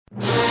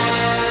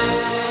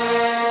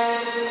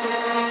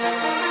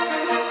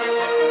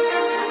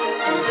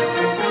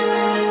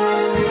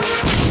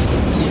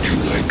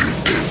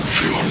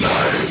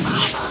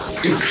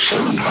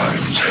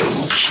sometimes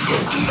helps,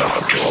 but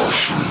not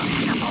often.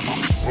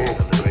 A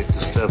great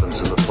disturbance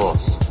in the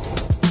force.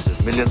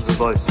 As millions of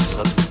voices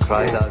suddenly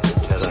cried out in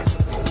terror.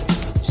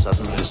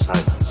 Suddenly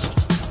silence.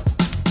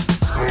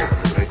 A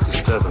great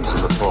disturbance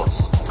in the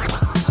force.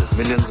 As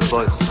millions of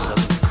voices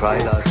suddenly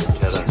cried out in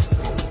terror.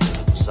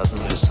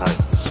 Suddenly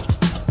silence.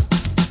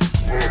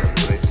 A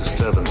great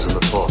disturbance in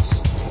the force.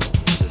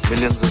 As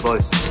millions of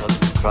voices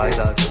suddenly cried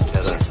out in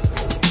terror.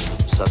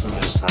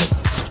 Suddenly silence.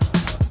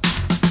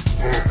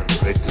 A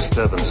great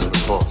disturbance in the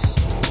force.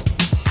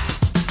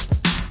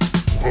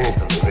 A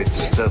great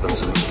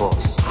disturbance in the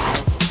force.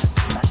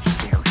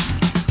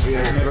 We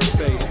have never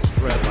faced a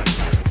threat like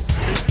this.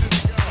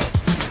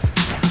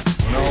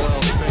 When all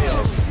else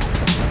fails,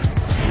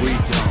 we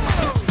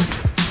don't.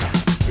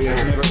 We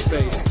have never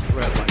faced a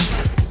threat like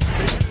this.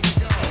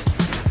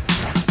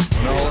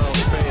 When all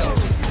else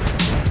fails,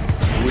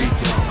 we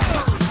don't.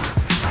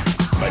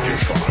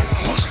 Metaphor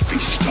must be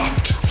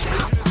stopped,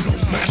 no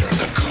matter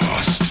the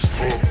cost.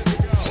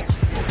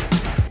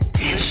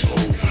 It's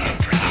over,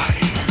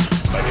 Pride.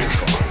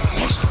 Metaphor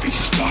must be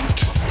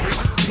stopped,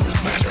 no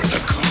matter the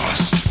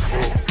cost.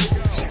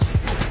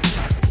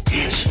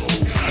 It's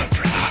over,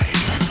 Pride.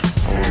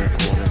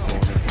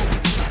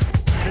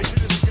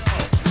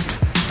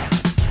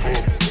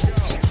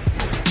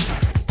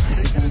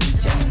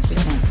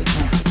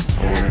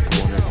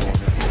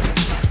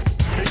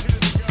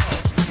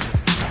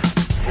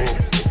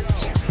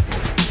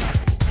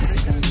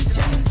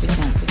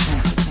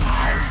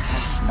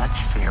 Much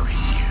fear in you.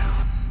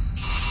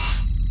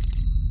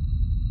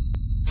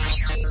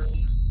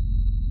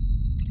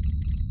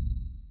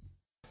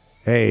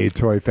 Hey,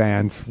 toy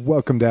fans.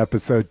 Welcome to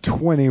episode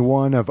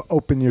 21 of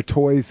Open Your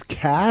Toys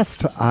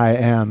Cast. I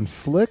am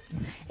Slick.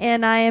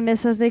 And I am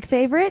Mrs.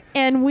 McFavorite,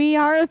 and we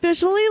are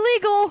officially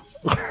legal.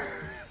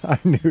 I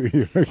knew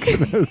you were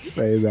going to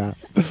say that.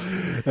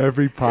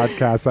 Every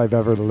podcast I've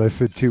ever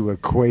listened to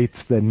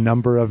equates the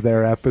number of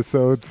their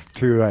episodes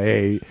to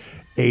a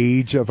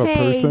age of a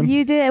person.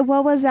 You did,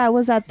 what was that?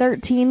 Was that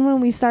 13 when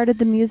we started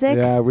the music?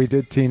 Yeah, we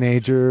did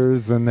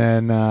teenagers, and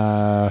then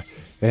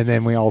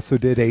we also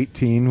did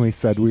 18. We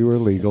said we were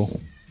legal.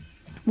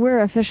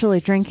 We're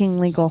officially drinking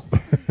legal.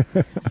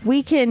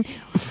 We can,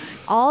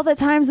 all the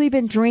times we've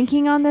been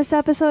drinking on this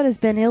episode has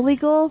been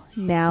illegal.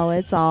 Now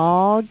it's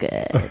all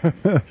good.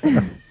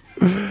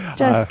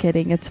 Just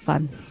kidding. It's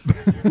fun.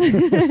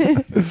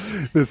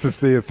 This is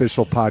the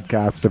official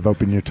podcast of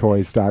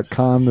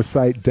OpenYourToys.com, the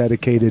site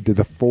dedicated to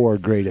the 4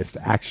 greatest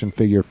action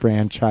figure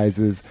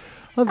franchises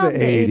of the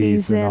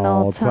 80s and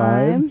all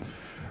time.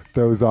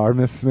 Those are,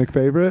 Mrs.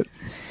 McFavorite.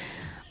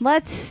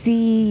 Let's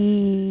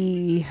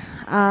see.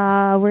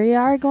 We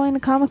are going to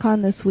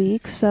Comic-Con this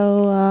week,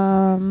 so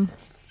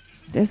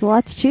there's a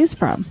lot to choose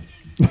from.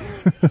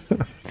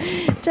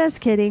 Just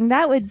kidding.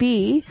 That would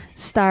be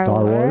Star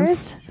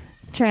Wars.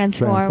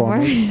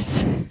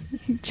 Transformers.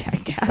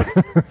 Jackass.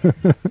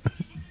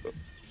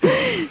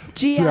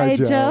 G.I.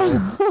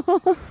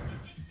 Joe.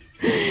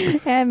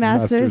 And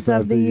Masters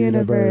of the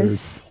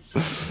Universe.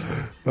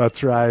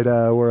 That's right.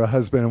 We're a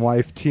husband and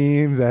wife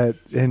team that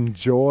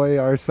enjoy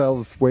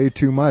ourselves way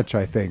too much,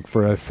 I think,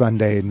 for a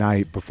Sunday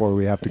night before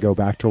we have to go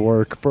back to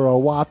work for a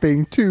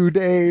whopping 2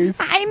 days.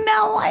 I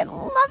know. I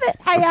love it.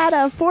 I had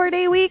a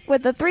 4-day week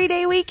with a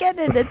 3-day weekend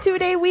and a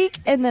 2-day week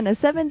and then a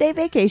 7-day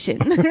vacation.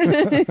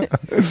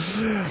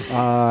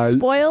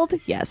 Spoiled?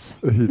 Yes.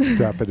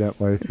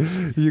 Definitely.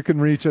 You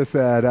can reach us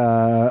at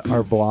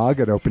our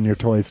blog at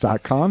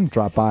openyourtoys.com.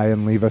 Drop by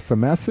and leave us a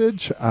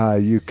message.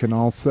 You can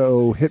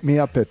also hit me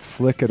up at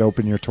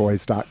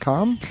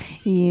slick@openyourtoys.com.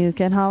 You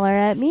can holler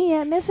at me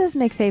at Mrs.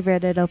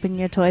 McFavorite at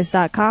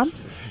openyourtoys.com.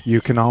 You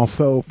can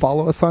also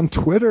follow us on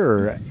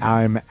Twitter.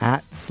 I'm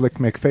at Slick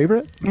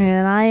McFavorite.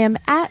 And I am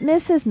at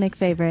Mrs.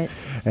 McFavorite.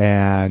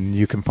 And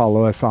you can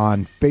follow us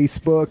on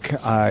Facebook.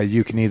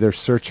 You can either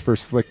search for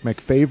Slick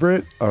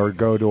McFavorite or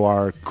go to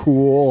our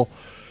cool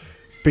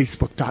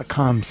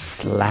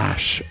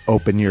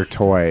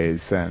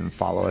facebook.com/openyourtoys and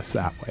follow us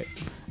that way.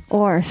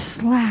 Or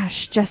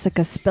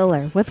 /Jessica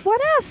Spiller with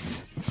one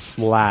S.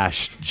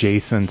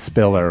 /Jason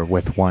Spiller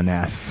with one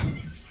S.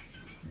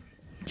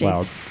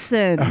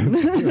 Jason.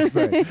 Well,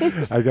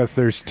 I guess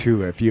there's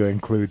 2 if you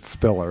include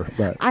Spiller.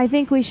 But I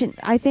think we should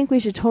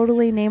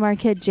totally name our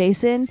kid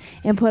Jason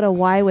and put a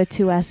Y with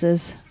 2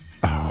 S's.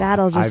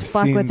 That'll just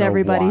fuck with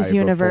everybody's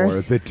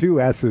universe. Before. The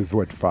 2 S's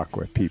would fuck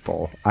with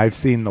people. I've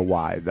seen the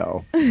Y,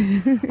 though.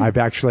 I've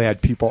actually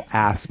had people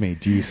ask me,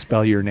 do you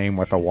spell your name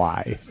with a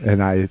Y?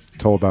 And I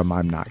told them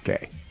I'm not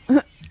gay.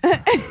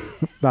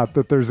 Not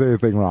that there's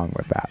anything wrong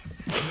with that.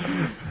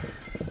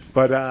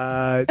 But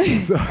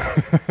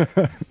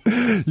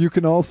you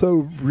can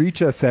also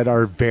reach us at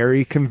our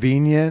very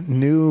convenient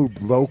new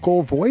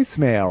local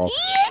voicemail.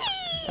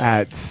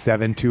 At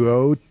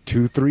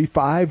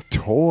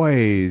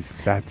 720-235-TOYS.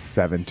 That's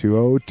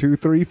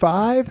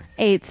 720-235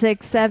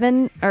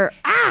 867 or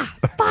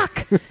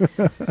Fuck.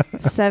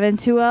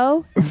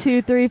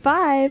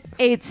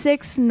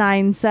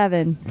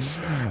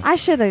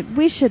 720-235-8697.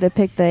 We should have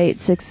picked the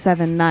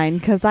 8679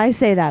 because I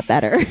say that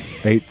better.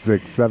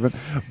 867.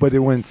 But it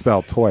wouldn't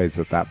spell toys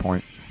at that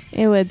point.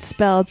 It would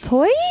spell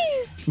toys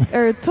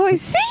or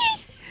toys.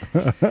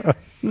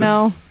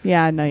 No.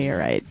 Yeah, no, you're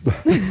right.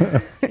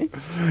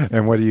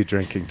 And what are you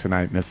drinking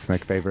tonight, Miss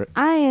Snick Favorite?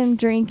 I am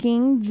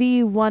drinking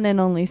the one and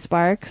only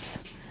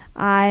Sparks.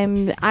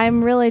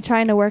 I'm really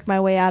trying to work my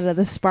way out of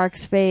the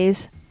Sparks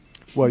phase.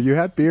 Well, you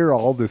had beer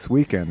all this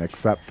weekend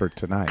except for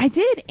tonight. I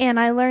did, and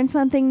I learned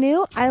something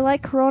new. I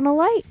like Corona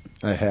Light.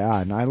 Yeah,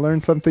 and I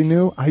learned something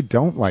new. I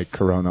don't like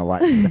Corona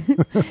Light.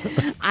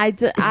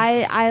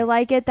 I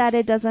like it that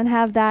it doesn't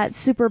have that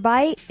super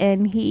bite,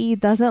 and he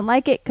doesn't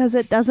like it because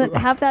it doesn't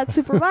have that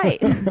super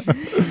bite.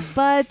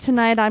 But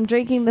tonight I'm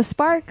drinking the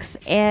Sparks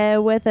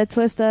and with a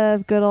twist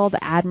of good old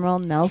Admiral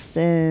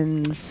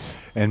Nelson's.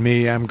 And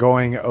me, I'm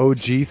going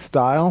OG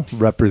style,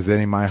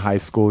 representing my high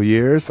school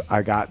years.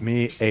 I got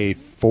me a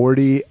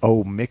 40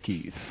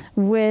 Mickey's.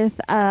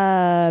 With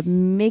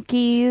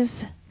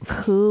Mickey's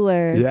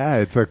cooler. Yeah,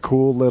 it's a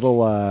cool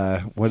little,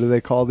 what do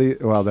they call these?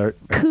 Well, they're...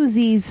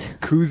 Koozies.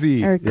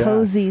 Koozie. Or yeah.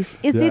 cozies.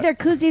 It's Yeah. either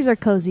koozies or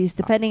cozies,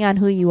 depending on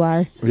who you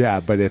are.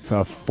 Yeah, but it's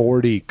a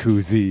 40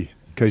 koozie.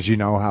 Because you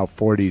know how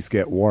 40s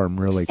get warm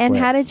really quick. And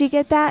how did you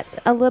get that?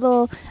 A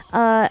little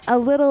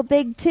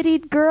big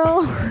tittied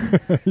girl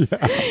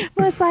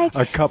was like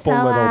A couple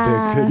so, little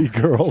big titty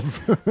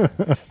girls.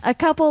 A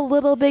couple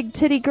little big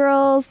titty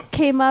girls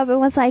came up and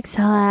was like,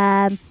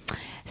 so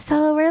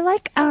we're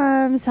like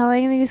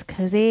selling these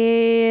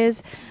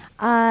koozies.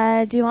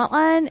 Do you want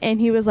one? And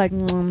he was like,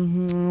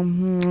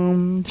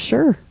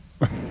 sure.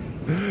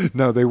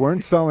 No, they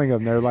weren't selling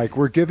them. They're like,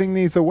 we're giving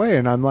these away.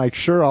 And I'm like,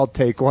 sure, I'll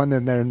take one.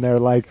 And then they're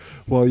like,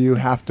 well, you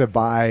have to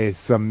buy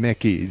some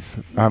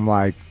Mickeys. I'm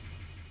like,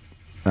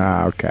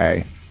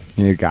 okay,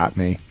 you got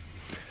me.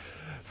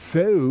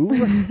 So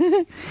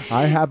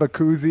I have a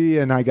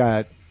koozie and I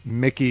got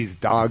Mickey's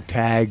dog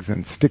tags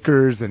and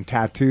stickers and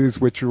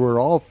tattoos, which were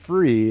all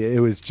free.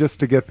 It was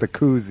just to get the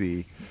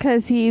koozie.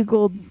 Because he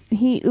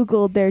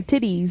oogled their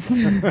titties.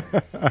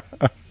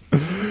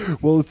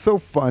 Well, it's so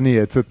funny.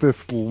 It's at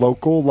this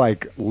local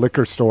like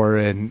liquor store,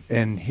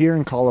 and here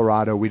in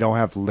Colorado, we don't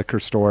have liquor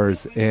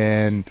stores,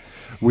 and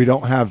we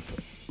don't have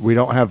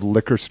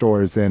liquor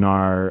stores in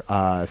our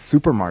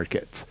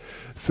supermarkets.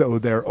 So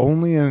they're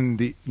only in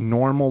the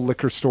normal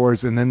liquor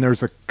stores, and then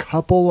there's a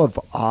couple of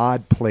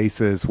odd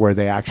places where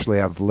they actually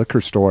have liquor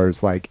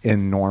stores, like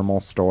in normal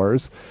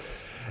stores,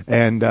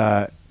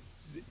 and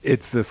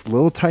it's this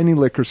little tiny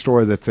liquor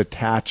store that's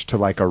attached to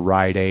like a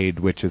Rite Aid,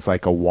 which is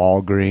like a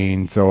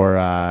Walgreens or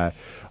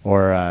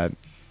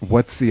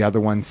what's the other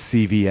one?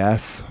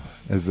 CVS.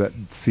 Is that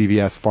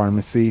CVS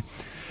Pharmacy?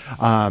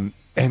 And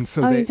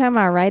so You're talking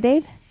about Rite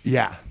Aid?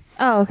 yeah.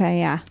 Oh, okay,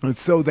 yeah. And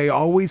so they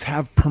always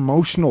have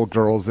promotional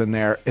girls in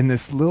there, and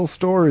this little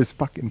store is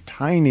fucking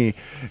tiny,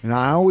 and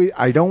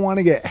I don't want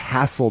to get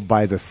hassled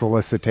by the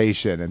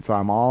solicitation, and so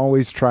I'm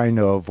always trying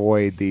to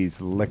avoid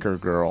these liquor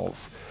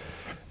girls.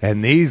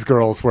 And these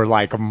girls were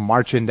like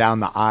marching down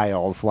the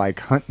aisles, like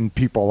hunting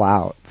people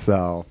out.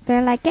 So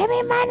They're like, "Give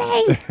me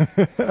money,"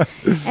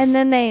 and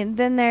then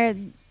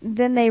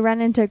they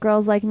run into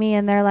girls like me,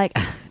 and they're like,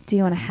 "Do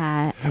you want a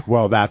hat?"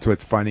 well, that's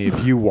what's funny.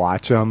 If you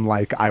watch them,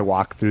 like I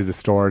walk through the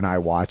store and I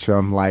watch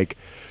them, like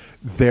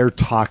they're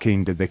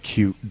talking to the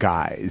cute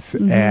guys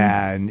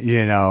and,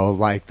 you know,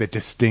 like the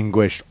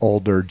distinguished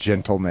older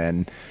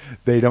gentlemen.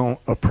 They don't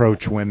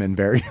approach women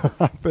very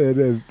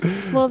often.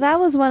 Well, that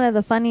was one of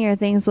the funnier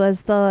things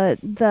was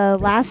the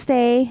last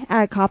day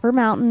at Copper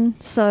Mountain.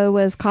 So it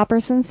was Copper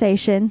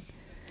Sensation.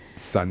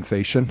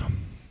 Sensation.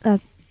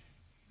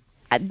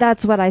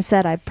 That's what I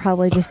said. I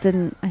probably just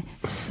didn't.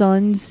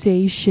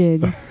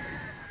 Sensation.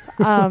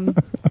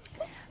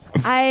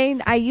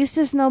 I used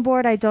to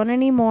snowboard. I don't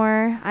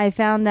anymore. I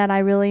found that I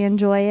really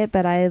enjoy it,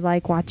 but I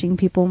like watching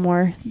people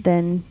more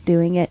than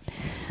doing it.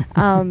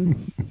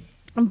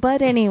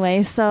 But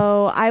anyway,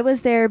 so I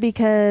was there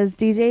because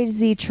DJ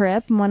Z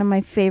Trip, one of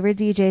my favorite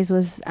DJs,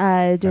 was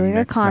doing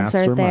a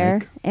concert there.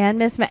 Mike.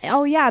 And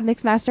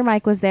Mixmaster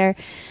Mike was there.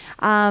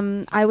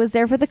 I was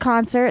there for the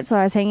concert, so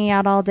I was hanging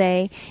out all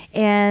day,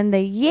 and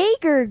the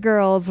Jaeger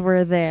girls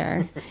were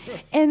there.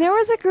 And there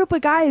was a group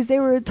of guys. They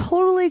were a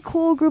totally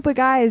cool group of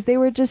guys. They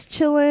were just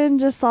chilling,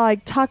 just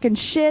like talking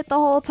shit the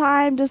whole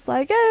time, just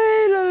like,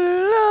 hey, la,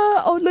 la,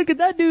 la. Oh, look at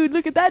that dude.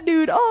 Look at that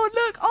dude. Oh,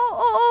 look.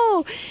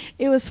 Oh.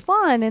 It was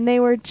fun, and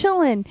they were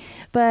chilling.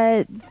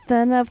 But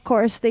then, of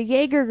course, the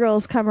Jaeger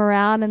girls come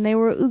around, and they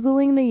were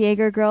oogling the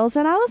Jaeger girls,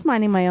 and I was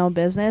minding my own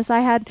business.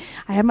 I had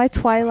my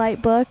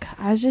Twilight book.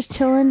 I was just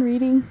chilling, reading.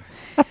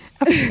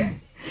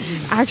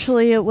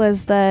 Actually, it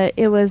was the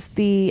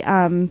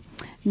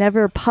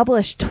never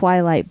published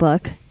Twilight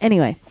book.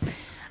 Anyway,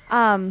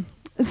 so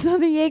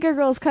the Jaeger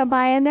girls come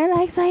by and they're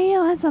like, "So you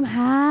want some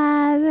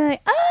hats?" They're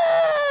like,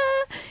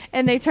 "Ah!"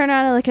 And they turn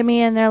around and look at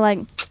me and they're like,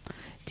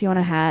 "Do you want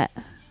a hat?"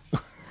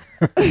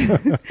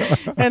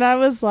 And I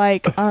was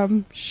like,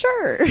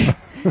 sure.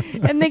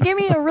 And they gave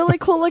me a really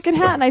cool looking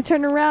hat, and I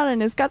turned around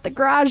and it's got the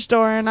garage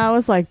door, and I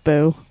was like,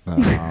 boo.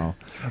 Oh.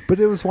 But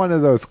it was one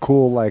of those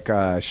cool, like,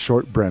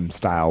 short brim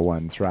style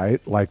ones, right?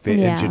 Like the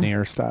Yeah.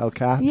 engineer style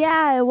caps.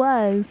 Yeah, it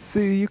was.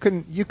 See, you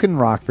can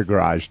rock the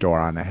garage door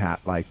on a hat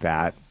like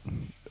that.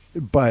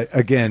 But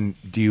again,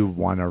 do you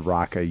want to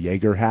rock a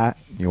Jaeger hat?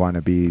 You want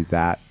to be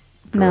that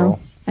girl? No,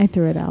 I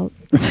threw it out.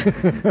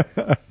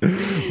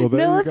 Well, there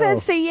No you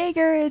offense go. to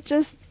Jaeger, it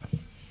just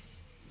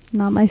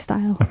not my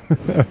style.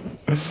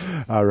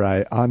 All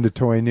right, on to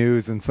toy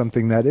news and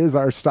something that is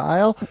our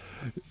style.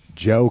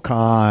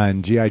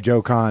 JoeCon, G.I.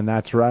 JoeCon,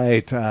 that's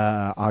right.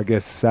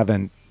 August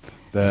 7th,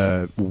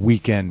 the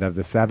weekend of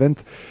the 7th,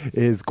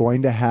 is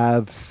going to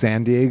have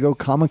San Diego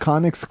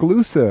Comic-Con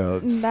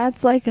exclusives.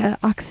 That's like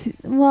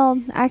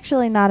well,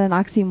 actually not an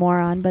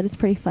oxymoron, but it's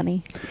pretty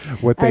funny.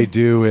 What they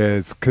do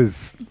is,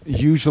 because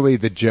usually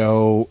the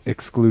Joe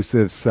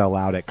exclusives sell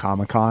out at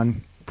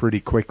Comic-Con pretty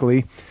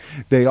quickly,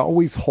 they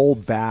always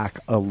hold back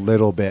a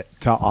little bit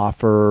to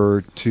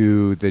offer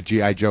to the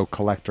G.I. Joe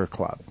Collector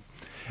Club.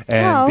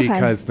 And Oh, okay.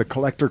 because the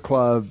Collector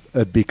Club,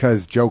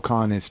 because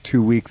JoeCon is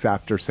 2 weeks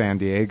after San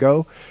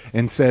Diego,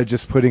 instead of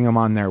just putting them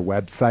on their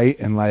website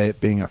and let it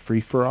being a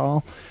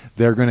free-for-all,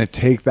 they're going to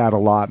take that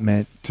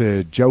allotment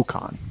to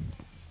JoeCon.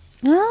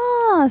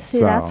 Oh, see,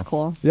 So, that's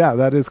cool. Yeah,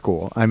 that is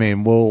cool. I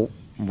mean,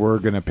 we're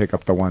going to pick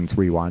up the ones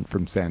we want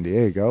from San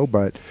Diego,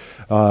 but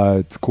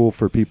it's cool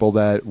for people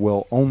that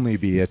will only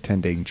be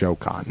attending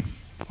JoeCon.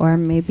 Or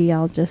maybe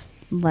I'll just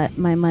let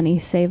my money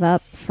save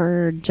up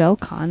for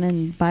JoeCon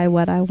and buy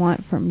what I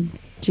want from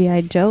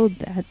G.I. Joe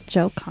at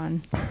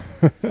JoeCon.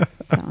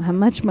 I don't have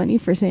much money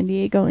for San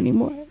Diego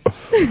anymore.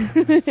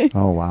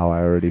 Oh, wow,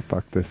 I already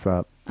fucked this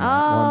up. That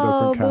one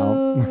doesn't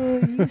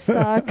count. Boo, you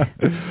suck.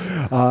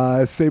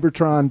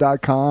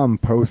 Sabertron.com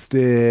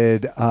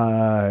posted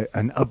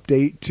an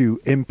update to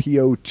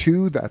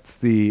MPO2. That's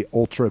the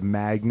Ultra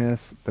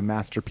Magnus, the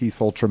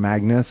Masterpiece Ultra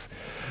Magnus,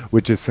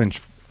 which is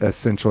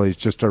essentially is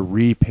just a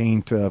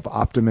repaint of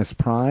Optimus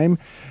Prime.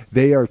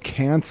 They are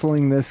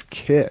canceling this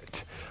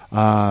kit.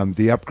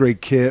 The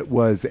upgrade kit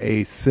was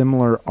a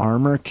similar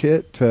armor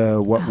kit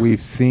to what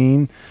we've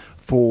seen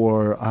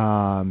for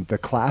the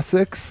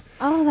classics.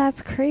 Oh,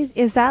 that's crazy.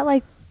 Is that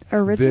like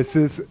original?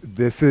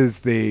 This is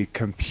the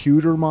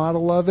computer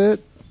model of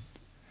it.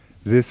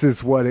 This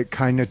is what it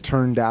kind of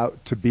turned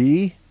out to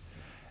be.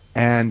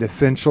 And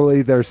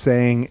essentially they're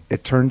saying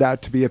it turned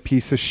out to be a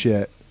piece of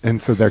shit,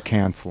 and so they're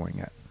canceling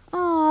it.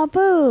 Oh,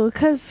 boo.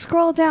 Because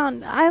scroll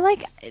down.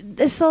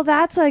 So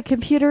that's a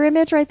computer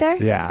image right there?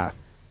 Yeah.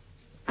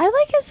 I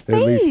like his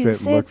face. At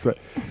least it looks like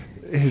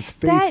his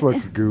face that-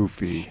 looks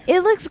goofy.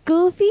 It looks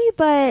goofy,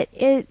 but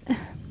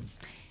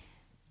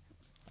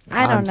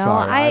I don't I'm know.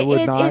 Sorry, I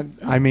would it- not. it-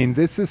 I mean,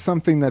 this is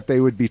something that they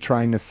would be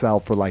trying to sell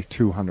for like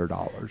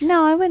 $200.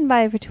 No, I wouldn't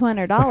buy it for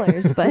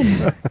 $200,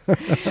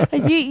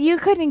 but you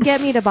couldn't get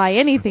me to buy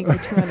anything for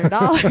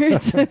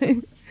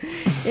 $200.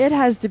 It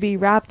has to be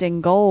wrapped in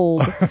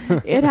gold.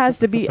 It has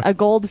to be a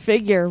gold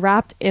figure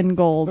wrapped in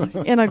gold,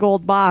 in a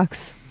gold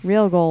box.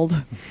 Real gold.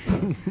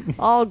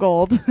 All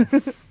gold.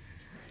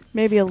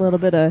 Maybe a little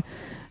bit of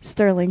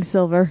sterling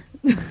silver.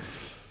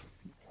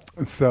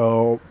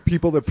 So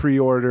people that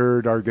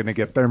pre-ordered are going to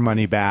get their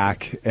money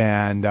back,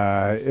 and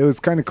it was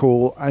kind of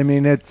cool. I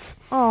mean,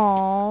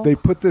 Aww. they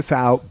put this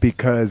out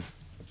because,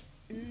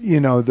 you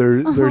know,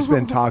 there's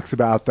been talks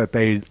about that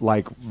they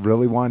like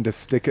really wanted to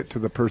stick it to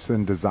the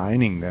person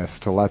designing this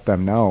to let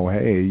them know,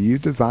 hey, you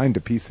designed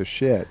a piece of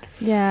shit.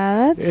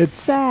 Yeah, that's It's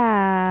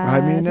sad. I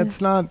mean,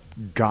 it's not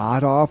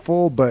god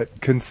awful,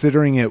 but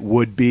considering it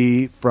would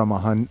be from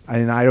 $100,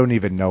 and I don't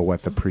even know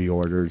what the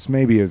pre-orders.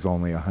 Maybe it was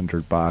only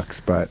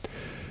 $100, but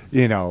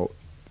you know,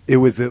 it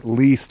was at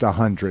least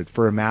 $100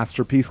 for a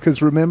masterpiece.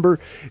 Because remember,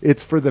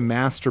 it's for the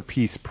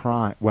Masterpiece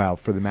Prime. Well,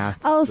 for the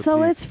masterpiece. Oh,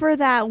 so it's for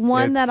that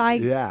one that I.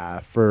 Yeah,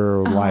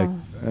 for like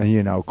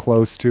you know,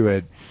 close to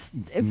it.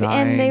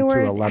 And they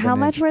were. How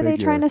much were they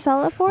trying to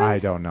sell it for? I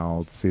don't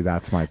know. See,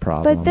 that's my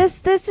problem. But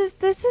this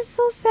is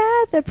so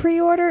sad. The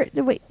pre-order.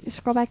 Wait,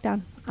 scroll back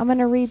down. I'm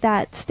gonna read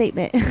that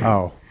statement.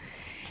 Oh.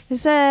 It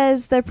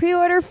says the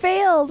pre-order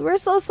failed. We're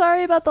so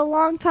sorry about the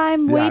long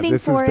time waiting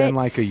this for has it. been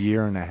like a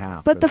year and a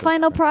half. But at the this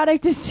final point.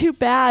 product is too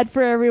bad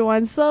for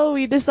everyone, so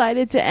we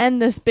decided to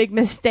end this big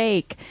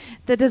mistake.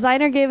 The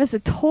designer gave us a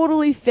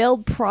totally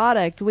failed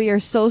product. We are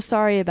so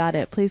sorry about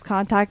it. Please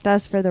contact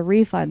us for the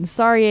refund.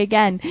 Sorry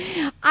again.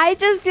 I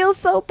just feel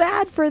so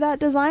bad for that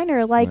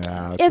designer. Like,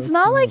 Yeah, it's that's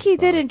not kinda like he suck.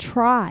 didn't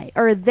try.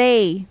 Or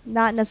they,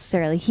 not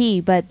necessarily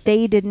he, but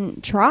they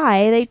didn't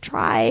try. They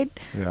tried.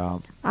 Yeah.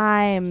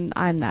 I'm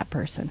that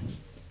person.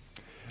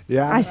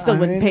 Yeah. I still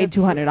wouldn't mean, pay it's-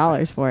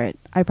 $200 for it.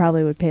 I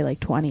probably would pay like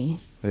 $20.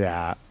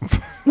 Yeah.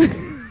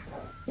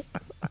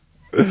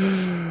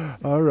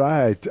 All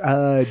right.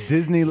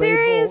 Disney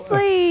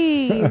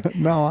Seriously. label.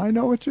 No, I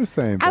know what you're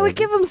saying. I would baby.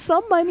 give him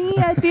some money.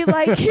 I'd be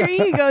like, here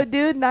you go,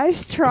 dude.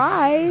 Nice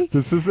try.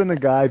 This isn't a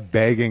guy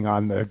begging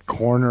on the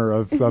corner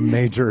of some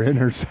major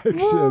intersection.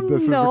 Well,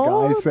 this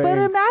no, is a guy saying, but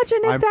imagine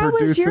if I'm that was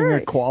producing your...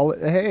 a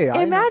quality. Hey, I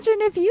know. Imagine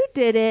if you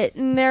did it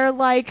and they're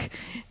like,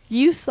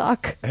 You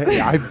suck. Hey,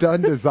 I've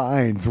done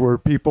designs where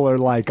people are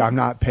like, I'm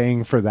not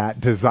paying for that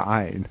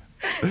design.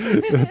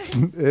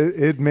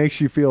 It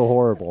makes you feel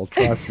horrible.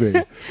 Trust me.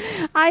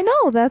 I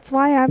know. That's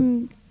why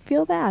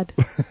feel bad.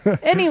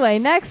 Anyway,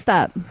 next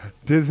up.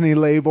 Disney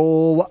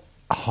label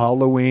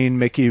Halloween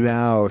Mickey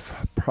Mouse.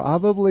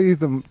 Probably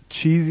the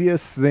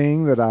cheesiest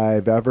thing that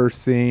I've ever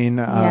seen.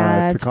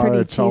 Yeah, it's pretty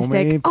Takara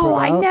cheesesteak. Tomy Oh, put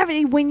I out. never.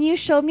 When you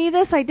showed me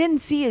this, I didn't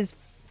see his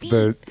feet.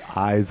 The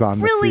eyes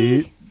on Really?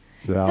 the feet.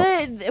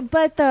 Yeah.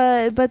 But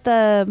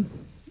the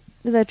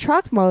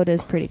truck mode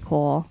is pretty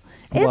cool.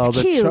 It's Well,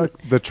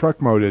 cute. the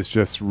truck mode is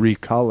just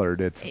recolored.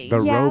 It's the Yeah,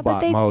 but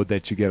robot they- mode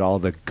that you get all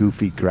the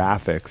goofy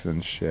graphics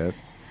and shit.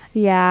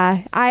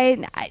 Yeah,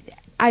 I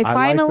like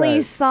finally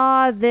that.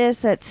 saw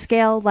this at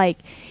scale. Like,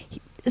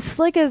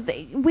 slick as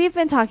we've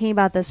been talking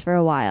about this for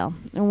a while,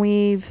 and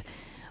we've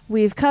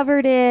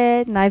covered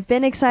it, and I've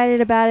been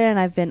excited about it, and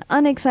I've been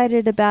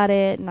unexcited about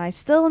it, and I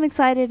still am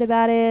excited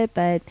about it.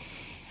 But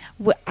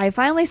I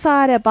finally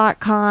saw it at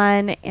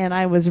BotCon, and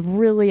I was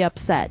really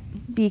upset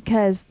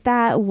because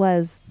that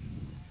was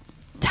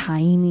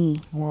tiny.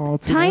 Well,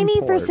 it's an Tiny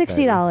for import,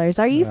 $60.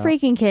 Are you Yeah.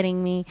 freaking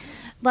kidding me?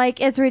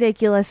 Like, it's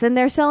ridiculous, and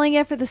they're selling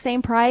it for the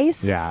same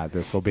price. Yeah,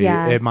 this will be.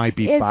 Yeah, It might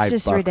be it's $5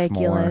 just more.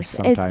 ridiculous.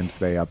 Sometimes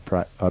they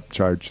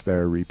upcharge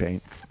their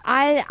repaints.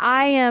 I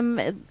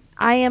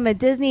am a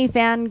Disney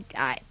fan.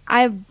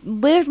 I've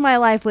lived my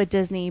life with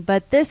Disney,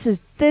 but this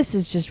is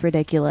just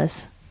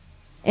ridiculous.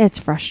 It's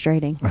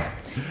frustrating.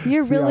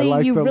 You See, I really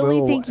like you the really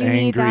little think you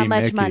need that angry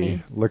much Mickey.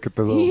 money? Look at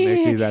the little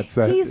Mickey. That's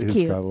He's he's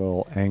cute. got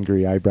little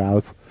angry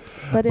eyebrows.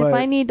 But if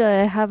I need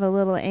to have a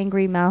little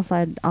angry mouse,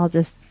 I'll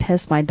just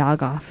piss my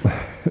dog off.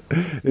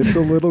 It's a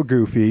little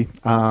goofy,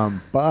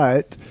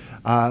 but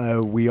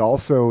we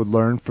also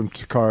learned from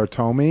Takara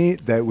Tomy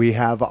that we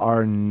have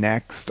our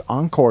next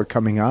encore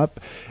coming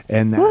up,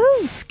 and that's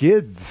Woohoo!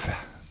 Skids.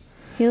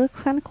 He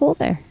looks kind of cool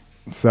there.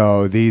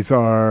 So these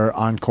are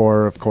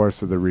encore, of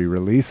course, of the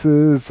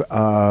re-releases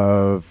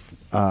of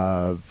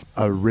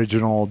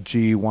original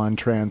G1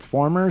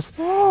 Transformers.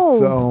 Whoa.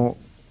 So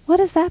What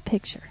is that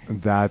picture?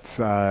 that's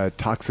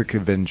Toxic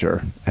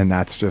Avenger, and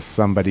that's just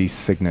somebody's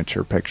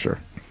signature picture.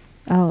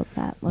 Oh,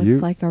 that looks You-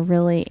 like a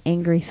really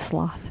angry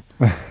sloth.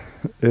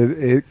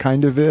 It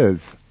kind of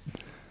is.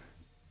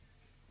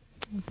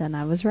 Then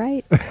I was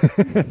right.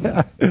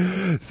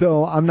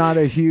 So I'm not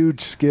a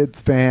huge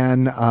Skids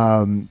fan.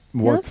 What's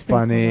that's pretty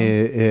funny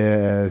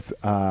is,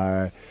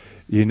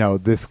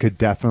 this could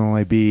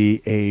definitely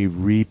be a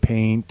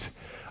repaint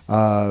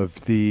of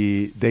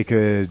the. They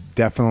could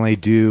definitely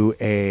do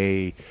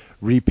a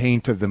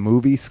repaint of the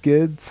movie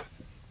Skids,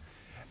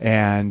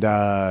 and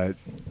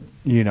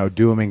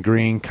do them in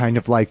green, kind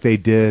of like they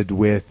did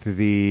with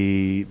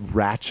the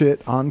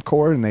Ratchet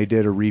Encore, and they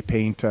did a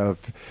repaint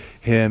of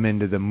him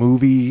into the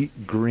movie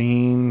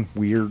green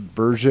weird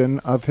version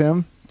of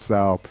him.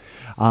 So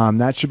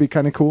that should be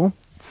kind of cool.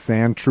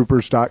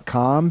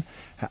 Sandtroopers.com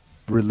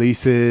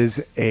releases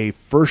a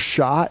first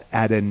shot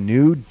at a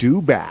new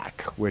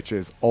Dewback, which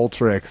is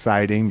ultra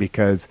exciting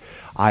because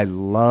I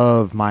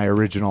love my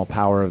original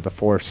Power of the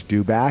Force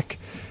Dewback,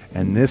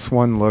 and this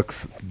one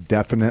looks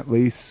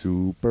definitely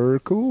super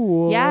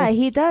cool. Yeah,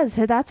 he does.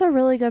 That's a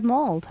really good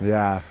mold.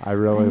 Yeah, I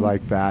really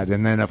like that.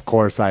 And then, of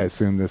course, I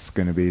assume this is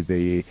going to be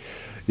the,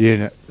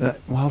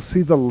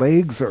 see, the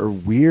legs are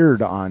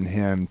weird on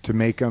him to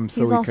make him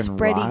so He's he all can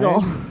spread ride.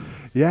 eagle.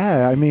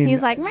 Yeah, I mean,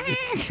 He's like, "Meh."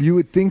 you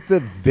would think the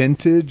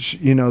vintage,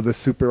 the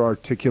super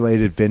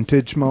articulated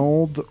vintage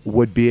mold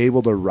would be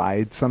able to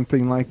ride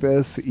something like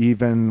this,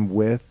 even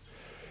with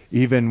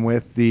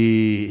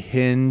the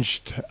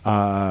hinged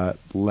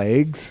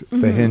legs,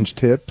 the hinged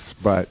hips.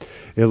 But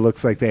it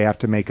looks like they have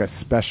to make a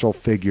special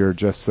figure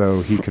just so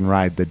he can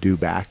ride the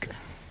Dewback.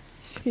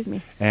 Excuse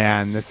me.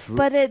 And this,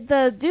 But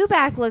the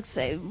Dewback looks,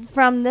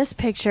 from this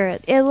picture,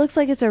 it looks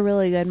like it's a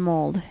really good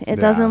mold. It Yeah.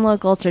 doesn't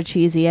look ultra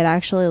cheesy. It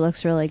actually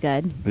looks really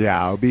good. yeah,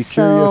 I'll be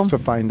So- curious to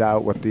find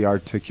out what the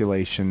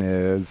articulation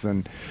is.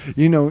 And,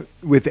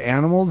 with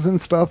animals and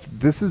stuff,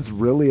 this is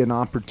really an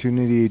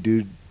opportunity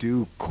to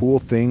do cool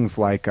things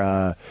like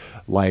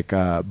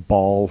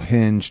ball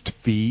hinged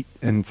feet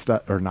and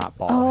stuff, or not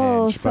ball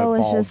Oh, hinged, so but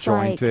it's ball just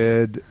like-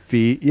 jointed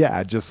feet.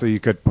 Yeah, just so you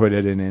could put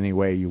it in any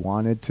way you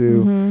wanted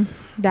to.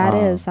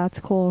 That's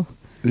cool.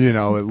 It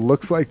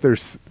looks like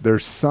there's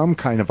some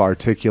kind of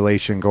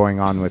articulation going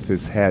on with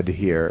his head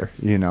here.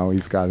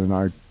 He's got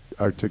an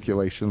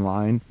articulation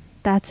line.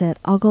 That's it.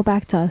 I'll go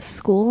back to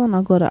school, and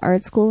I'll go to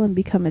art school and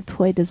become a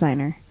toy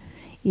designer,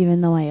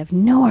 even though I have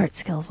no art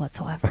skills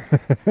whatsoever.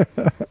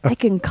 I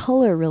can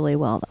color really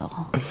well,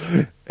 though.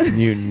 And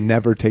you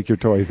never take your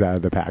toys out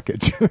of the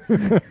package.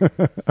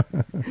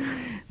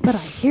 But I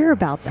hear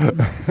about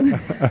them.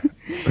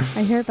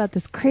 I hear about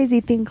this crazy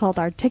thing called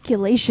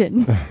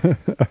articulation.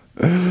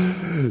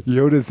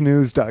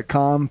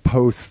 Yodasnews.com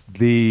posts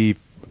the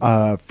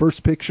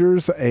first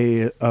pictures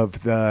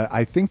of the,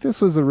 I think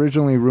this was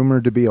originally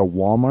rumored to be a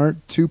Walmart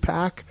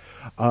 2-pack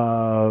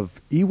of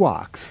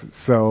Ewoks.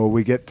 So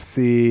we get to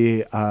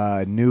see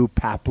new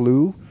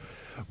Paplu,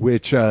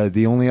 which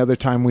the only other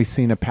time we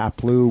seen a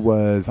Paplu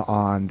was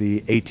on the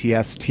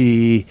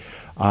ATST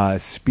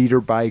speeder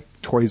bike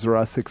Toys R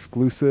Us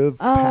exclusive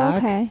pack.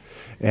 Okay.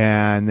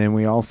 And then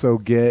we also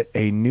get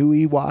a new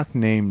Ewok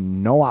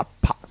named Noah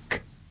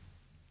Pak.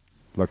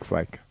 Looks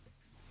like.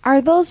 Are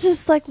those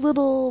just like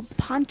little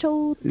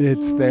poncho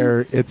things?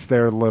 It's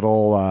their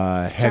little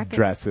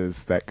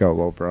headdresses that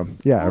go over them.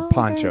 Yeah, Oh,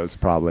 poncho's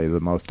probably the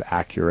most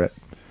accurate.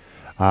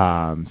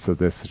 So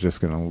this is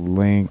just going to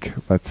link.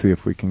 Let's see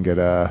if we can get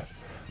a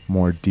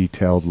more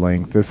detailed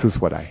link. This is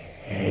what I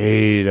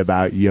hate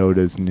about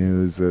Yoda's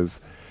news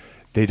is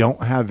they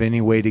don't have any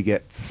way to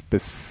get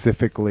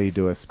specifically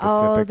to a specific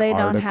article. Oh, they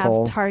don't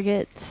have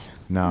targets.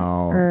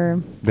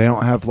 No. They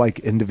don't have like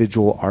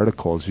individual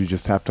articles. You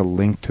just have to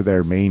link to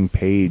their main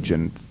page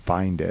and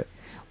find it.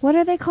 What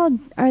are they called?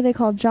 Are they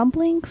called jump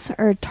links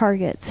or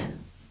targets?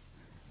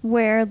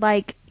 Where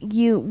like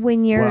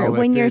when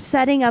you're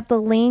setting up the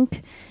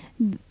link,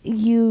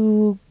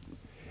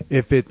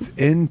 if it's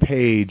in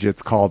page,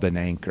 it's called an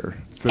anchor.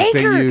 So anchor!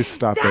 say you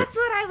stop it. That's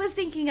what I was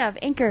thinking of.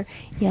 Anchor.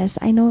 Yes,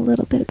 I know a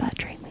little bit about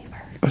Dreamweaver.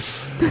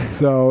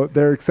 So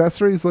their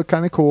accessories look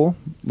kind of cool.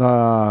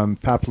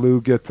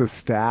 Paplu gets a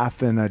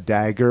staff and a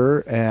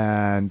dagger,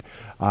 and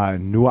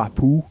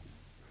Nuapu,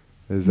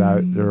 is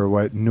that or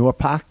what?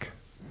 Nuapak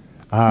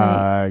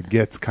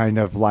gets kind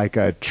of like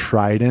a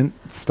trident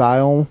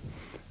style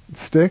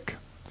stick.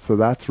 So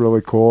that's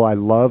really cool. I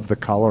love the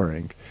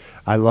coloring.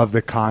 I love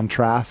the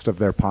contrast of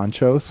their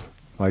ponchos.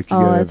 Like you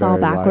get it's all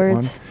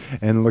backwards.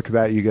 And look at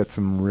that, you get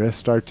some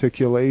wrist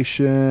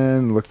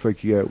articulation. Looks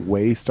like you get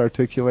waist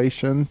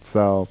articulation.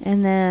 So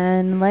and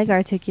then leg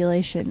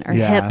articulation or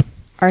hip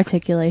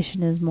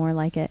articulation is more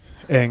like it.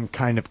 And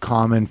kind of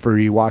common for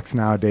Ewoks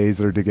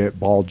nowadays are to get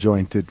ball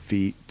jointed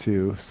feet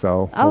too.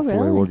 So hopefully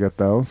really? we'll get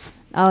those.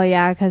 Oh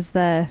yeah, because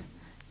the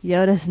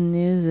Yoda's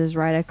news is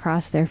right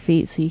across their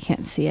feet, so you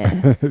can't see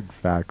it.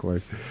 Exactly.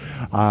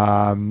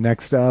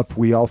 Next up,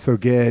 we also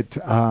get,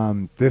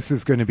 this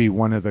is going to be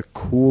one of the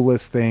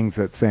coolest things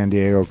at San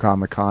Diego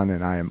Comic-Con,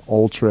 and I am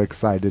ultra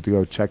excited to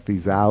go check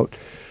these out.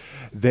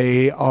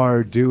 They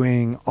are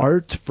doing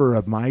art for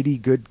a mighty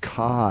good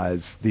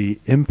cause, the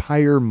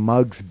Empire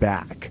Mugs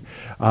Back.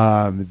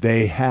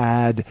 They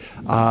had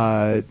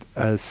a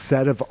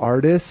set of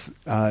artists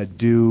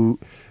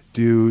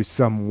do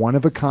some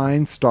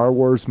one-of-a-kind Star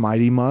Wars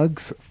Mighty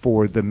Mugs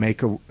for the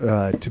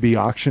to be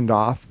auctioned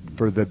off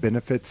for the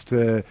benefits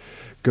to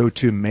go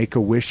to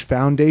Make-A-Wish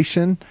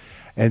Foundation.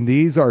 And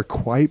these are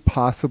quite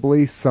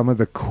possibly some of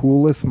the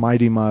coolest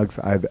Mighty Mugs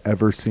I've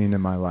ever seen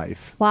in my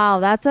life.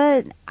 Wow,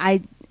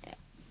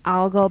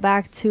 I'll go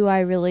back to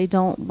I really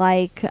don't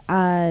like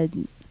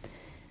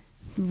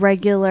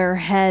regular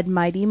head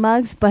Mighty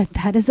Mugs, but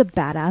that is a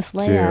badass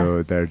Leia.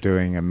 Dude, they're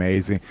doing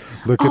amazing.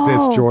 Look at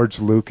this George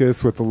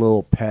Lucas with a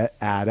little pet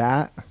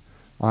AT-AT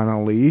on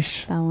a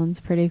leash. That one's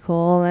pretty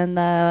cool. And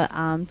the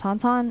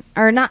Tauntaun,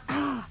 or not,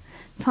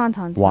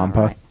 Tauntaun's Wampa.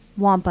 not right.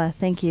 Wampa,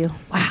 thank you.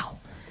 Wow.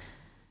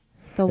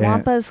 The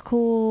Wampa's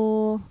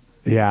cool.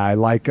 Yeah, I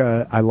like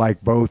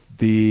both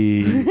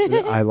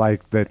the I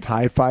like the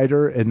TIE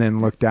fighter, and then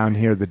look down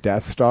here, the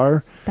Death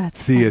Star. That's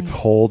see funny. It's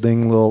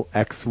holding little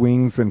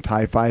X-wings and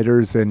TIE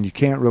fighters, and you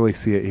can't really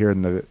see it here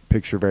in the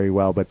picture very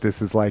well, but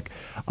this is like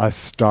a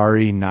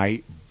Starry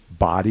Night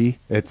body.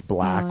 It's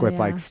black with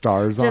like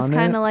stars on it. Just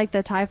kind of like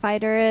the TIE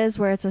fighter is,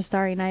 where it's a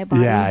Starry Night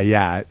body.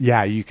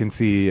 Yeah, you can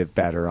see it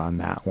better on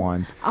that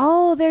one.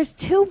 Oh, there's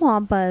two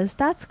Wampas.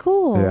 That's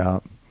cool. Yeah.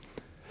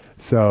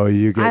 So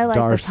you get like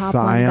Darth the top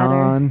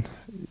one Sion.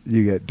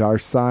 You get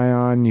Darth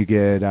Sion. You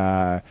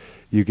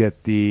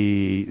get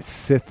the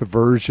Sith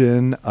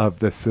version of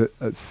the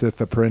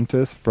Sith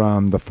Apprentice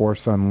from The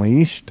Force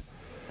Unleashed.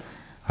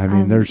 I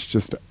mean, there's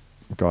just.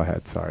 Go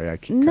ahead. Sorry, I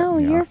keep. No,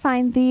 cutting you you're off.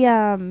 fine.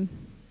 The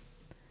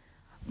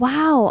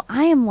wow,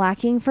 I am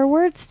lacking for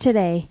words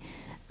today.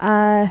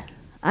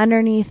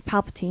 Underneath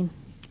Palpatine.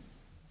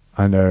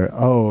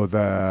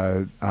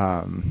 The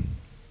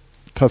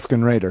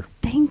Tusken Raider.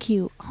 Thank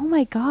you. Oh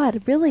my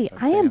God, really?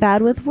 I am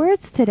bad with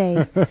words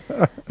today.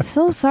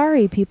 So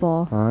sorry,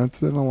 people. It's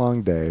been a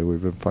long day.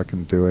 We've been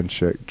fucking doing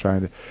shit.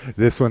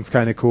 This one's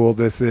kind of cool.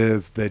 This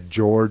is the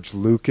George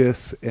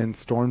Lucas in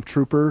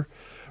Stormtrooper.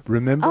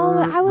 Remember? Oh,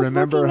 I was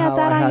looking at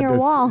that on your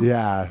wall.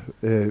 Yeah,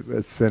 it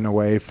was sent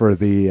away for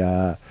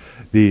the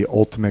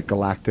Ultimate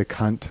Galactic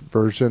Hunt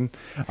version.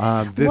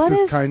 This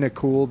is kind of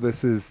cool.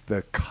 This is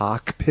the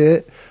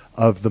cockpit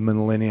of the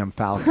Millennium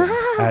Falcon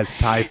as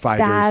TIE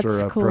fighters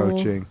are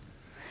approaching.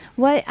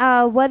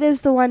 Cool. What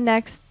is the one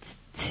next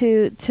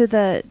to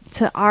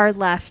our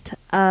left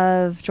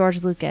of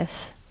George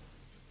Lucas?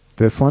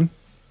 This one?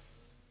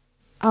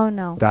 Oh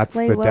no, that's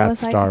the Death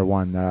Star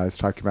one that I was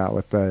talking about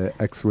with the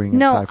X-wing.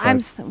 No, and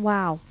TIE fighters.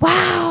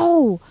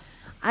 wow.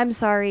 I'm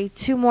sorry.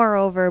 Two more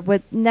over.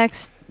 But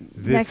next to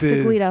Guido. This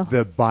is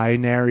the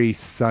binary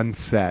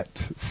sunset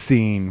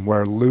scene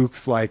where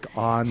Luke's like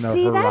on the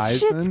horizon.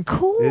 That shit's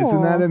cool.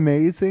 Isn't that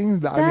amazing?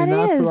 That's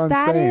what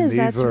I'm saying.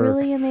 That's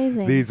really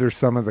amazing. These are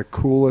some of the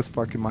coolest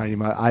fucking Mighty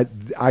Mugs.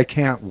 I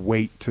can't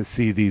wait to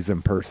see these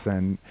in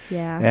person.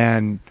 Yeah.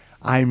 And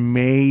I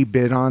may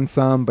bid on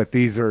some, but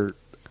these are,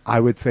 I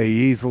would say,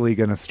 easily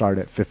going to start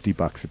at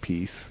 $50 a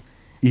piece.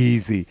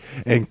 Easy.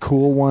 And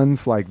cool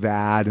ones like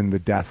that and the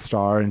Death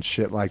Star and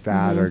shit like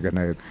that are going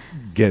to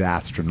get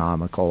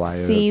astronomical, I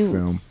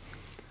assume.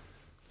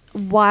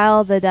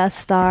 While the Death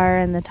Star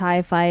and the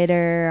TIE Fighter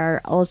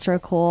are ultra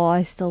cool,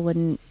 I still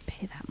wouldn't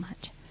pay that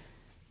much.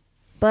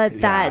 But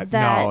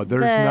no,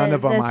 there's none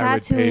of them I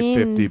would pay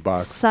 $50 for.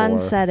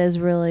 Sunset is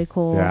really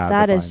cool. Yeah,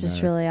 that the is just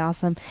binary. really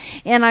awesome.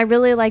 And I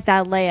really like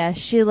that Leia.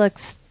 She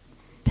looks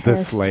The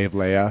pissed. slave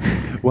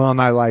Leia. Well,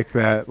 and I like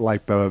that,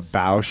 like the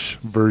Bausch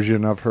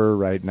version of her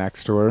right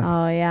next to her.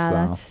 Oh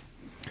yeah, So.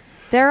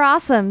 they're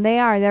awesome. They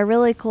are. They're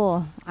really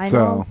cool. I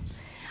know.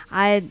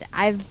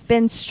 I've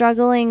been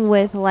struggling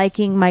with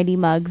liking Mighty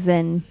Mugs,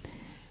 and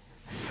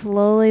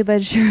slowly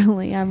but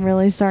surely, I'm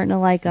really starting to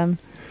like them.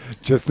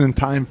 Just in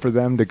time for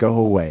them to go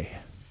away.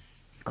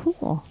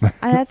 Cool.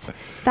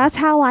 That's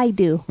how I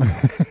do.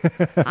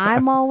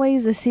 I'm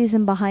always a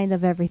season behind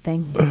of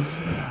everything.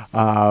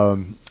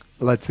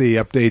 Let's see,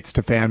 updates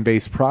to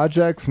fan-based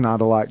projects. Not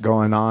a lot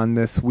going on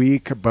this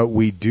week, but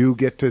we do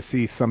get to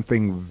see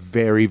something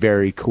very,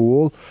 very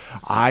cool.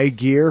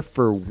 iGear,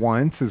 for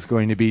once, is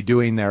going to be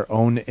doing their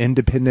own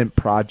independent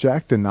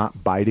project and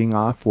not biting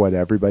off what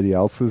everybody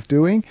else is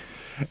doing.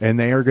 And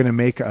they are going to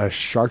make a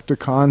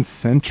Sharkticon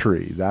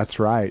Sentry. That's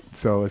right.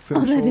 So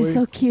essentially, Oh, that is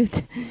so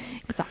cute.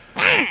 It's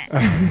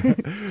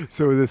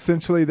so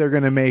essentially, they're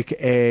going to make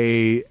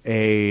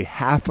a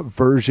half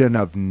version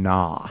of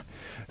Na.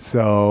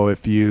 So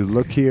if you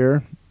look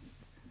here,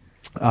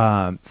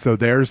 so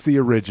there's the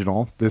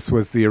original. This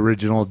was the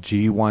original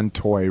G1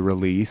 toy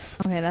release.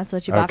 okay. That's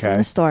what you bought from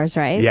the stores,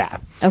 right? Yeah.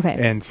 Okay.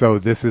 And so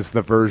this is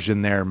the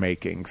version they're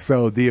making.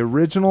 So the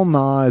original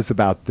Na is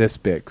about this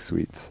big,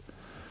 sweets.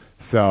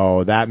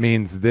 So that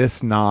means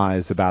this Na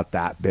is about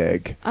that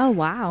big. Oh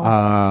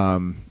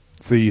wow.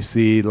 So you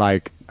see,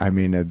 like, I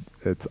mean,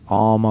 it's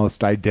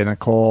almost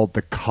identical.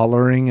 The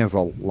coloring is a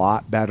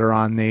lot better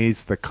on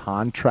these. The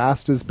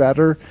contrast is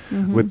better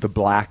with the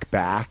black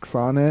backs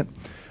on it.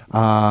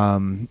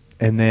 And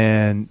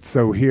then,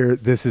 so here,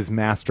 this is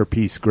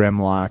Masterpiece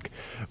Grimlock,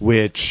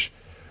 which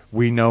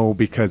we know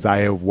because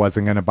I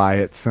wasn't going to buy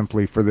it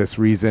simply for this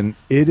reason.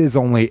 It is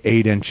only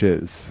 8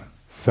 inches.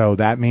 So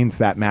that means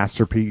that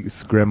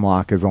Masterpiece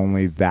Grimlock is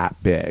only that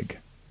big.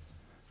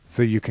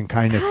 So you can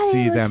kind of God,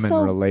 see it looks them in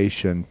so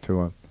relation to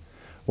them.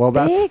 Well,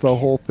 that's big. the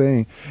whole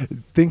thing.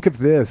 Think of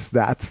this.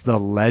 That's the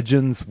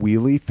Legends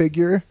wheelie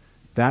figure.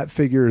 That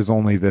figure is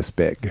only this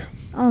big.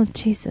 Oh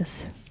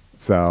Jesus.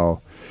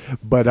 So,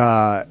 but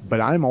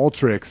I'm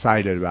ultra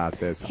excited about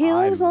this.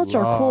 Halo's I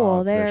ultra love cool.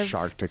 the They're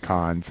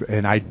Sharkticons,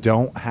 and I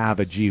don't have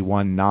a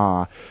G1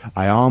 Na.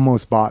 I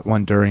almost bought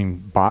one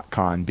during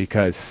BotCon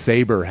because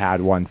Saber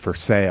had one for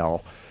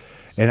sale.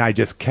 And I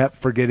just kept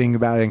forgetting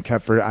about it,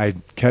 and I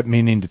kept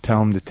meaning to tell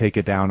him to take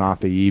it down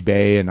off of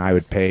eBay, and I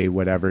would pay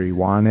whatever he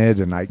wanted,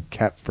 and I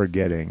kept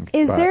forgetting.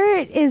 Is But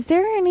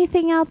there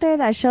anything out there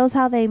that shows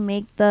how they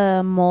make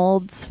the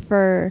molds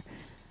for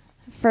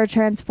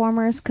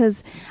Transformers?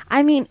 Because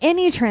I mean,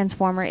 any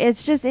Transformer,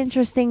 it's just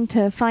interesting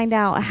to find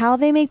out how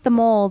they make the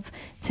molds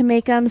to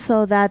make them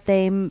so that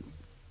they,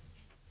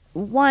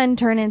 one,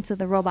 turn into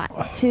the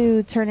robot,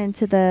 two, turn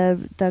into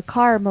the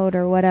car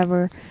motor,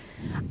 whatever.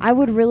 I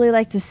would really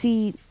like to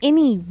see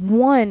any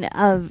one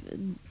of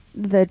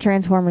the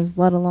Transformers,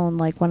 let alone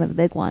like one of the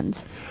big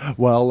ones.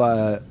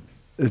 Well,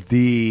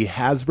 the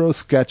Hasbro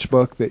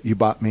sketchbook that you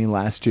bought me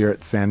last year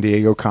at San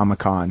Diego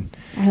Comic-Con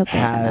I hope they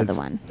have another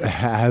one.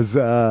 has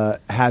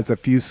a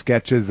few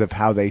sketches of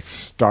how they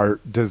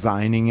start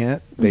designing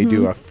it. They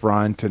do a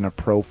front and a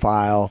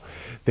profile.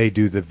 They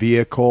do the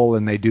vehicle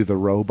and they do the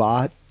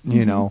robot,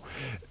 you know.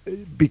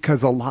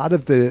 Because a lot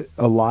of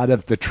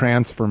the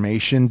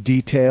transformation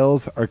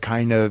details are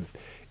kind of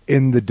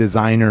in the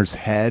designer's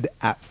head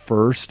at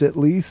first, at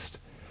least.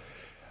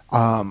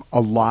 A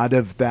lot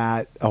of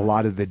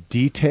the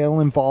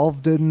detail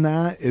involved in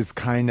that is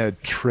kind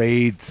of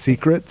trade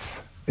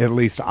secrets. At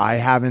least I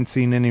haven't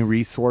seen any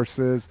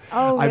resources.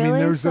 Oh, I mean,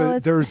 really?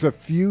 there's a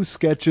few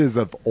sketches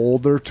of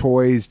older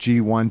toys,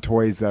 G1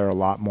 toys, that are a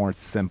lot more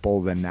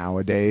simple than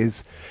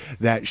nowadays,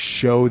 that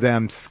show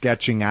them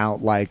sketching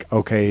out like,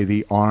 okay,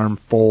 the arm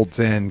folds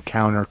in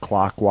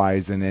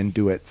counterclockwise and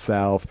into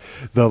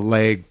itself, the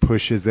leg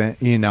pushes in,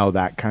 you know,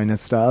 that kind of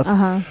stuff.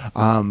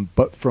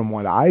 But from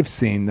what I've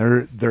seen,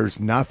 there's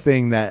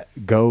nothing that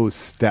goes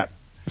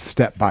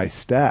step by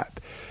step.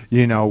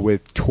 You know,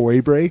 with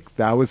Toy Break,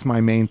 that was my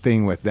main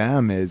thing with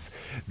them, is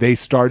they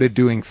started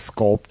doing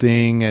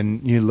sculpting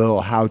and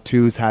little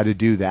how-tos how to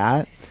do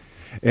that.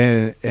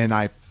 And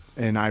I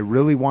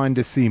really wanted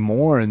to see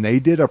more, and they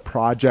did a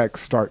project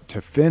start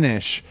to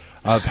finish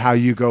of how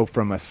you go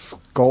from a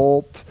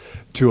sculpt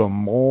to a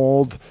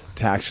mold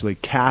to actually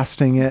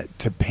casting it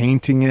to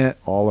painting it,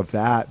 all of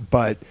that.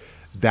 But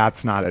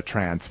that's not a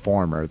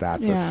Transformer.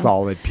 That's a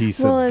solid piece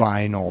of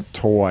vinyl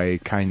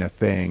toy kind of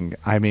thing.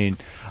 I mean,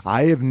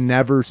 I have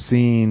never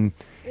seen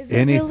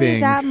anything. Really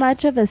that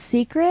much of a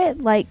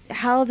secret? Like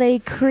how they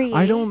create?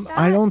 I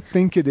don't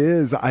think it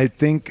is. I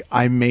think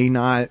I may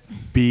not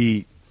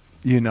be,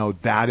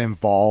 that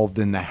involved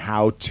in the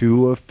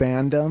how-to of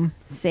fandom.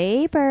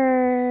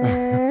 Saber.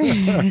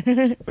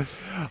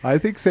 I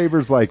think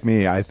Saber's like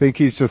me. I think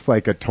he's just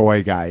like a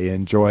toy guy. He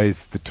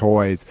enjoys the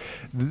toys.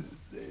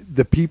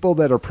 The people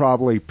that are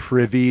probably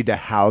privy to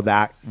how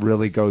that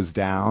really goes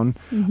down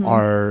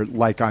are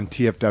like on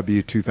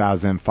TFW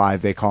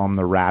 2005. They call them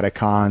the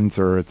Radicons,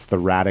 or it's the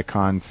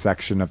Radicon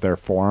section of their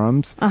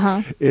forums.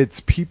 It's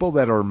people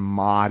that are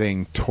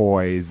modding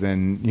toys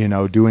and,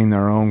 doing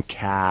their own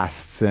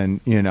casts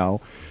and,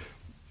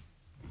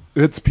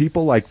 it's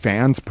people like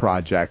Fans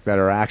Project that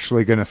are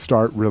actually going to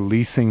start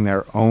releasing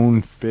their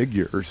own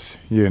figures,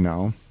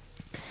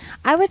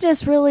 I would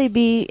just really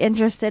be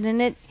interested in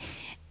it.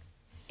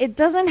 It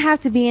doesn't have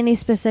to be any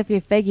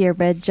specific figure,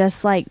 but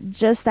just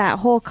that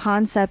whole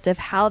concept of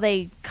how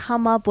they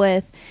come up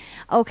with,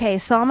 okay,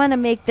 so I'm going to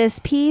make this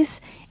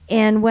piece,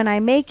 and when I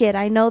make it,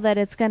 I know that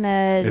it's going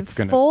to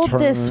fold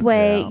this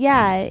way.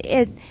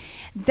 Yeah,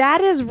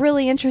 that is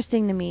really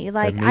interesting to me.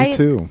 Like, and me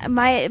too.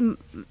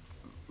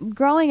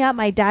 Growing up,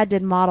 my dad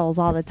did models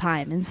all the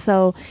time, and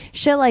so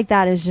shit like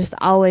that has just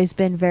always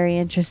been very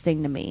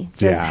interesting to me.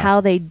 Just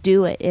how they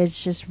do it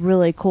is just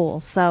really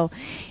cool. So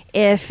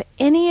if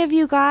any of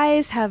you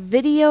guys have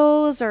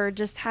videos or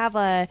just have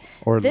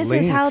this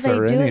is how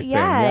they do it,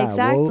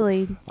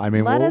 exactly.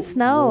 Let us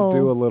know. We'll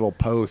do a little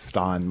post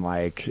on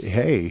like,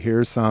 hey,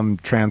 here's some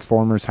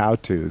Transformers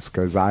how-tos,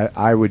 because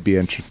I would be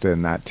interested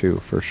in that too,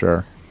 for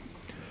sure.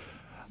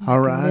 All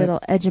right. A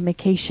little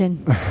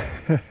edumacation.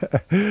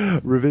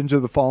 Revenge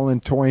of the Fallen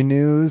toy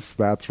news.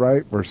 That's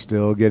right. We're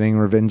still getting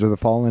Revenge of the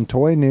Fallen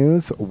toy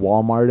news.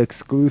 Walmart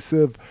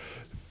exclusive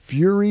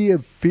Fury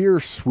of Fear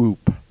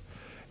swoop.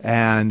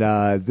 And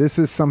this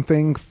is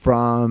something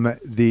from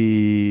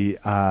the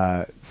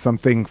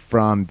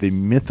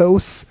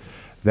mythos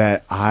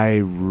that I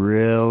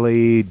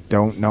really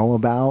don't know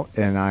about,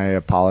 and I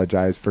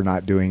apologize for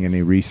not doing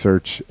any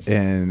research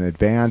in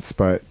advance,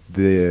 but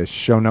the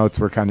show notes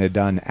were kind of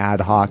done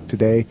ad hoc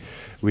today.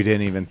 We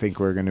didn't even think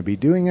we were going to be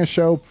doing a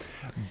show.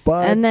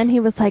 And then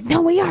he was like,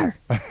 no, we are.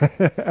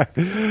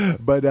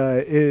 But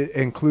it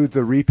includes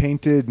a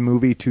repainted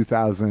movie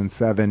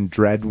 2007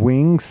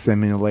 Dreadwing,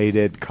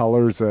 simulated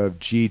colors of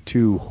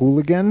G2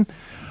 Hooligan.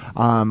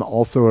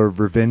 Also a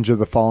Revenge of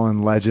the Fallen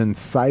Legends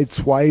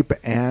Sideswipe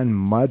and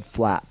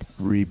Mudflap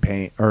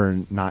repaint, or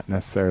not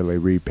necessarily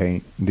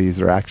repaint.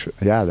 These are actually,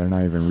 they're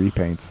not even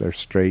repaints. They're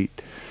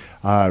straight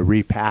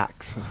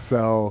repacks.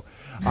 So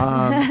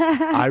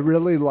I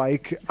really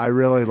like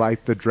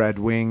the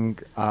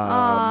Dreadwing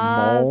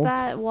mold.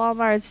 That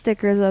Walmart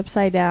sticker is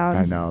upside down.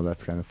 I know,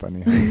 that's kind of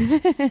funny.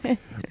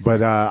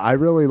 But I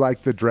really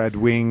like the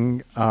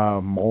Dreadwing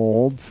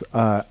molds.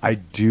 I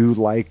do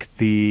like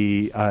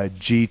the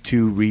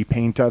G2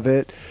 repaint of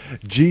it.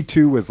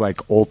 G2 was like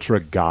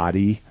ultra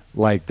gaudy.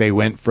 Like they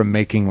went from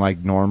making like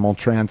normal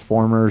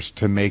Transformers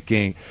to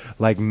making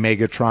like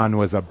Megatron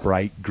was a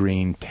bright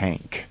green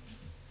tank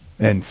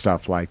and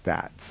stuff like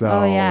that. So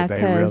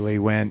they really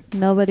went.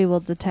 Nobody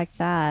will detect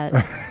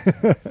that.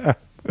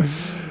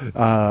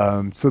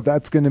 So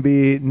that's going to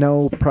be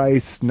no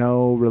price,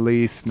 no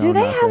release, no. Do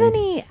they nothing. have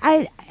any?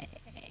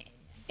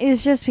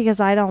 It's just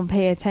because I don't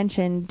pay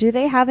attention. Do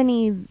they have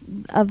any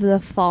of the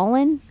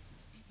Fallen?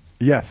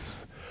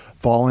 Yes.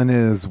 Fallen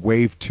is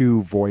Wave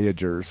 2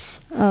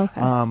 Voyagers.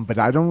 Okay. But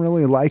I don't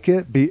really like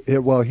it.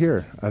 Well,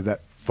 here,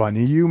 that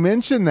funny you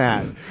mentioned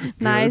that.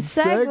 Nice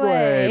Good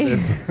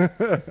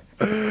segue.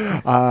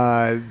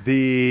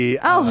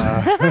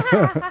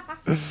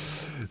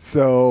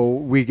 So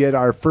we get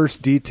our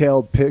first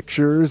detailed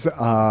pictures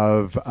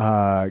of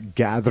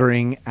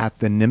gathering at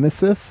the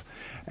Nemesis,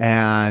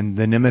 and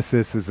the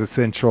Nemesis is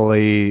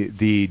essentially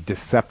the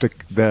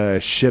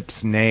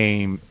ship's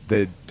name,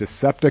 the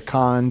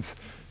Decepticons'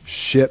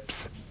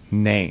 ship's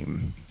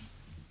name.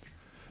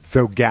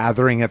 So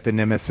gathering at the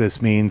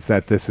Nemesis means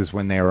that this is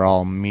when they are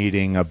all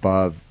meeting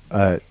on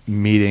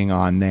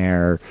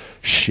their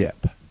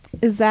ship.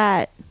 This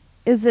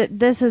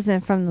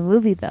isn't from the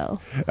movie though?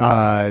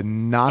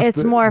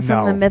 It's more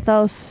from the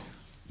mythos?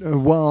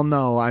 Well,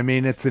 no. I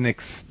mean, it's an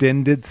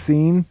extended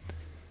scene.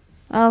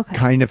 Okay.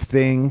 Kind of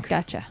thing.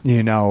 Gotcha.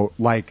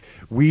 Like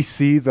we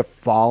see the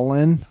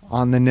Fallen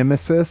on the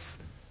Nemesis,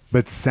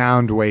 but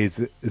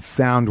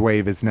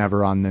Soundwave is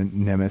never on the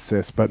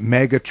Nemesis, but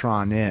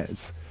Megatron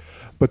is.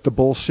 But the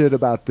bullshit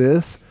about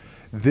this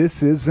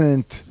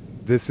isn't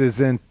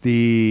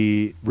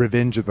the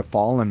Revenge of the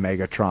Fallen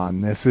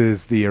Megatron. This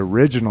is the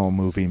original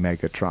movie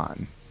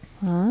Megatron.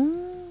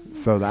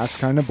 So that's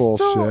kind of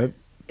bullshit.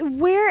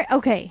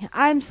 Okay,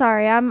 I'm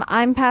sorry.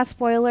 I'm past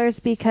spoilers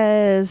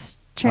because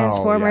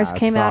Transformers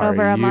came out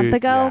over a month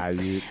ago.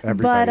 Yeah,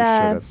 everybody should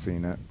have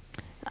seen it.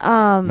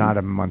 Not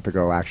a month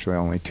ago, actually,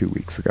 only 2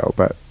 weeks ago,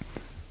 but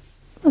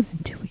it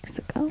wasn't 2 weeks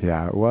ago.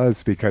 Yeah, it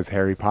was, because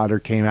Harry Potter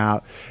came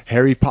out.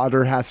 Harry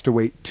Potter has to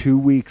wait 2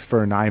 weeks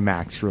for an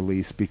IMAX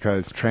release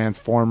because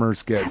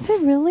Transformers gets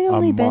Has it really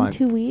only been month.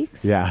 2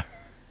 weeks? Yeah.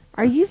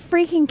 Are you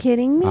freaking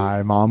kidding me?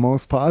 I'm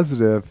almost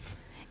positive.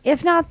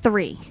 If not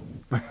 3.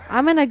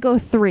 I'm going to go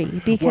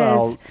 3 because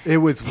Well, it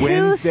was 2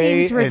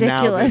 Wednesday, seems and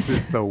now ridiculous.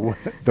 this is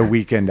the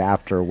weekend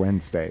after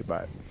Wednesday.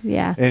 But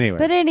yeah. Anyway.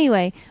 But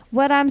anyway,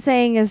 what I'm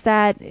saying is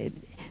that,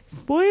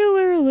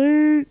 spoiler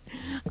alert,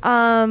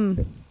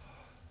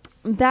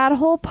 that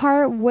whole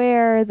part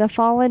where the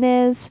Fallen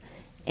is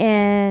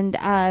and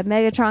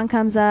Megatron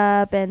comes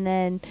up and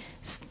then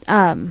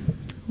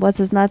what's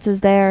his nuts is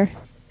there.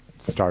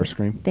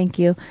 Starscream. Thank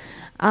you.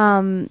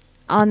 On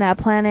that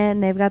planet,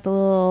 and they've got the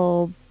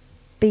little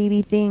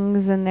baby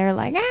things, and they're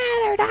like,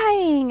 they're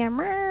dying.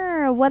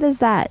 And what is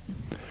that?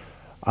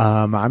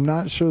 I'm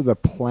not sure the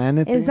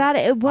planet. Is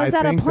that was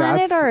that a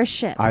planet or a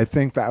ship? I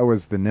think that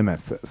was the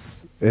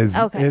Nemesis.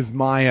 Is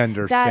my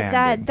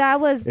understanding.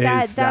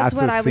 That's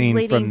what a I was scene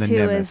leading from the to.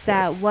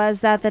 Nemesis.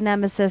 Was that the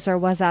Nemesis or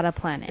was that a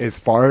planet? As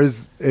far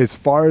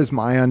as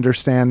my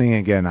understanding,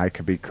 again, I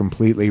could be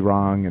completely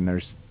wrong, and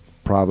there's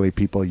probably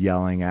people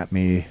yelling at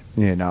me,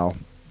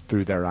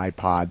 through their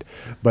iPod.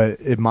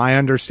 But my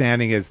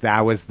understanding is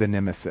that was the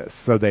Nemesis.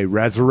 So they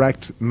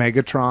resurrect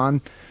Megatron.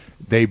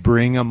 They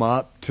bring him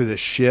up to the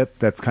ship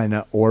that's kind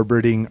of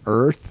orbiting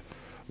Earth,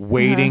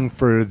 waiting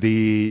for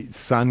the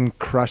Sun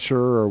Crusher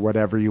or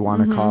whatever you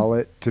want to call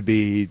it to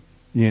be,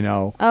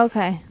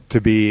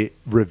 to be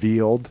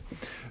revealed.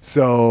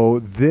 So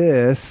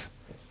this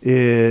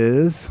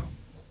is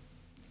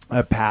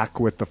a pack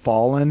with the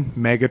Fallen,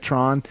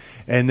 Megatron,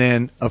 and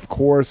then, of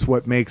course,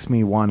 what makes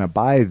me want to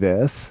buy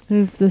this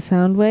is the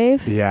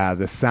Soundwave. Yeah,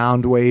 the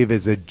Soundwave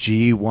is a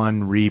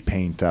G1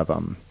 repaint of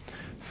them.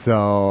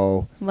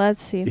 So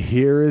let's see.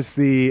 Here is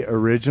the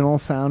original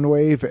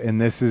Soundwave,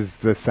 and this is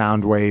the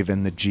Soundwave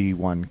in the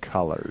G1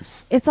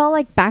 colors. It's all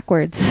like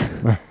backwards.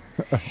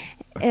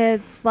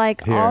 It's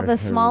like all the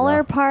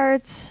smaller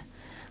parts.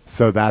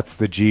 So that's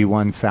the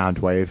G1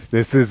 Soundwave.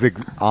 This is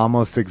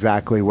almost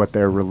exactly what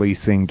they're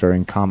releasing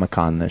during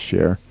Comic-Con this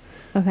year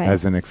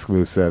as an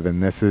exclusive,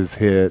 and this is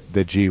the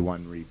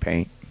G1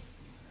 repaint.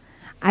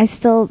 I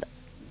still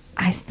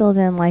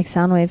didn't like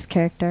Soundwave's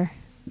character.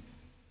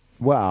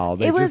 Well,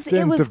 they just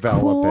didn't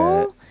develop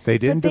cool, it. They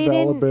didn't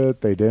develop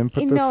it. They didn't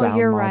put the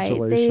sound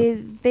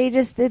modulation.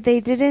 Right. They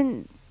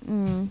didn't.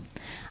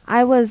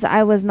 I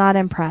was not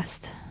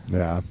impressed.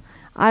 Yeah.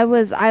 I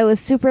was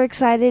super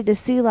excited to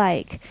see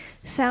like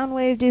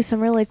Soundwave do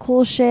some really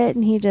cool shit,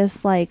 and he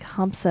just like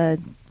humps a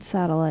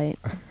satellite.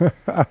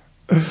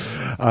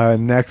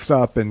 Next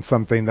up, and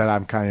something that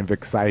I'm kind of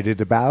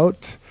excited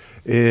about,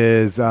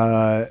 is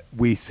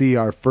we see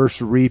our first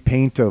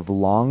repaint of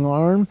Long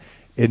Arm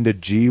into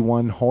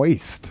G1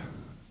 Hoist.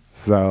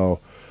 So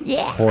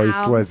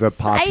Hoist was a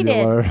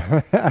popular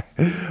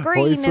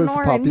Hoist was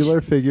a popular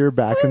figure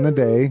back in the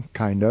day,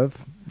 kind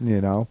of,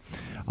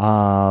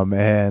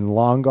 and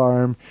Long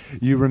Arm,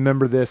 you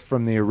remember this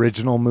from the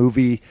original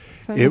movie.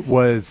 It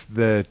was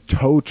the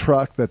tow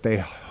truck that they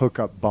hook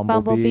up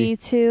Bumblebee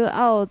to.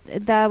 Oh,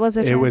 that was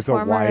a Transformer. It was a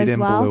white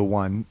and well? blue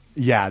one.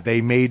 Yeah,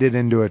 they made it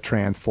into a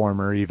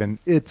Transformer. Even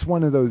it's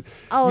one of those.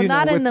 Oh,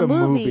 not in the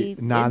movie.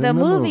 Not in the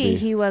movie.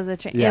 He was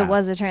it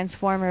was a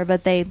Transformer,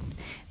 but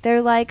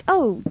they're like,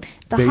 oh,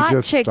 they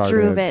hot chick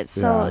drove it,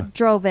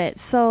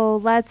 so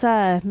let's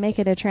make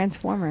it a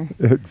Transformer.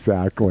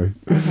 Exactly.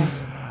 Okay.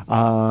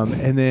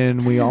 And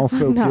then we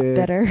also I'm not get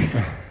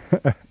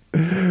bitter.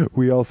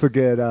 we also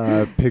get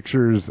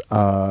pictures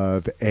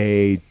of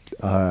a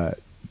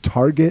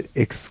Target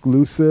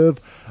exclusive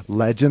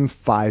Legends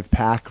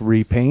 5-pack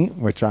repaint,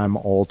 which I'm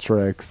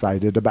ultra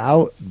excited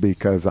about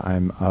because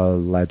I'm a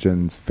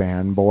Legends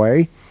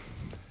fanboy.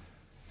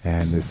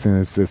 And as soon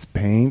as this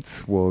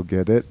paints, we'll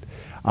get it.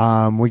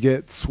 We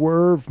get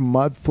Swerve,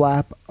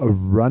 Mudflap,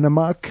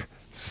 Runamuck,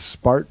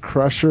 Spark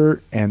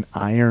Crusher, and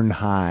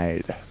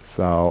Ironhide.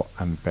 So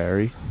I'm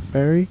very,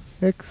 very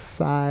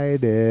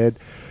excited.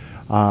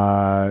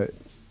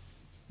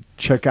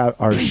 Check out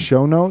our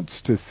show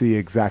notes to see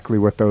exactly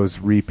what those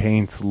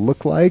repaints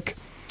look like.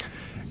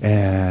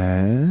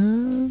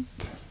 And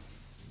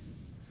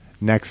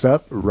next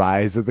up,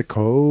 Rise of the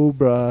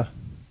Cobra.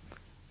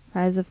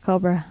 Rise of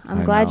Cobra.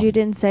 I'm glad you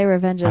didn't say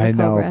Revenge of the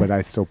Cobra. I know, but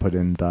I still put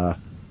in the...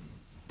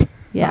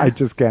 Yeah. I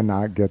just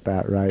cannot get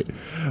that right.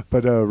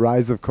 But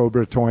Rise of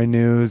Cobra toy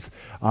news.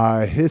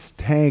 His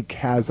tank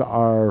has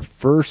our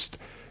first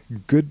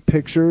good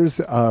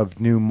pictures of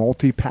new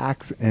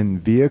multi-packs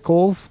and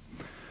vehicles.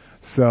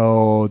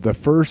 So the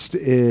first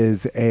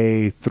is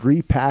a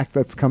 3-pack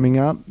that's coming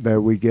up that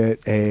we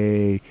get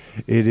it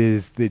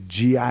is the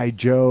G.I.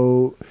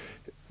 Joe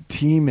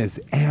team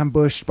is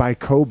ambushed by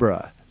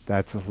Cobra.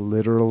 That's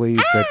literally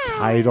the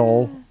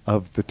title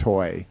of the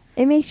toy.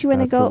 It makes you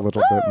want to go, a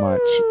little bit much.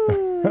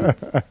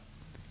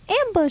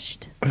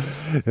 Ambushed.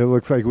 It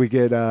looks like we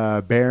get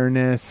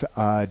Baroness,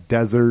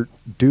 Desert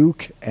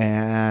Duke,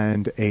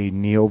 and a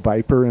Neo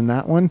Viper in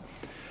that one.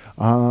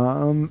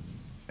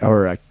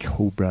 Or a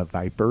Cobra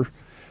Viper.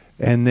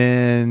 And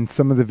then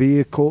some of the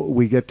vehicle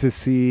we get to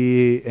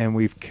see, and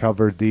we've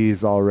covered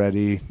these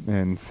already,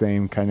 and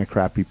same kind of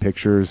crappy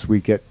pictures.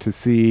 We get to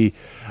see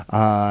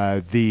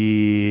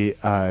the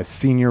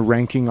senior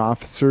ranking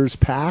officers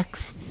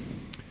packs.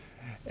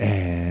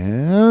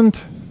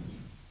 And,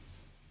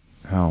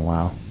 oh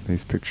wow,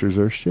 these pictures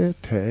are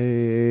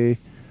shitty.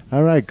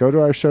 All right, go to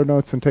our show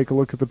notes and take a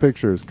look at the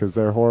pictures because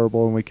they're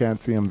horrible and we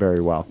can't see them very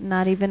well.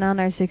 Not even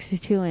on our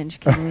 62-inch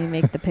can we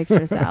make the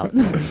pictures out.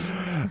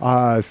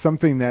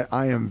 Something that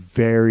I am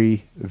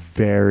very,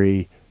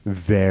 very,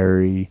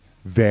 very,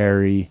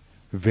 very,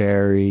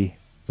 very,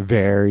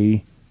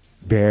 very,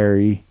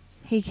 very,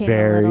 He came a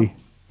very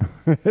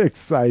little.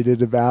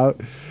 excited about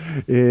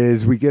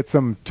is we get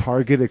some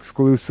Target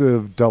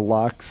exclusive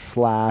deluxe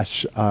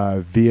 /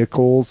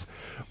 vehicles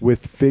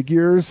with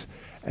figures.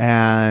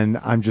 And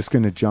I'm just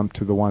going to jump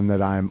to the one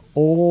that I'm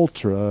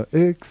ultra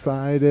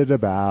excited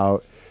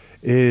about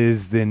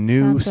is the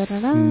new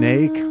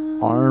Snake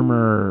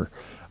Armor.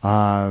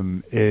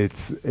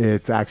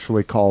 It's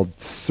actually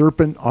called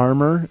Serpent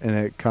Armor, and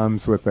it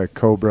comes with a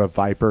Cobra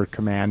Viper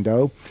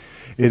Commando.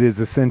 It is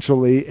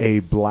essentially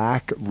a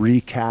black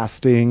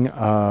recasting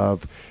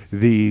of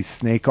the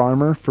Snake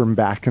Armor from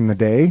back in the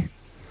day.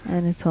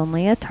 And it's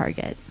only a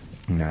Target.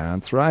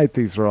 That's right.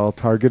 These are all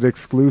Target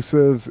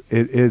exclusives.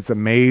 It is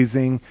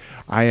amazing.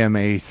 I am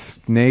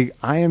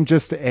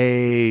just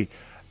a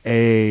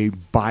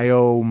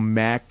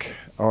biomech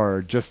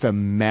or just a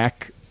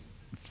mech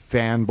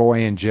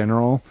fanboy in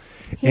general.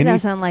 He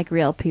doesn't like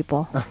real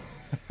people.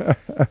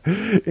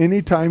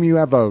 Anytime you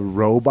have a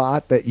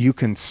robot that you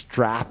can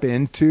strap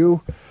into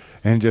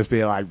and just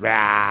be like,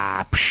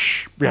 rah,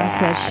 psh, rah,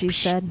 That's what she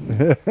psh. said.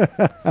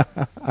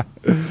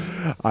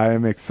 I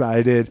am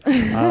excited.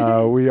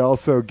 We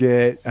also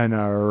get an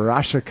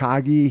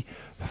Arashikage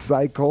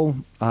cycle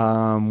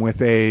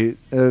with a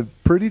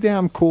pretty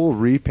damn cool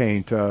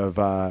repaint of,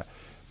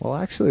 well,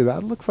 actually,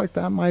 that looks like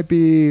that might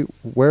be,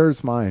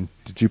 where's mine?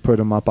 Did you put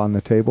him up on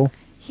the table?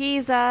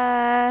 He's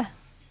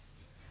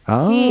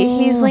Oh.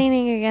 he's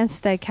leaning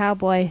against the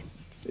cowboy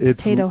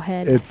potato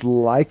head. It's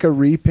like a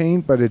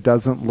repaint, but it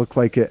doesn't look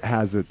like it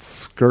has its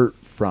skirt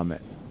from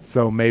it.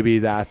 So maybe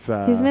that's...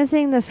 He's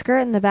missing the skirt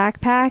and the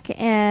backpack,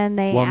 and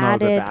they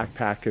added... no, the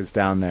backpack is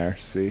down there,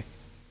 see?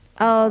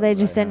 Oh, they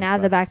just Right didn't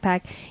add the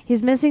backpack.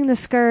 He's missing the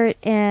skirt,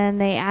 and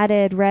they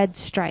added red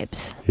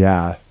stripes.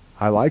 Yeah,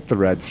 I like the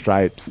red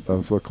stripes.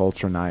 Those look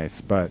ultra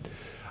nice, but...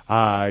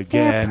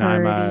 again,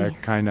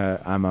 They're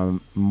I'm a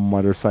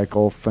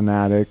motorcycle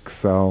fanatic,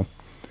 so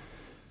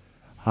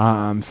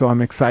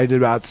I'm excited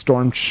about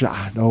Storm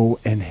Shadow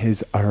and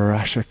his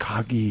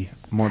Arashikage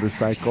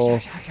motorcycle.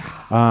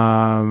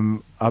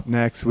 Up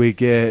next, we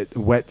get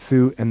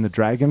Wetsuit and the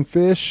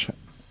Dragonfish,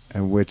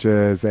 which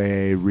is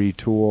a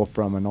retool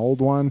from an old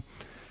one.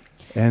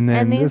 And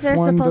then And these this are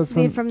one supposed to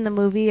be doesn't- from the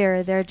movie,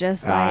 or they're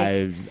just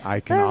like... I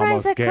can The Rise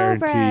almost of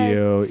guarantee Cobra.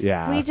 you,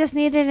 yeah. We just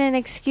needed an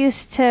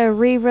excuse to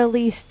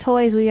re-release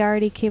toys we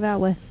already came out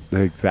with.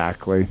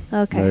 Exactly.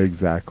 Okay.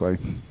 Exactly.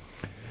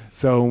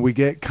 So we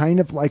get kind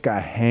of like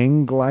a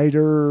hang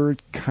glider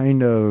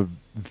kind of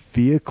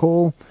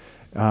vehicle.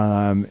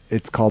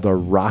 It's called a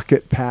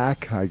rocket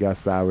pack. I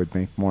guess that would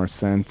make more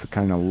sense. It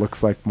kind of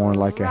looks like more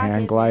like a hang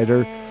Rocket glider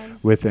Man.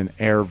 with an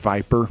air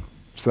viper.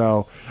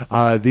 So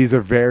these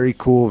are very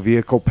cool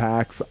vehicle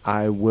packs.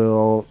 I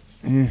will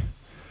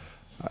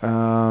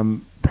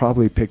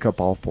probably pick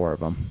up all 4 of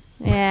them.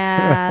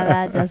 Yeah,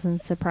 that doesn't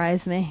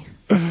surprise me.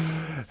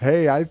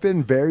 Hey, I've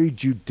been very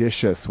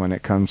judicious when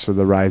it comes to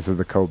the Rise of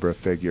the Cobra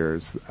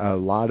figures. A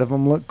lot of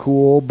them look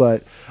cool,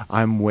 but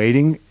I'm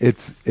waiting.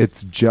 It's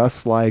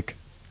just like,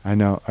 I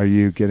know, are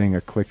you getting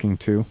a clicking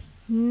too?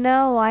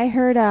 No, I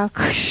heard a...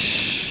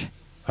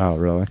 Oh,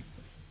 really?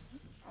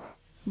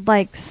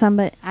 like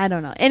somebody... I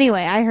don't know.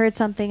 Anyway, I heard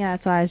something,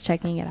 that's why I was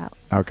checking it out.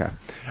 Okay.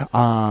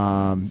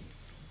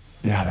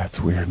 Yeah, that's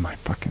weird. My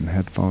fucking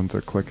headphones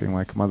are clicking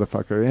like a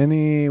motherfucker.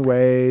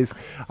 Anyways,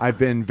 I've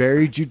been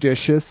very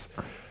judicious.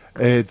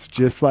 It's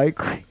just like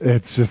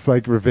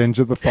Revenge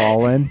of the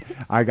Fallen.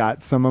 I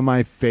got some of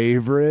my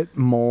favorite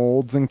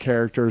molds and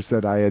characters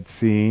that I had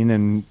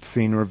seen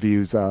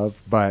reviews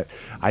of, but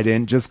I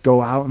didn't just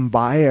go out and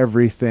buy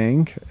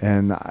everything,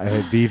 and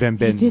I've even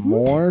been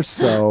more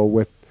so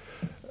with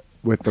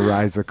the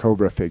Rise of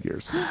Cobra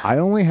figures. I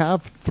only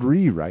have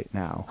 3 right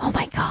now. Oh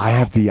my god. I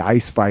have the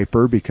Ice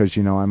Viper because,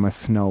 you know, I'm a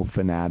snow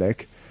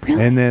fanatic.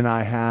 Really? And then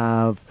I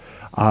have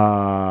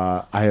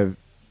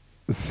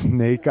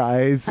Snake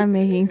Eyes. I'm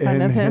making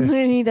fun of him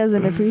and he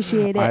doesn't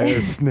appreciate I it.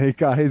 have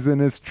Snake Eyes in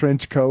his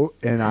trench coat,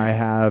 and I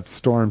have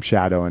Storm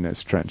Shadow in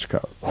his trench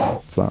coat.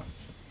 So,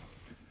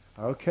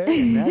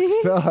 okay,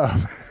 next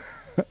up.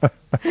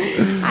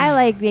 I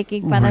like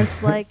making fun of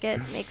Slick.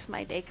 It makes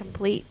my day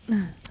complete.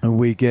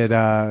 We get,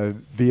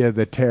 via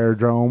the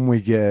Terrordrome, we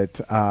get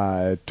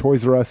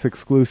Toys R Us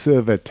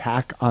exclusive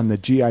Attack on the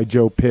G.I.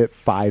 Joe Pit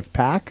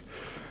 5-pack.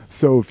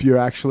 So if you're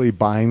actually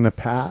buying the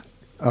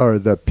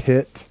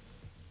pit,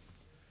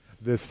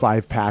 this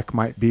 5-pack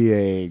might be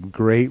a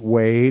great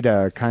way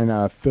to kind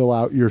of fill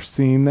out your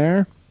scene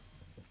there.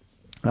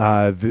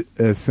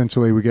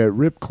 Essentially, we get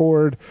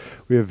Ripcord.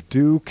 We have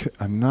Duke.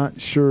 I'm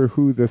not sure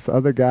who this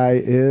other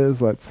guy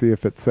is. Let's see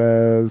if it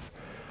says.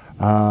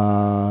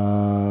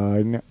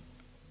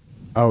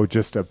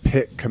 Just a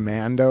pit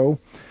commando,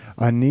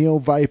 a Neo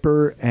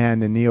Viper,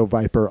 and a Neo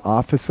Viper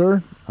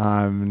officer.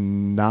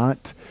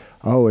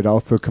 It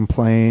also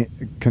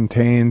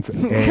contains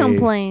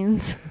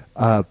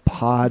a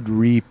pod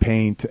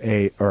repaint,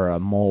 or a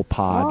mole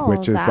pod,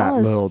 which is that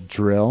little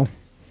drill.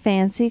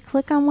 Fancy.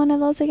 Click on one of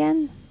those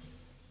again.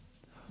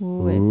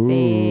 Ooh, it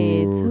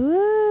fades.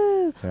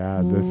 Woo.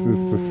 Yeah, this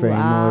is the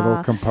same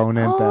little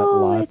component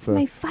that it's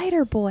my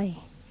fighter boy.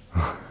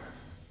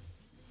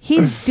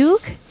 He's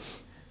Duke?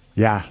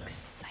 Yeah.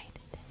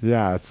 Excited.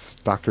 Yeah, it's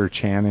Dr.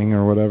 Channing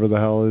or whatever the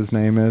hell his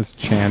name is.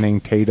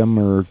 Channing Tatum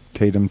or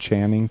Tatum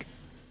Channing.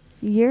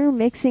 You're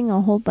mixing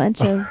a whole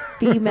bunch of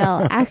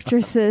female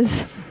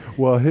actresses.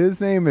 Well, his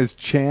name is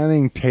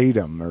Channing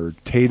Tatum or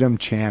Tatum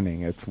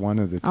Channing. It's one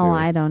of the two. Oh,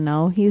 I don't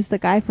know. He's the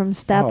guy from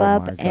Step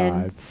Up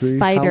and See,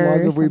 Fighter. How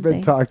long have we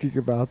been talking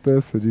about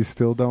this and you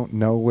still don't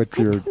know what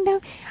your I don't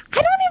even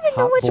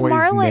know which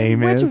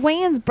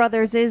Wayans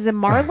brothers is.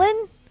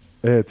 Marlon?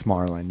 It's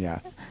Marlon,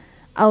 yeah.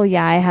 Oh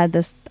yeah, I had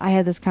this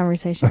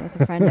conversation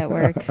with a friend at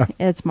work.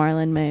 It's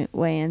Marlon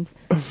Wayans.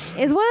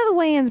 It's one of the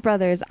Wayans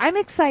brothers. I'm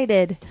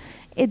excited.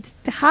 It's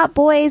hot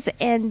boys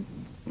and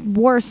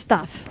war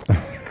stuff.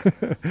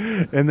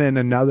 And then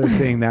another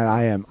thing that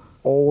I am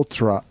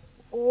ultra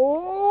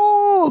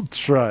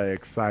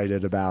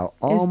excited about,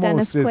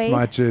 almost as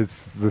much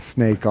as the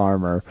snake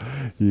armor,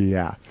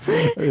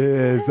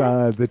 is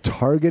the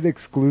Target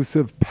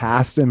exclusive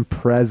past and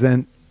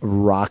present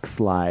rock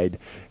slide.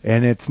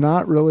 And it's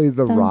not really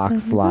the rock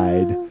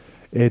slide,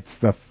 it's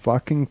the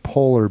fucking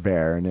polar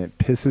bear. And it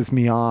pisses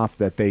me off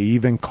that they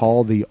even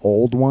call the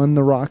old one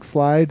the rock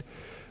slide,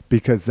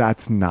 because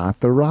that's not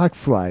the rock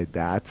slide,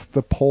 that's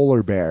the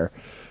polar bear.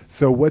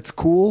 So what's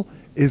cool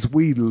is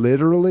we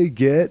literally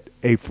get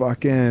a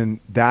fucking,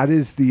 that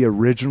is the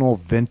original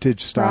vintage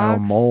style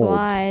rock mold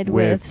slide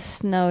with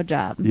snow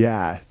job.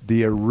 Yeah,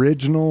 the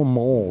original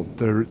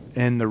mold.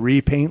 And the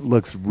repaint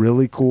looks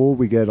really cool.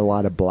 We get a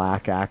lot of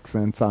black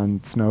accents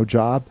on snow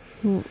job.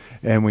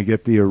 And we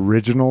get the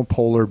original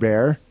polar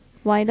bear.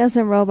 Why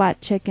doesn't Robot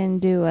Chicken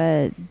do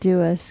a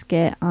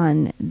skit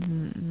on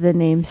the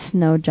name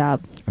Snow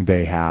Job?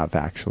 They have,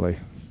 actually.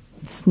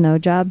 Snow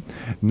Job?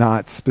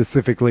 Not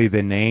specifically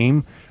the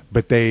name,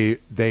 but they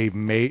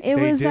made it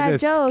was that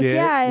joke. Skit.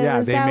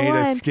 Yeah, they made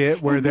a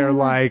skit where they're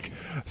like,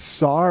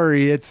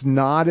 sorry, it's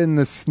not in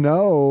the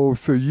snow,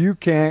 so you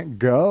can't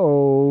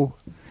go.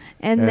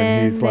 And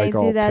then he's they like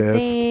do that pissed.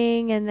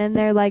 thing, and then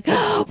they're like,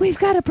 oh, we've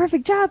got a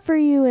perfect job for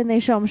you, and they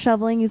show him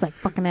shoveling. He's like,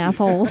 fucking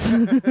assholes.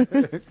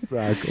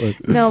 Exactly.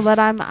 No, but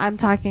I'm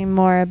talking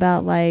more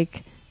about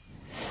like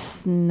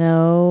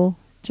Snow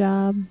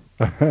Job.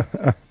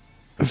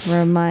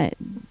 Never mind.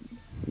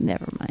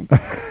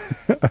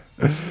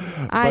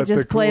 I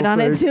just played on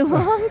it too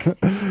long.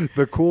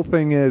 The cool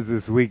thing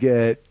is we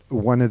get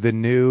one of the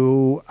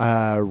new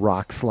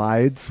rock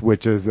slides,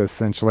 which is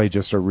essentially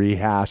just a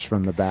rehash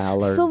from the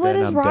Ballard. So what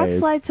Venom is rock days.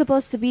 slide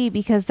supposed to be?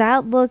 Because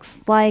that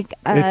looks like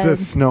it's a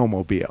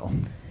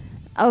snowmobile.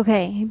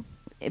 Okay,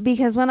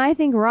 because when I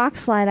think rock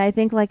slide, I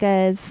think like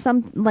a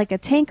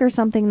tank or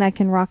something that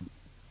can rock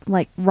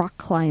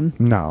climb.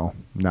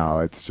 No,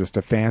 it's just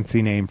a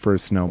fancy name for a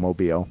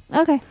snowmobile.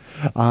 Okay.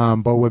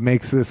 But what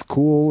makes this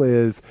cool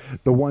is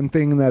the one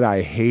thing that I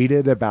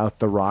hated about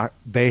the rock,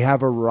 they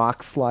have a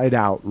rock slide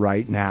out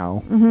right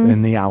now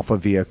in the alpha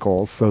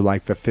vehicles. So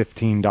like the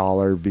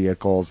 $15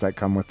 vehicles that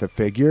come with the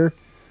figure,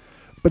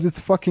 but it's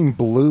fucking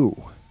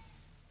blue.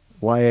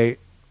 Like,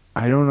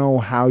 I don't know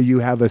how you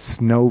have a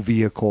snow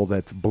vehicle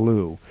that's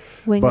blue.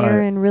 When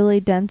you're in really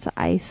dense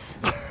ice.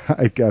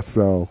 I guess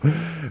so.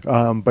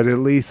 But at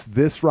least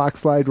this rock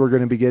slide we're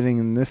going to be getting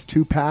in this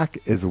 2-pack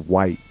is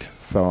white.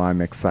 So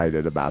I'm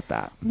excited about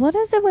that. What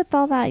is it with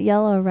all that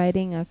yellow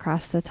writing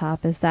across the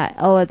top? Is that,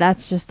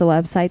 that's just the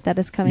website that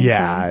is coming from?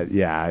 Yeah.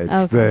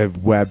 It's the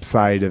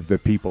website of the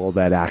people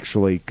that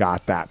actually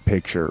got that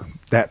picture,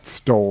 that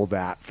stole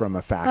that from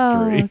a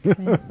factory. Oh,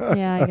 okay.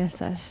 Yeah, I guess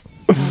that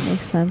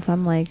makes sense.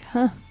 I'm like,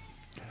 huh.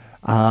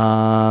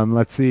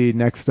 Let's see.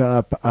 Next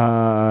up,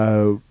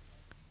 well.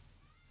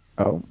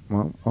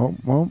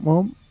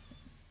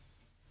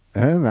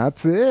 And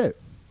that's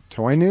it.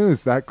 Toy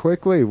news that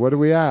quickly. What are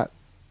we at?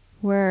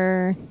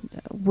 We're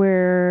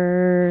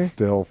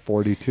still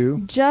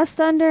 42.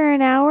 Just under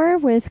an hour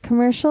with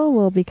commercial.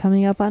 We'll be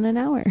coming up on an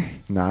hour.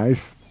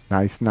 Nice.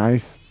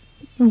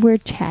 We're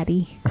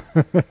chatty.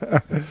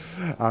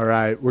 All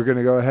right. We're going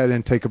to go ahead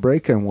and take a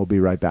break, and we'll be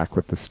right back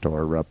with the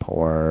store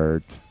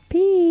report.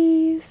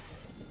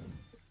 Peace.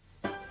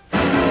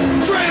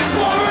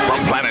 From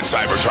planet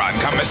Cybertron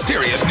come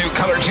mysterious new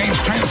color change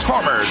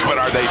Transformers. But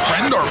are they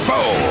friend or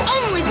foe?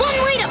 Only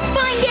one way to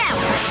find out.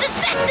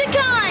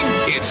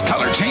 Decepticon! It's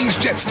Color Change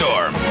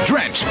Jetstorm,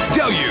 Drench,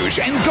 Deluge,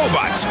 and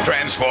GoBots.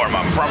 Transform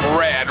them from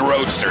rad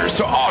roadsters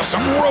to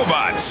awesome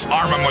robots.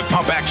 Arm them with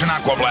pump-action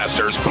aqua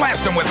blasters.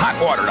 Blast them with hot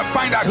water to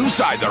find out whose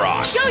side they're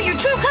on. Show your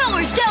true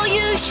colors,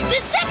 Deluge!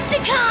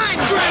 Decepticon!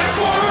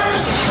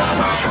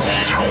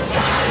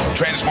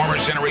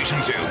 Transformers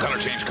Generation 2. Color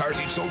change cars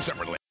each sold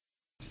separately.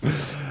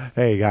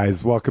 Hey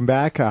guys, welcome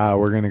back.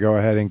 We're going to go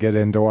ahead and get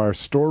into our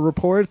store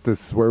report.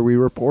 This is where we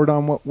report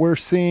on what we're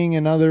seeing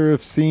and other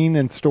have seen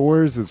in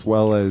stores, as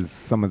well as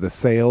some of the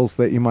sales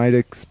that you might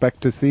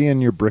expect to see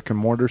in your brick and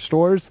mortar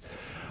stores.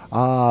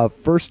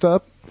 First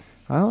up,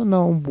 I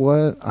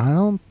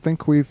don't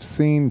think we've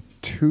seen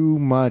too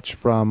much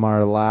from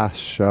our last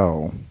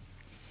show.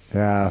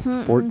 Yeah,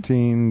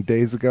 14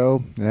 days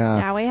ago.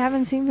 Yeah, we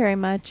haven't seen very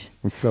much.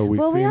 So we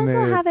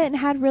also haven't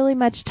had really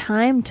much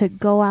time to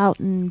go out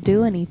and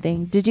do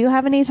anything. Did you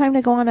have any time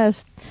to go on a?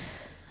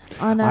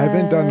 I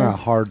haven't done a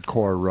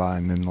hardcore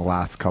run in the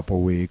last couple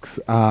weeks.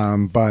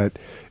 But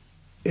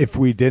if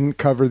we didn't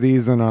cover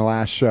these in our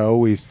last show,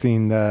 we've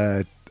seen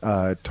the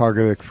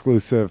Target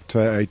exclusive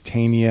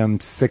titanium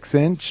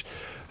 6-inch.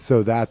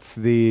 So that's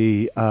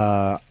the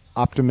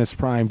Optimus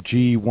Prime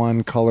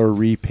G1 color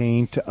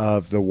repaint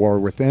of the War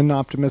Within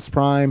Optimus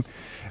Prime.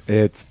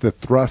 It's the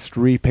thrust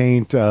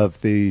repaint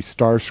of the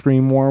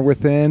Starscream War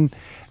Within,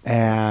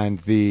 and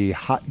the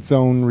Hot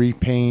Zone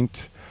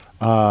repaint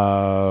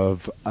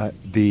of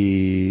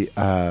the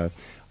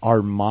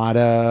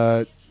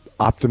Armada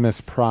Optimus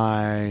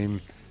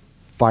Prime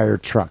fire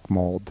truck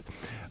mold.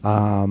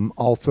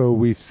 Also,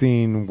 we've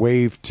seen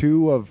Wave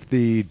 2 of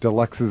the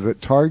deluxes at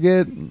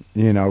Target.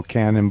 You know,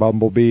 Cannon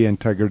Bumblebee,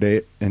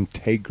 Interrogator,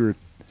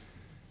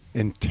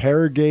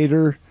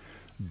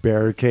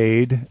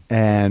 Barricade,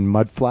 and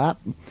Mudflap.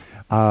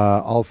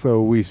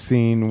 Also, we've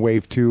seen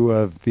Wave 2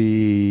 of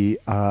the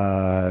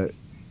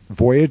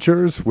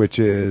Voyagers, which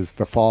is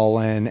the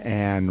Fallen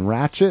and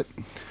Ratchet.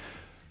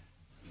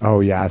 Oh,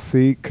 yeah,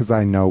 see, because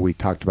I know we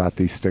talked about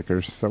these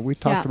stickers, so we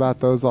talked about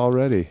those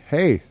already.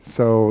 Hey,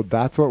 so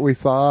that's what we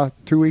saw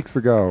 2 weeks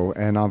ago,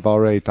 and I've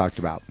already talked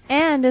about.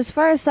 And as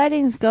far as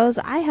sightings goes,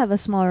 I have a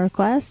small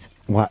request.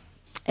 What?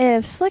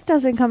 If Slick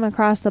doesn't come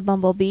across the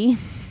Bumblebee...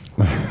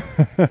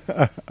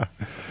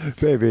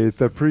 Baby,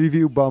 the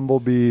preview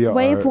Bumblebee...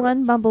 Wave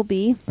 1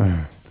 Bumblebee.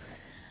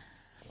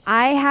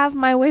 I have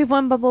my Wave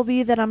 1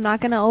 Bumblebee that I'm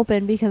not going to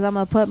open because I'm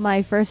going to put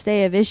my first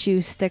day of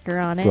issue sticker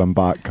on it. From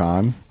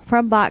BotCon.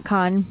 From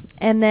BotCon.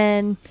 And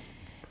then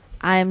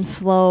I'm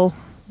slow.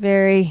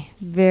 Very,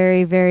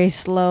 very, very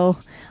slow.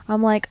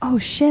 I'm like, oh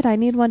shit, I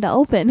need one to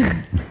open.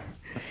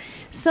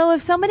 So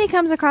if somebody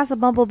comes across a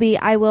Bumblebee,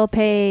 I will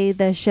pay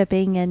the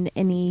shipping and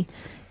any...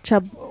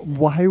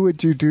 Why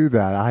would you do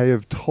that? I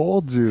have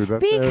told you that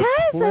because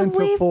they're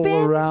plentiful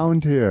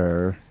around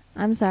here.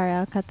 I'm sorry,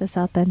 I'll cut this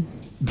out then.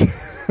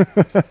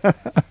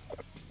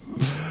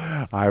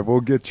 I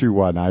will get you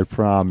one, I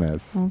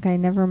promise. Okay,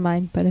 never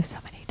mind. But if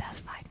somebody does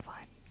find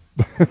one.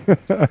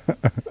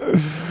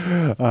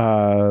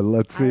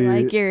 Let's see.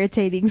 I like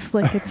irritating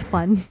Slick. It's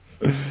fun.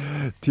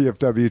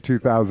 TFW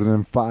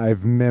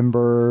 2005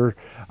 member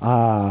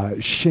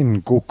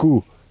Shin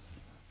Goku.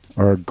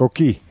 Or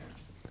Goki.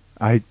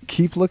 I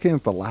keep looking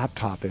at the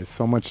laptop. It's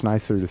so much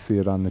nicer to see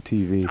it on the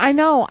TV. I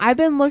know. I've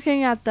been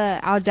looking at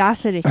the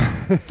Audacity.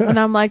 And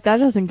I'm like, that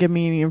doesn't give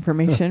me any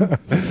information.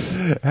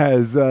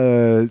 Has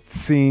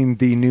seen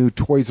the new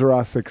Toys R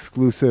Us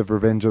exclusive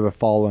Revenge of the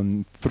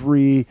Fallen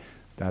 3.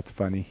 That's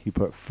funny. He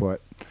put foot.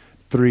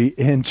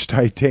 3-inch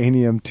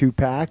titanium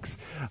 2-packs.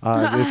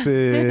 This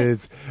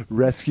is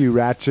Rescue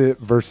Ratchet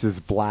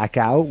versus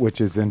Blackout, which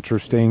is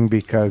interesting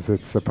because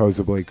it's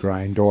supposedly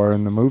Grindor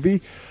in the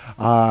movie.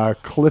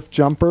 Cliff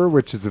Jumper,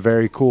 which is a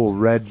very cool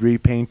red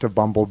repaint of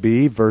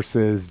Bumblebee,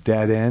 versus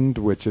Dead End,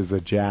 which is a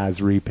jazz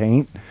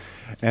repaint.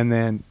 And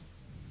then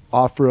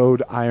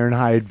Off-Road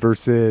Ironhide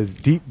versus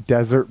Deep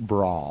Desert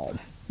Brawl.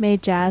 May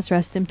Jazz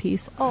rest in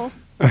peace. Oh.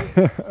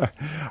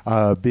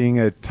 Being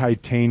a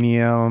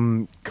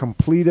titanium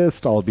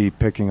completist, I'll be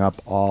picking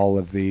up all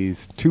of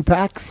these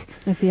 2-packs.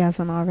 If he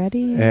hasn't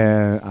already.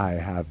 And I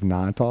have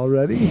not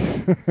already,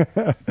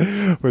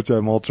 which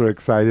I'm ultra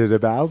excited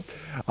about.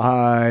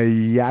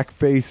 Yak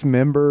Face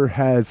member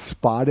has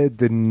spotted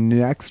the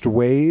next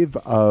wave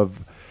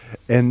of,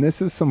 and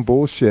this is some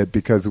bullshit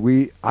because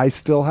I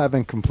still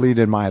haven't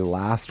completed my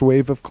last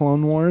wave of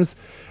Clone Wars,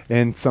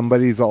 and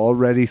somebody's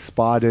already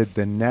spotted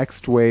the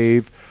next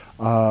wave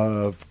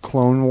of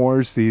Clone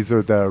Wars. These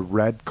are the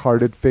red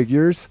carded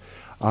figures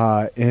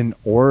in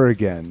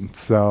Oregon.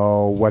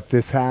 So what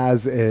this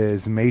has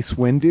is Mace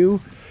Windu.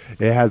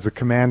 It has a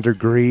Commander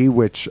Gree,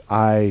 which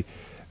I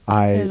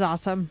is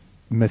awesome.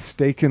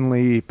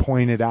 Mistakenly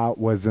pointed out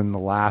was in the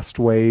last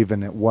wave,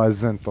 and it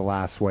wasn't the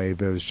last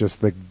wave. It was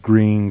just the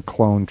green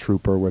clone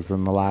trooper was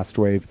in the last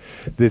wave.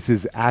 This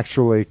is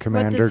actually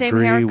Commander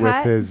Gree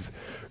with his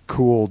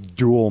cool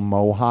dual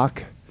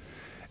mohawk.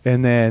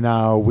 And then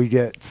we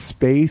get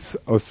Space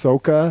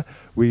Ahsoka,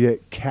 we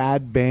get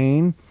Cad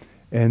Bane,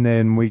 and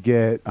then we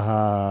get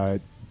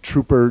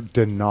Trooper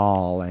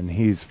Denal, and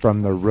he's from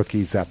the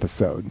Rookies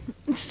episode.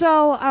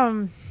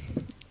 So,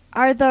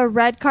 Are the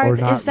red cards?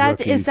 Or not Is that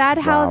rookies,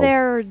 how wow.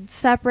 they're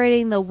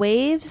separating the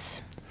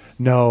waves?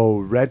 No,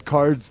 red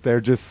cards,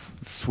 they're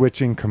just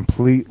switching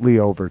completely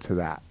over to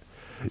that.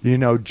 You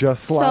know,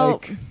 just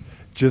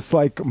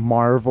like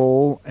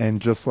Marvel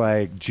and just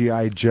like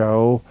G.I.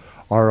 Joe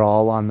are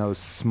all on those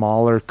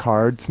smaller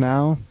cards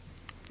now.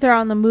 They're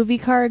on the movie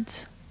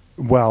cards.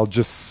 Well,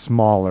 just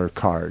smaller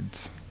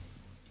cards.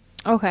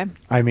 Okay.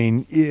 I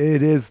mean,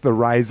 it is the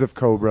Rise of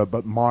Cobra,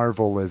 but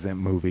Marvel isn't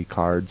movie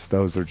cards.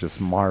 Those are just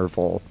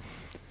Marvel.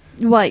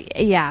 Well,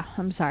 yeah.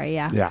 I'm sorry.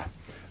 Yeah. Yeah.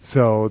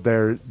 So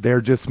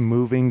they're just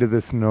moving to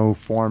this new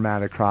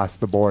format across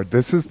the board.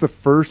 This is the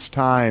first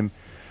time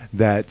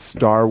that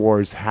Star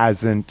Wars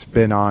hasn't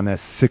been on a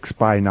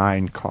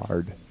 6x9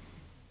 card.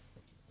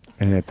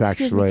 And it's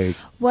Excuse me.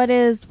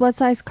 actually What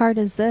size card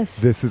is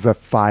this? this is a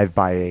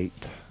 5x8.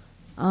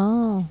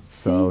 Oh,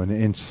 So see?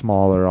 an inch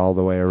smaller all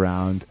the way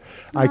around.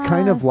 I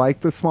kind of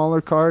like the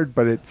smaller card,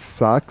 but it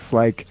sucks.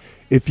 Like,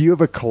 if you have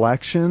a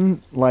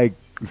collection, like,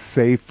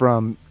 say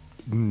from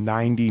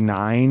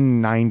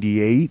 99,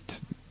 98,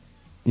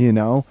 you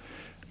know,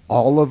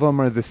 all of them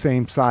are the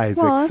same size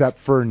Well, except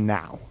for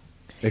now.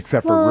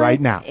 Except Well, for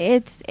right now.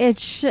 It's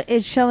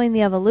showing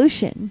the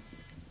evolution.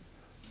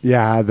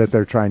 Yeah, that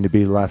they're trying to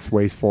be less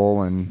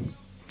wasteful, and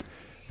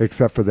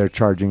except for they're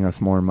charging us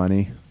more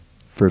money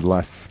for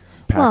less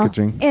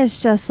packaging. Well,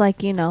 it's just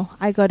like,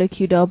 I go to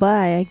Qdoba,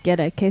 I get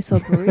a queso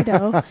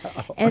burrito,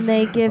 and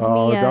they give me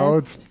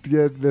Don't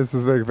get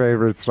Mrs.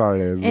 McFavorite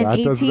started. an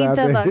That doesn't 18th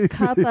have of a anything-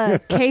 cup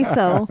of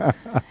queso,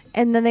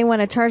 and then they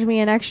want to charge me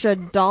an extra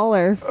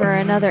 $1 for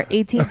another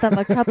 18th of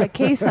a cup of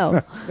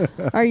queso.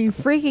 Are you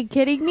freaking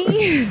kidding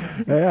me?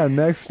 Yeah,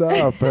 next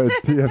up, a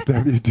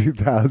TFW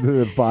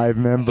 2005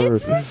 member.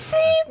 It's the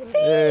same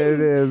thing. It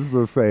is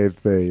the same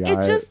thing.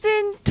 It's just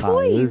in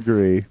toys.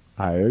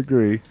 I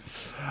agree.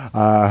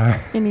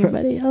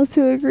 Anybody else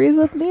who agrees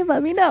with me,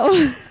 let me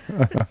know.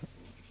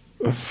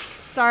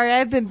 Sorry,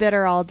 I've been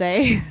bitter all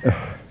day.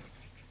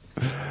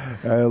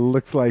 It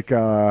looks like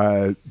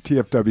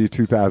TFW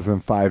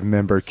 2005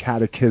 member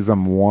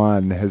Catechism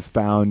 1 has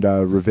found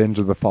Revenge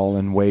of the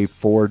Fallen Wave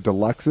 4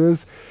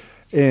 Deluxes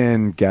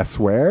in, guess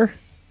where?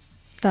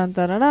 Dun,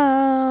 dun, dun,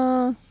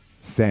 dun.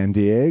 San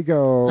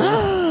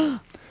Diego.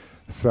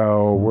 So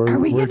Are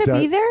we we're gonna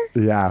be there?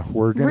 Yeah,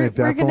 we're gonna We're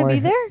definitely. gonna be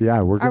there?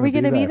 Yeah, we're gonna. Are we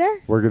gonna be there?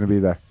 We're gonna be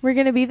there. We're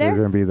gonna be there. We're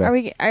gonna be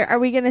there. Are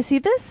we gonna see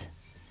this?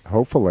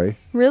 Hopefully,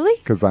 Really?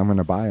 because I'm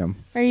gonna buy them.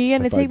 Are you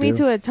gonna If I take me do.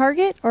 to a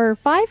Target or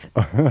 5?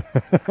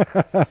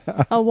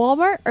 A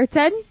Walmart or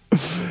 10?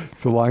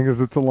 So long as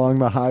it's along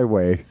the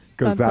highway,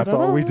 because Dun, dun, that's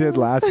all we dun. did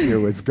last year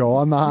was go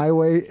on the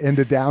highway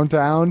into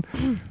downtown,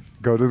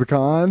 go to the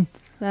con,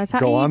 That's how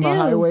go you on do. the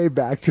highway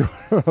back to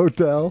our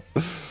hotel.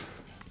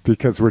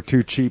 Because we're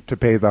too cheap to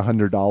pay the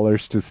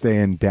 $100 to stay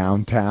in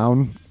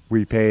downtown,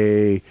 we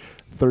pay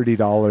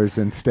 $30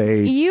 and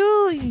stay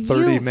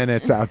 30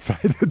 minutes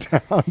outside of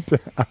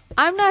downtown.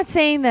 I'm not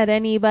saying that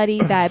anybody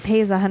that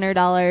pays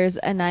 $100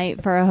 a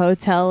night for a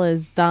hotel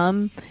is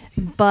dumb,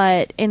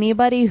 but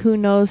anybody who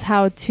knows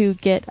how to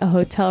get a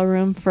hotel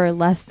room for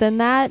less than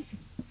that,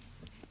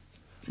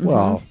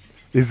 Well,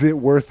 is it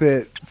worth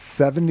it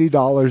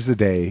 $70 a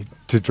day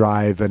to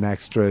drive an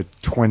extra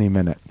 20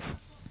 minutes?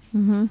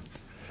 Mm-hmm.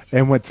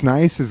 And what's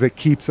nice is it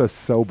keeps us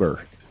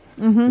sober.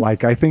 Mm-hmm.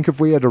 Like, I think if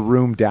we had a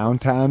room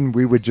downtown,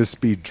 we would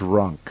just be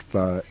drunk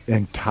the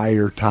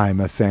entire time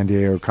of San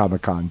Diego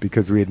Comic-Con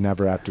because we'd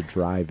never have to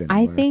drive anywhere.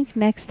 I think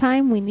next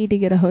time we need to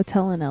get a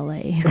hotel in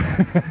LA.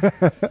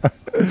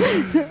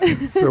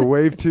 So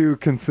Wave 2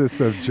 consists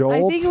of Jolt.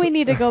 I think we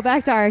need to go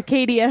back to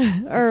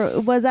Arcadia.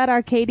 Or was that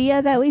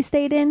Arcadia that we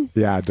stayed in?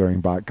 Yeah,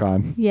 during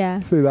BotCon. Yeah.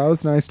 See, that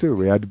was nice, too.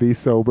 We had to be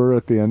sober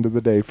at the end of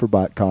the day for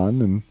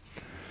BotCon, and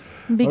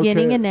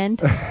Beginning Okay. and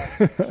end.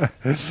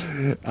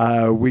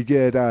 we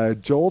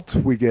get Jolt,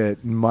 we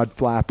get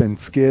Mudflap and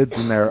Skids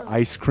in their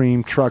ice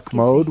cream truck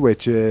mode,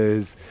 which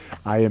is,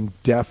 I am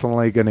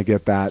definitely going to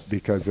get that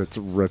because it's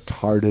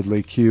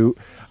retardedly cute.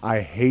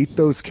 I hate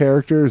those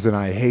characters and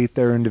I hate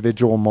their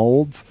individual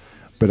molds,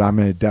 but I'm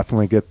going to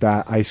definitely get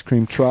that ice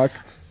cream truck.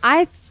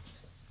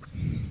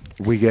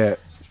 We get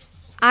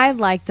I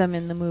liked them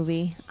in the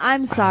movie.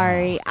 I'm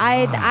sorry.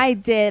 I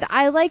did.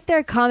 I liked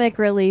their comic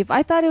relief.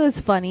 I thought it was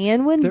funny.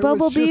 And when There was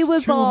Bumblebee just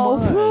was too all,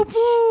 much. boom,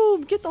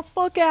 boom, get the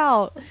fuck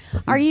out.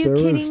 Are you there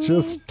kidding was me?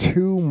 just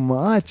too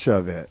much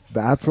of it.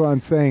 That's what I'm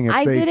saying. If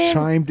I they didn't-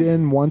 chimed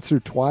in once or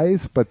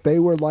twice, but they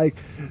were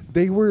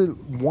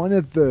one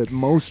of the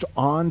most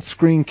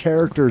on-screen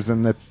characters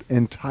in the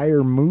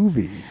entire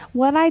movie.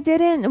 What I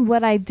didn't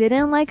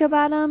like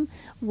about them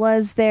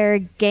was their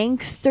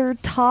gangster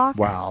talk.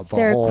 Wow,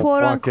 their whole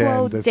quote fucking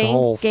unquote this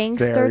whole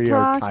gangster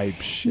talk. stereotype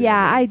shit.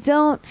 Yeah,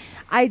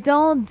 I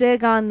don't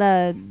dig on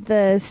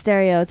the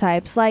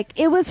stereotypes. Like,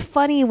 it was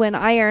funny when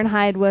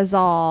Ironhide was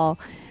all,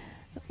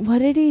 what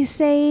did he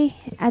say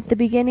at the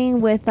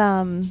beginning with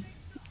at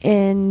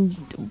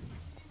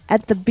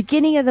the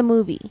beginning of the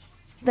movie,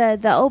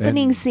 the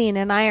opening And- scene,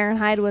 and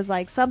Ironhide was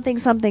like something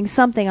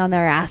on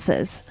their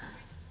asses.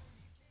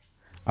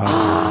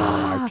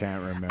 I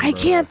can't remember. I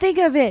can't think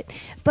of it.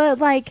 But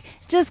like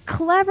just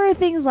clever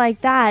things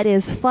like that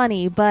is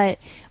funny. But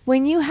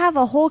when you have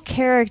a whole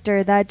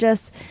character that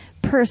just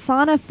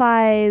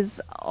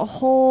personifies a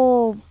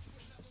whole,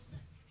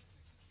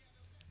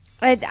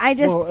 I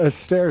just a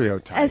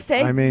stereotype.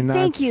 I mean,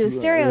 thank you.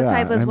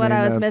 Stereotype was what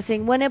I was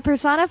missing. When it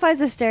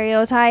personifies a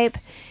stereotype,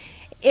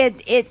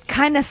 it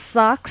kind of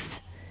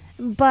sucks.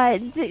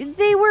 But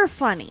they were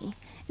funny.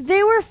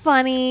 They were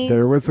funny.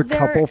 There was a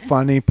couple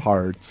funny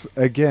parts.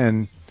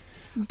 Again,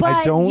 but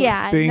I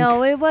don't think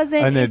no, it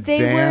wasn't. They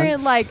weren't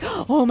advanced- like,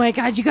 oh my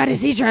god, you got to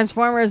see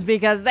Transformers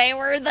because they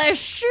were the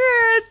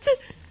shit.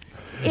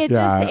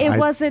 It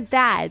wasn't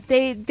that.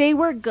 They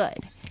were good.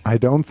 I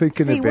don't think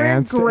an They weren't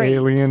advanced great.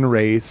 alien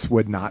race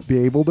would not be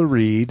able to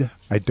read.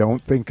 I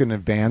don't think an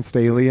advanced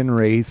alien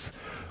race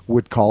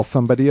would call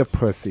somebody a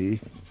pussy.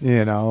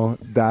 You know,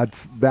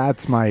 that's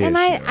my issue. And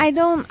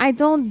I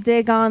don't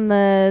dig on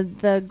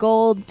the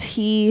gold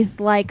teeth.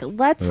 Like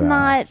let's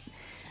not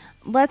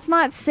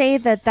say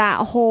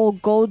that whole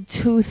gold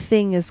tooth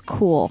thing is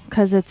cool,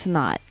 because it's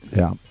not.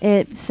 Yeah.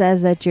 It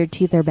says that your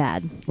teeth are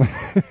bad.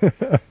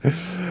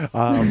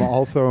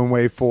 Also in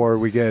Wave 4,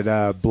 we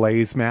get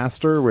Blaze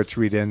Master, which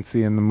we didn't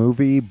see in the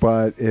movie,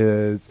 but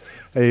is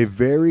a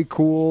very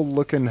cool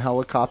looking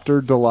helicopter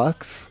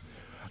deluxe.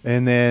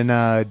 And then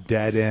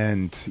Dead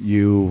End,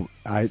 you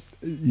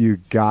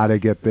gotta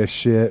get this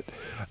shit.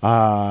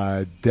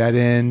 Dead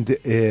End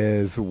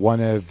is one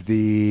of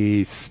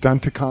the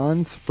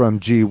Stunticons from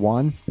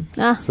G1.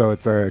 So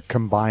it's a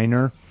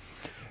combiner.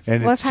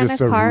 And What it's kind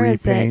just of a car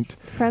repaint. is it?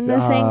 From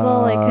this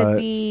angle, it could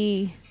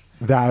be.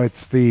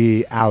 It's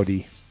the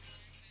Audi.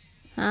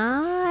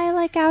 I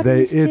like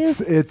Audis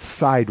too. It's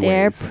sideways.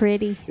 They're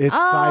pretty. It's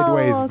Oh,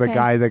 sideways. okay. The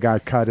guy that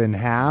got cut in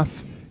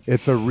half.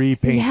 It's a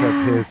repaint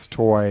of his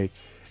toy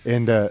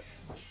into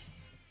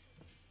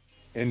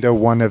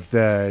one of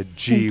the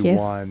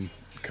G1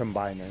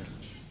 combiners.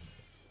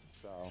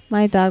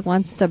 My dog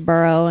wants to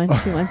burrow, and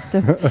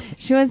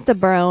she wants to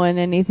burrow in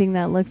anything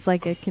that looks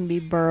like it can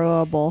be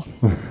burrowable.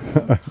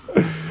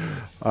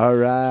 All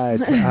right.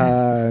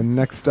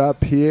 Next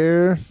up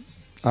here.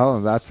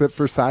 Oh, that's it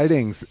for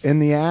sightings. In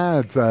the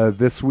ads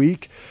this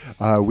week,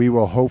 we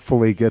will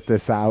hopefully get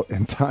this out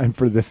in time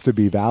for this to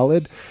be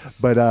valid.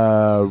 But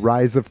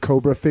Rise of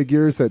Cobra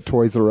figures at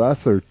Toys R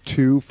Us are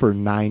 2 for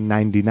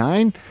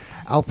 $9.99.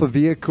 Alpha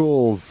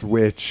Vehicles,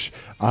 which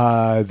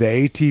the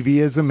ATV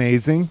is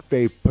amazing.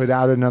 They put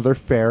out another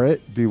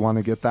Ferret. Do you want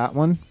to get that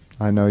one?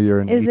 I know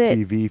you're an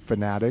ATV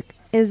fanatic.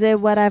 Is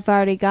it what I've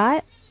already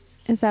got?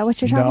 Is that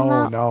what you're talking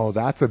about? No,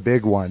 that's a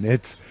big one.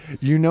 It's,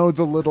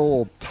 the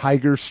little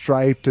tiger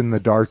striped and the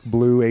dark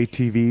blue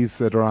ATVs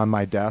that are on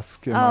my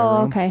desk in my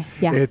room. Okay.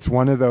 Yeah. It's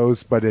one of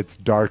those, but it's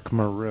dark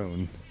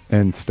maroon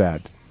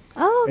instead.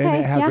 Oh, okay.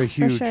 And it has yeah, a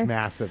huge, for sure.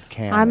 massive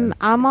cannon.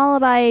 I'm all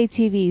about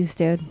ATVs,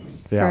 dude.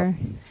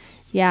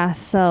 Yeah.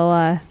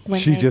 So when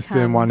she they just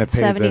didn't come want to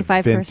pay the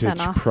 75% vintage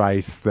off.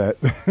 price that.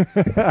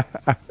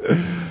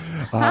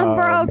 I'm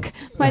broke.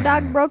 My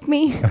dog broke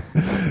me.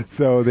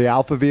 So the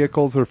Alpha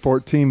Vehicles are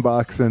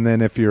 $14, and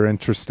then if you're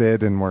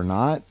interested and we're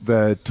not,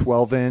 the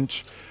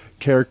 12-inch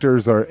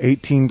characters are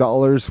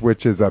 $18,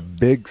 which is a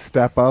big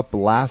step up.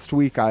 Last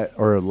week,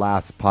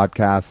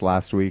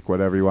 last week,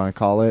 whatever you want to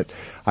call it,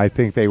 I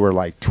think they were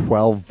like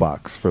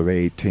 $12 for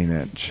the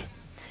 18-inch.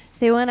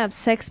 They went up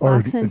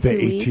 $6 in 2 the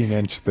weeks.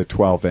 18-inch, the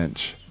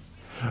 12-inch.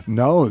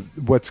 No,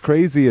 what's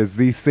crazy is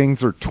these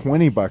things are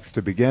 $20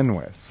 to begin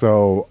with.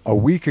 So a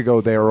week ago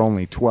they were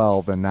only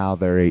 12, and now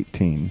they're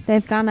 18.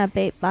 They've gone up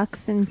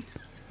 $8 in 2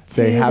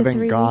 They to haven't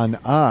 3 gone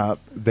weeks. up.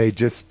 They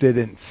just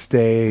didn't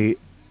stay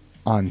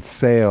on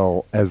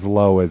sale as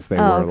low as they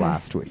were okay.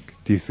 last week.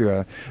 Do you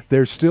see?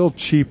 They're still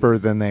cheaper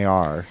than they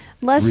are.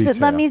 Let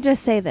retail. me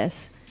just say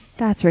this.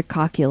 That's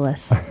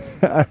ridiculous.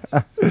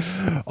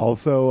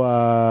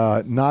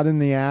 Also, not in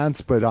the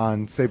ads, but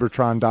on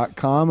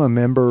Sabertron.com, a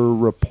member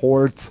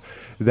reports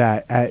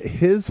that at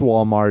his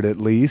Walmart, at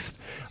least,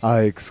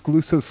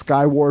 exclusive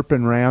Skywarp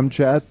and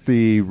Ramjet,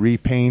 the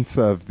repaints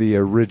of the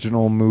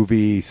original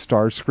movie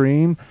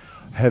Starscream,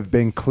 have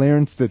been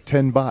clearanced at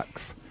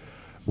 $10.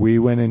 We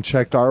went and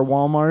checked our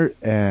Walmart,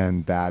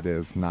 and that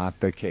is not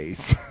the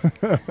case.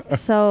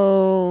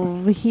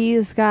 So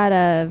he's got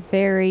a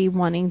very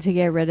wanting to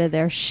get rid of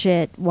their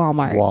shit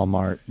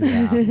Walmart.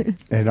 Yeah.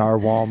 And our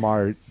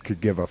Walmart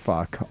could give a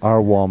fuck. Our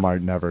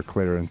Walmart never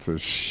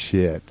clearances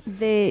shit.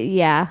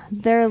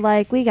 They're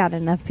like, we got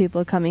enough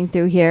people coming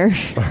through here.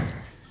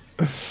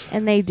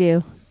 And they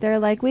do. They're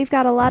like, we've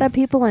got a lot of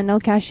people and no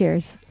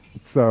cashiers.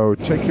 So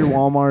check your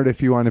Walmart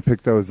if you want to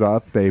pick those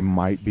up. They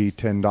might be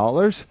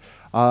 $10.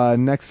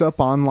 Next up,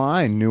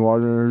 online, new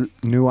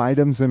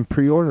items and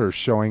pre-orders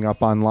showing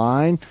up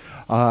online.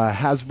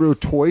 Hasbro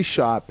Toy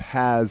Shop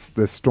has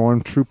the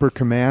Stormtrooper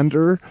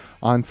Commander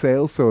on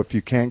sale, so if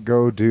you can't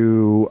go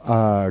to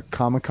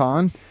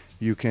Comic-Con,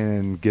 you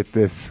can get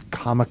this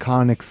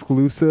Comic-Con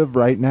exclusive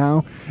right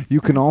now.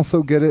 You can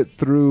also get it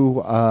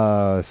through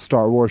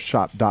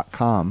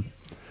StarWarsShop.com.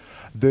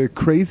 The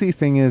crazy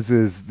thing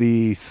is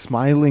the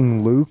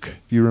smiling Luke.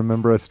 You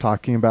remember us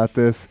talking about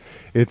this?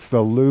 It's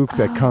the Luke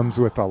that comes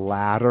with a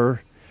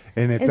ladder,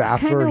 and it's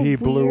after kinda he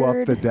blew up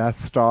weird. the Death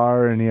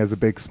Star, and he has a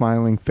big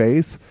smiling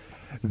face.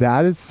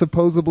 That is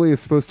supposed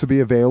to be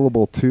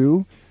available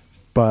too,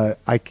 but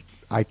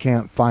I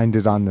can't find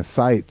it on the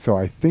site, so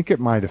I think it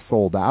might have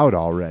sold out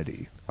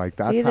already. Like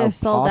that's Either how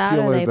sold out or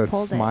popular they the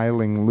pulled it.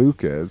 smiling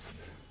Luke is.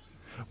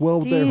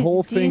 Well, their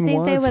whole do you thing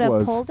think they would have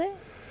was pulled it?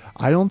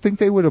 I don't think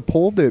they would have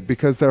pulled it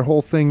because their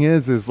whole thing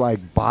is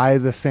like buy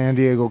the San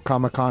Diego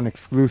Comic-Con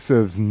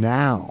exclusives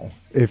now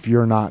if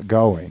you're not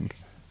going.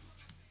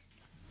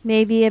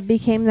 Maybe it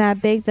became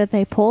that big that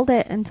they pulled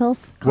it until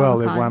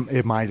Comic-Con.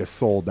 It might have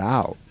sold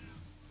out,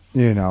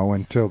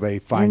 until they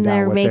find And out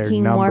they're what their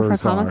making more for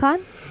numbers are.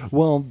 Comic-Con?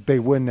 Well,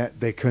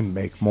 they couldn't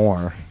make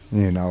more,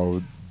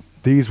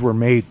 These were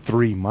made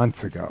 3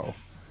 months ago.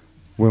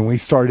 When we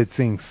started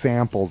seeing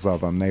samples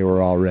of them, they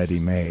were already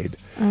made.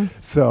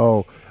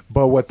 So,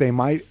 but what they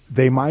might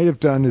have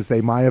done is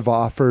they might have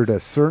offered a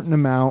certain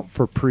amount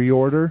for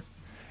pre-order,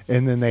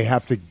 and then they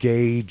have to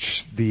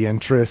gauge the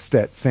interest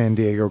at San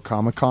Diego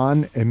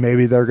Comic-Con, and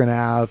maybe they're going to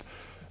have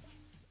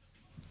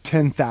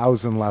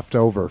 10,000 left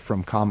over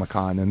from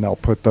Comic-Con, and they'll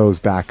put those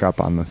back up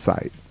on the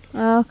site.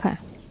 Okay.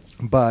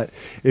 But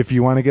if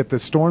you want to get the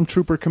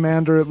Stormtrooper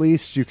Commander, at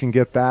least you can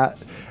get that.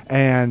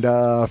 And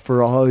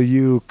for all of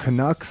you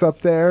Canucks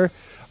up there,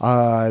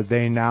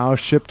 they now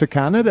ship to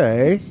Canada,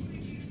 eh?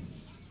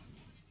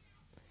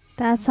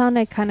 That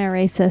sounded kind of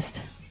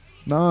racist.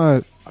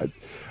 No,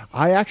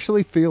 I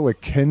actually feel a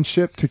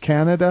kinship to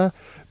Canada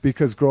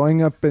because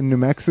growing up in New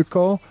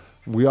Mexico,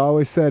 we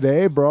always said,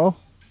 hey, bro,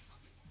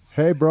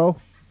 are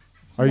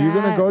you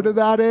going to go to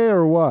that, eh,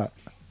 or what?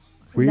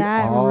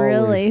 That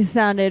really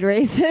sounded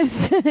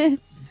racist.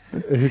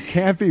 It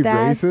can't be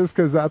racist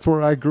because that's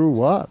where I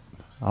grew up.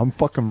 I'm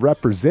fucking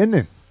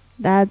representing.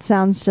 That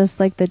sounds just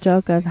like the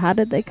joke of how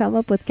did they come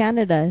up with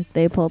Canada?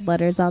 They pulled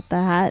letters out the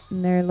hat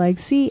and they're like,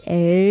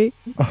 C-A.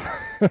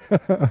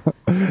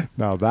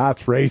 No,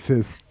 that's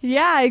racist.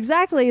 Yeah,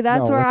 exactly.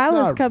 That's where I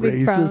was coming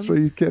racist. from. Are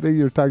you kidding?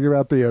 You're talking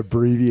about the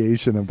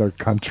abbreviation of their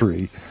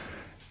country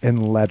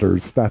in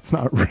letters. That's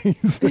not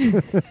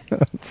racist.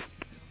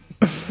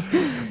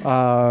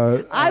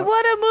 I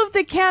want to move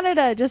to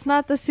Canada, just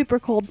not the super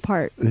cold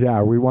part.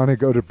 Yeah, we want to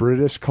go to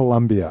British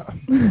Columbia.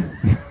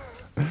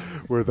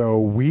 Where the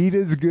weed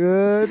is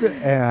good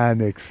and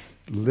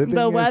living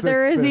The is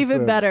weather is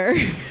even expensive. better.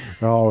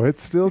 Oh,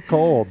 it's still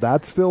cold.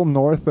 That's still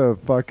north of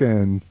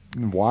fucking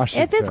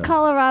Washington. If it's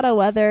Colorado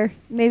weather,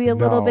 maybe a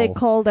little bit No.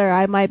 colder,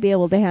 I might be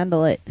able to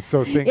handle it.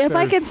 So If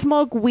I could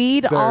smoke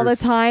weed all the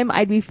there's- time,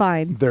 I'd be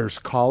fine. There's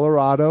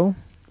Colorado,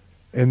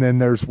 and then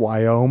there's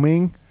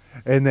Wyoming,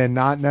 and then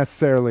not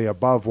necessarily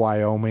above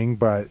Wyoming,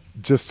 but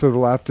just to the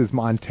left is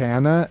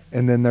Montana,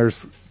 and then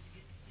there's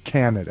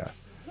Canada.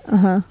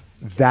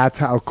 That's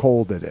how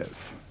cold it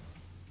is.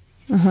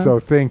 So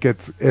think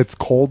it's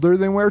colder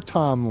than where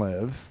Tom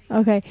lives,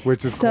 Okay.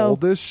 which is so,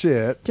 cold as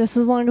shit. Just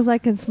as long as I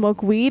can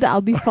smoke weed,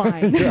 I'll be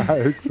fine. Yeah,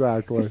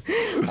 exactly.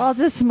 I'll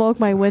just smoke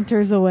my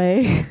winters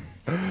away.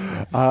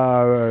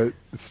 Star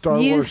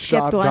You Wars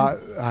skipped Shop. one.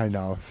 I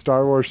know.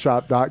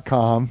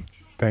 StarWarsShop.com.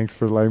 Thanks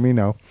for letting me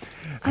know.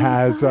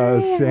 Has sorry,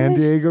 I San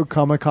wish- Diego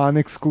Comic-Con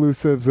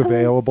exclusives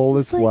available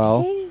as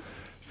well.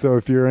 So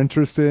if you're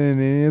interested in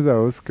any of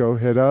those, go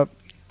hit up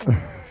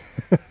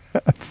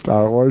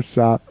Star Wars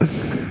Shop.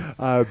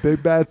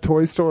 Big Bad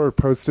Toy Store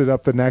posted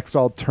up the next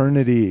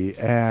Alternity,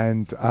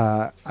 and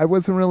I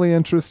wasn't really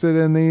interested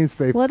in these.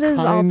 They What is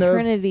kind of-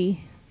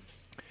 Alternity?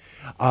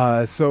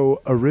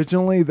 So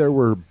originally there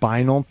were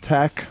Vinyl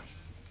Tech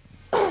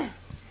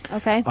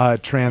Okay.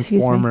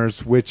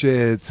 Transformers, which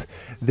is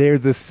they're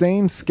the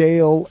same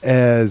scale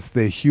as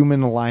the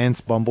Human Alliance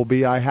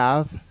Bumblebee I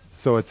have.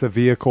 So it's a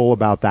vehicle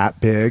about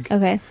that big.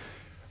 Okay.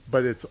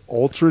 But it's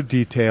ultra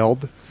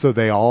detailed. So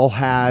they all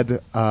had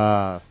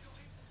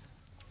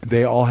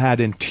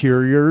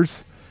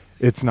interiors.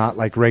 It's not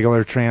like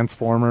regular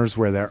Transformers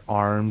where their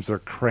arms are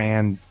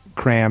crammed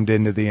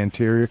into the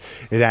interior.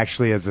 It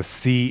actually has a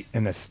seat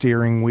and a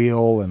steering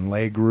wheel and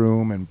leg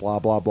room and blah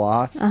blah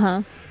blah.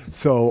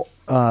 So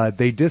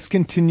they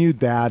discontinued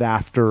that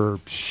after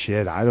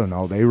I don't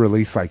know. They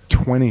released like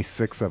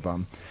 26 of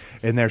them.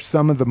 And they're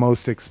some of the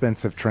most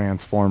expensive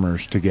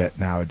Transformers to get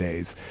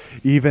nowadays.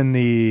 Even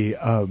the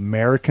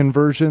American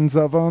versions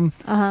of them,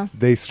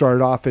 they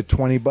start off at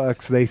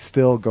 $20. They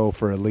still go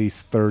for at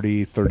least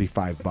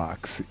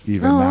 $30-$35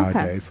 even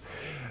nowadays.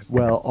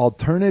 Well,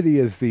 Alternity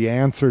is the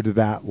answer to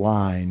that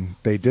line.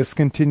 They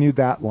discontinued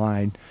that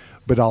line,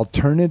 but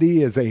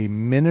Alternity is a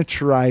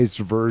miniaturized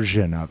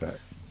version of it.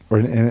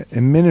 And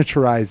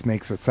miniaturized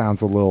makes it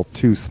sounds a little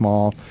too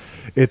small.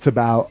 It's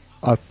about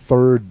a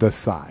third the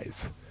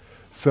size.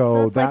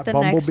 So it's that like the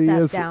next Bumblebee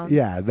step is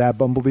down. that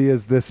Bumblebee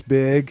is this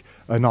big.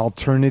 An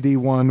Alternity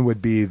one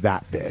would be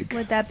that big.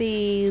 Would that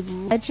be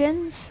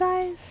Legends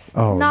size?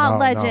 Oh, not no,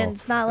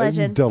 Legends, no. not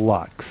Legends.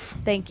 Deluxe.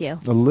 Thank you.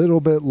 A little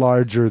bit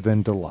larger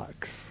than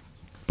Deluxe.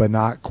 but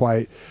not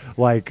quite.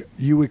 Like,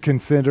 you would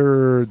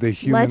consider the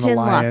Human Legend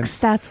Alliance.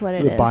 Lux, that's what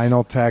it the is.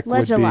 Binaltech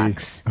would be.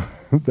 Legilux.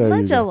 There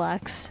you go.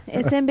 Legilux.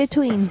 It's in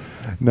between.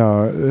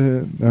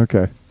 No,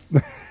 okay.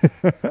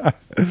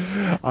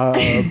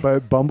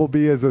 But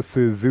Bumblebee is a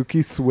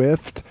Suzuki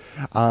Swift.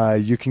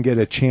 You can get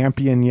a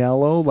Champion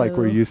Yellow, like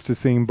we're used to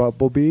seeing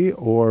Bumblebee,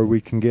 or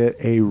we can get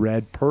a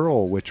Red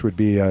Pearl, which would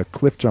be a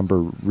Cliff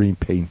Jumper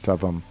repaint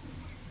of them.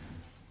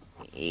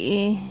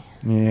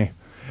 Yeah.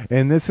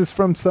 And this is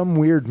from some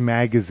weird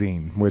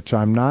magazine, which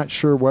I'm not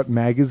sure what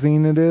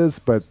magazine it is,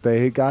 but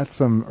they got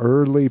some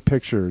early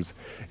pictures.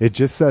 It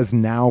just says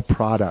Now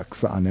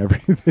Products on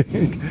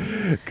everything.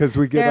 Because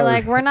we get They're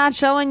like, we're not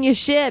showing you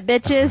shit,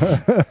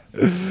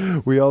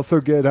 bitches. We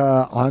also get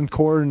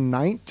Encore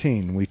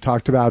 19. We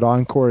talked about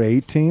Encore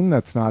 18.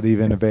 That's not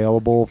even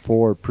available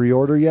for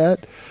pre-order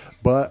yet.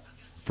 But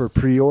for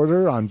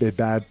pre-order on Big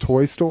Bad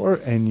Toy Store,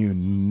 and you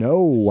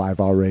know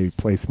I've already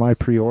placed my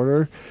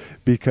pre-order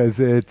because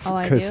it's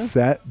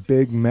cassette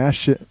Big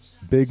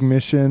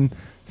Mission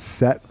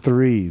Set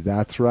 3.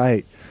 That's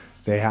right.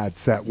 They had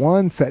Set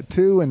 1, Set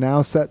 2, and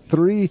now Set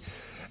 3.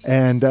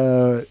 And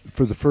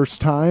for the first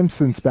time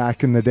since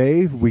back in the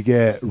day, we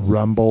get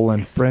Rumble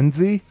and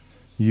Frenzy.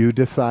 You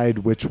decide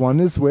which one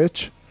is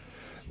which.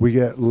 We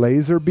get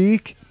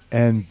Laserbeak.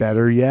 And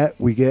better yet,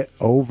 we get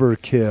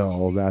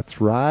Overkill.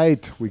 That's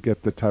right. We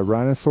get the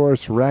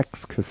Tyrannosaurus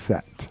Rex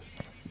cassette.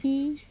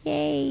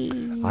 Yay.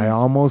 I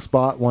almost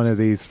bought one of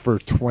these for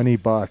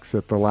 $20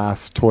 at the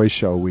last toy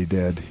show we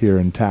did here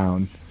in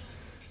town.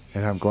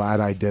 And I'm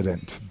glad I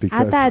didn't.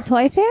 Because, At that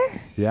toy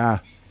fair? Yeah.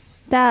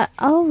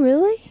 Oh,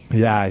 really?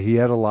 Yeah, he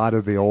had a lot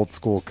of the old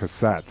school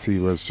cassettes. He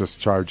was just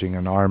charging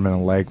an arm and a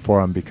leg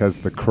for them because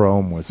the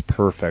chrome was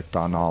perfect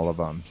on all of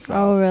them. So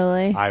Oh,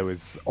 really? I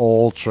was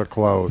ultra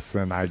close,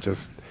 and I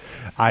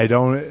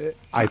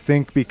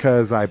think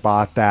because I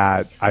bought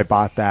that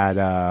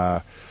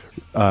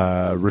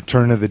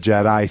Return of the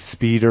Jedi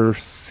speeder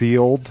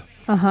sealed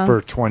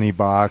for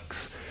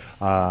 $20.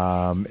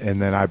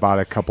 And then I bought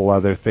a couple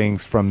other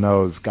things from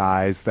those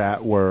guys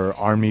that were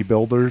army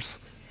builders.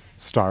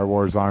 Star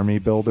Wars army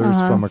builders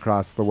from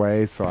across the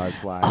way, so I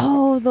was like,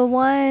 oh, the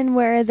one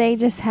where they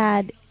just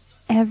had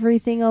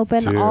everything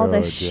open, all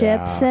the Dude,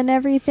 ships yeah. and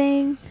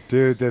everything.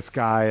 dude, this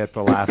guy at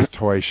the last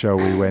toy show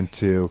we went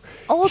to,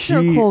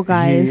 Ultra cool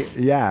guys.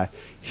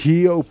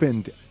 He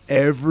opened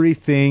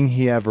everything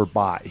he ever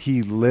bought.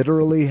 He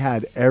literally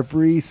had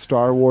every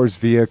Star Wars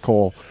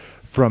vehicle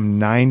from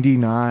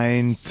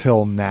 99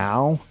 till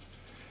now,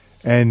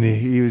 and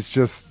he was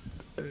just,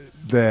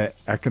 the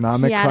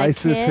economic He had a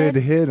crisis kid,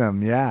 had hit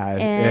him,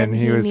 and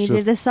he was needed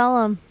just to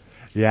sell them.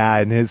 Yeah,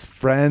 and his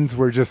friends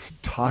were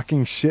just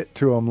talking shit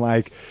to him,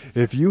 like,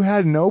 if you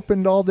hadn't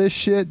opened all this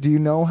shit, do you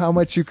know how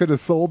much you could have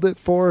sold it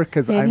for?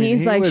 Because And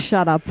he's he like, was,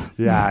 shut up.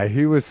 Yeah,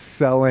 he was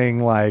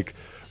selling like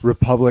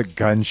Republic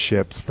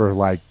gunships for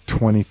like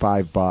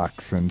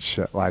 $25 and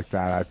shit like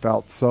that. I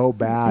felt so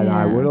bad. Yeah.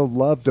 I would have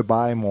loved to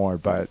buy more,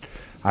 but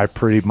I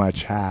pretty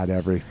much had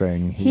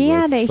everything he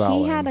was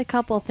selling. He had a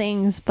couple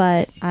things,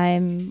 but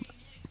I'm,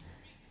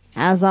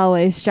 as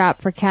always,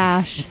 strapped for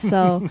cash.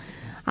 So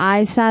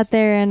I sat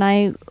there and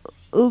I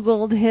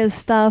oogled his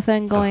stuff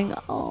and going,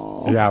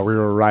 oh. Yeah, we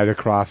were right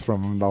across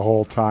from him the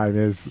whole time.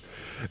 Is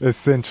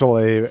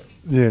essentially,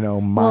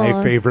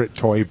 my favorite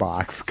toy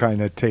box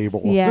kind of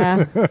table.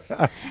 Yeah.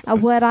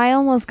 What I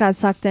almost got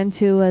sucked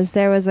into was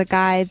there was a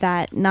guy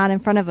that, not in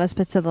front of us,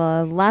 but to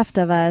the left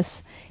of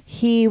us,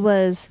 he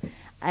was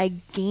a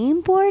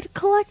game board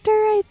collector,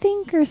 I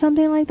think, or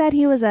something like that.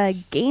 He was a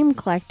game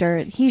collector.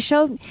 He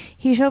showed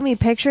me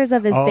pictures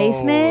of his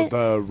basement.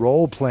 The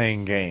role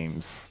playing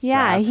games.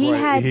 Yeah, That's he what-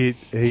 had he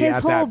his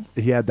had whole. that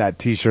he had that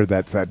T-shirt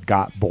that said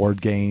 "Got Board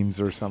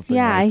Games" or something.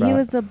 Yeah, like that. he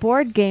was a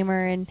board gamer,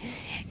 and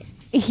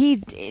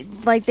he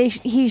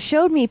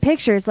showed me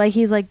pictures. Like,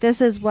 he's like, this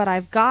is what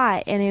I've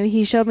got, and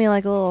he showed me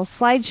like a little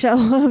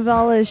slideshow of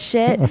all his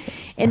shit,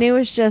 and it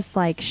was just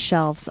like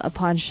shelves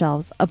upon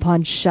shelves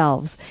upon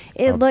shelves.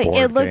 It Of looked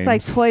board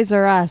like games. Toys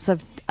R Us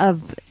of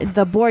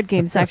the board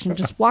game section.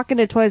 Just walk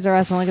into Toys R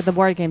Us and look at the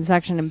board game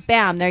section, and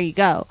bam, there you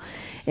go.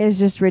 It was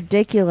just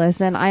ridiculous,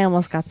 and I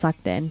almost got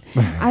sucked in.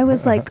 I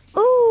was like,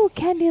 ooh,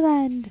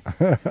 Candyland.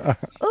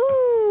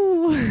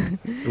 Ooh.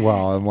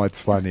 Well, and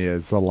what's funny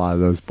is a lot of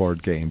those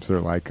board games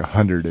are like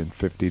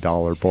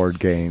 $150 board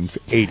games,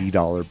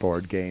 $80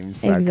 board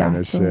games, that kind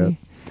of shit.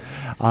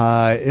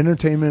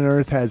 Entertainment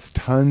Earth has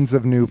tons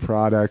of new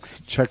products.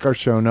 Check our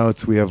show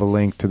notes. We have a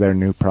link to their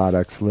new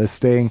products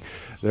listing.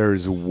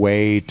 There's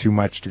way too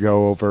much to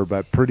go over,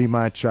 but pretty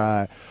much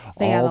all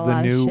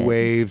the new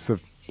waves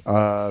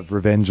of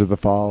Revenge of the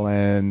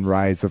Fallen,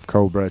 Rise of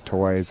Cobra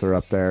toys are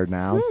up there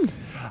now.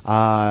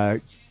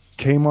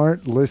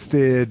 Kmart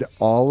listed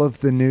all of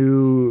the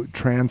new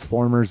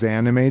Transformers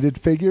animated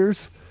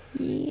figures.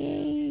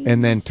 Yay.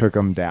 And then took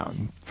them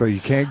down, so you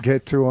can't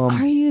get to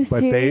them. Are you but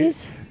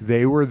serious?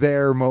 They were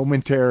there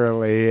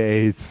momentarily.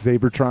 A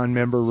Sabertron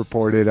member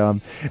reported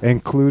them,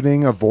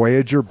 including a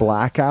Voyager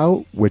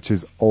Blackout, which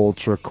is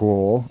ultra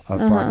cool, a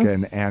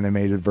fucking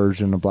animated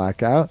version of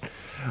Blackout.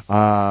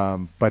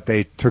 But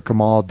they took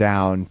them all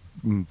down,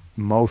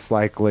 most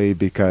likely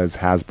because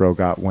Hasbro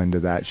got wind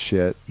of that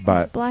shit.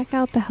 But Black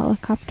out the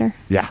helicopter.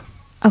 yeah.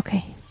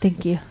 Okay,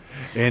 thank you.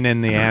 And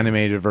in the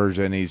animated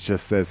version, he's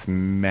just this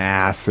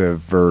massive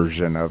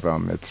version of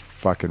him. It's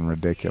fucking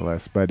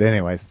ridiculous. But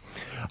anyways,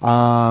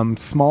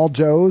 Small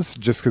Joe's,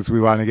 just because we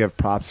want to give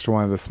props to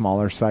one of the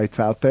smaller sites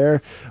out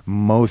there.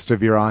 Most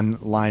of your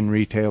online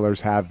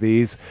retailers have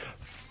these.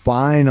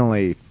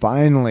 Finally,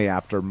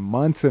 after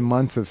months and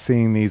months of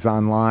seeing these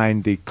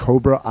online, the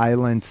Cobra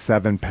Island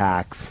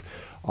 7-packs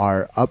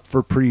are up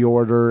for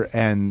pre-order,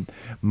 and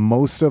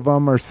most of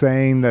them are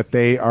saying that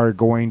they are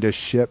going to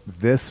ship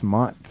this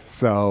month.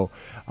 So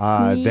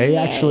they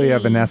actually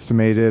have an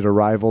estimated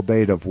arrival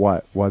date of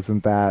what?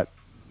 Wasn't that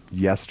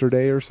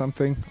yesterday or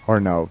something?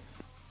 Or no,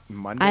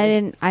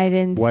 Monday? I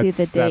didn't What's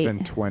see the date.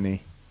 7/20?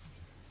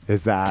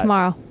 Is that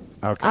Tomorrow.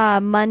 Okay.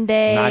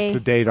 Monday. Not to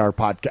date our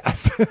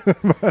podcast.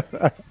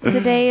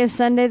 Today is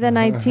Sunday the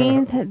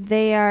 19th.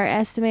 They are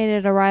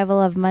estimated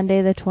arrival of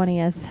Monday the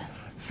 20th.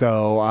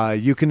 So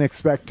you can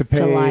expect to pay.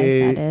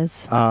 July, that is.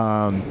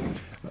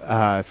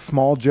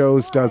 Small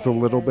Joe's does a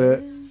little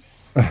bit.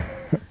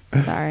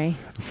 Sorry.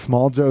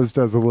 Small Joe's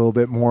does a little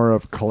bit more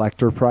of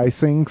collector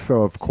pricing.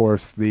 So of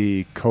course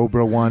the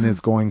Cobra one is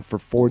going for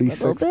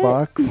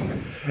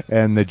 $46,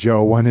 and the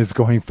Joe one is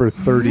going for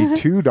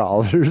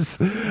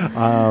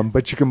 $32.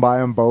 But you can buy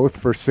them both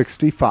for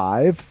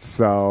 $65.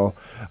 So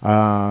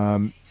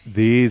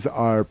these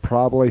are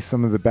probably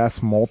some of the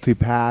best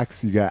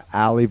multi-packs. You got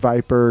Alley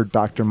Viper,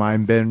 Dr.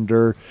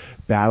 Mindbender,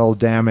 Battle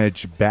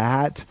Damage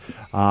Bat.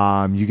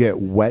 You get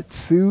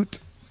Wetsuit.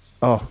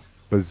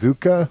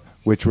 Bazooka,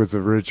 which was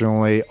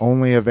originally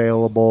only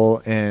available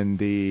in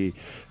the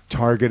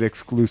Target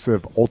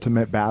exclusive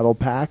Ultimate Battle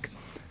Pack.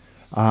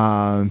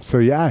 So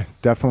yeah,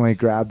 definitely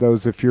grab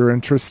those if you're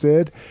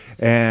interested.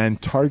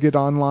 And Target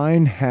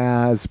Online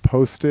has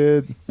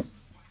posted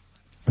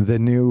the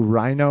new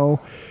Rhino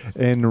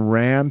and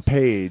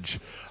Rampage.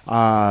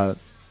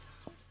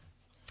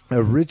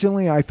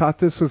 Originally, I thought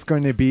this was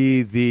going to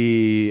be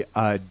the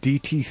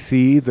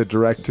DTC, the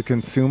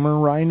direct-to-consumer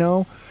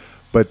Rhino,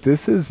 but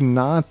this is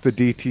not the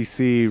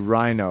DTC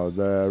Rhino.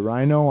 The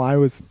Rhino I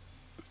was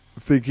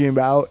thinking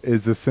about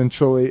is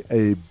essentially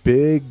a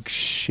big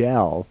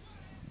shell,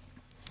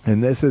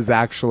 and this is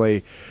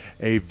actually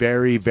a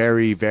very,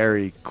 very,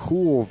 very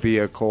cool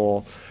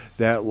vehicle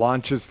that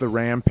launches the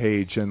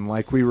Rampage. And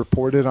like we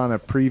reported on a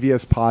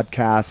previous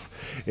podcast,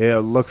 it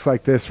looks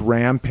like this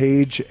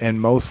Rampage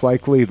and most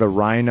likely the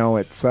Rhino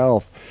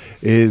itself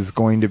is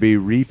going to be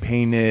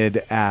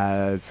repainted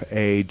as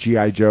a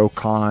G.I. Joe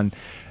Con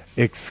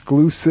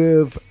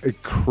exclusive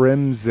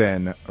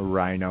Crimson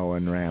Rhino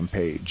and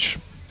Rampage.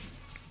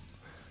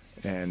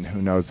 And who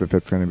knows if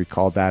it's going to be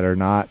called that or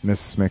not.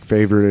 Mrs.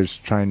 McFavorite is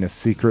trying to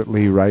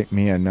secretly write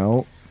me a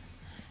note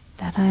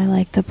That I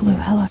like the blue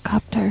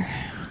helicopter.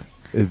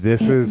 It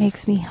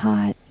makes me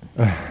hot.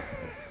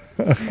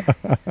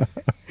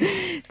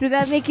 Did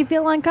that make you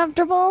feel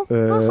uncomfortable?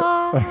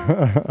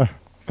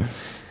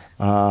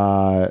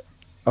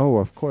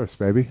 Of course,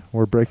 baby.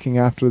 We're breaking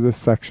after this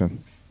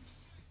section.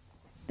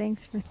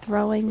 Thanks for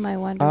throwing my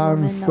Wonder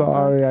Woman. I'm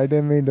sorry. I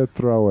didn't mean to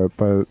throw it,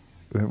 but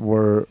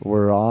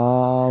we're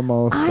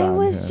almost done. I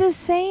was just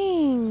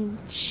saying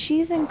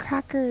cheese and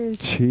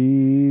crackers.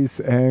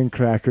 Cheese and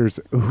crackers.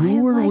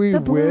 Who were we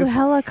the blue with?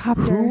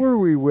 Helicopter. Who were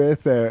we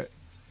with?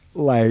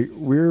 We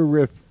were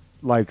with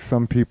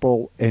some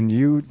people, and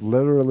you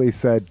literally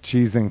said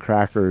cheese and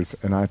crackers,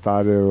 and I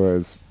thought it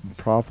was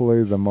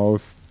probably the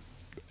most.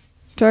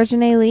 George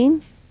and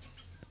Aileen.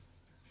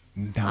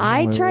 No,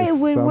 I try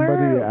when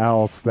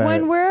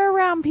we're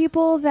around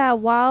people that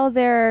while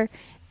they're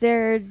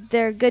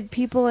good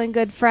people and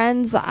good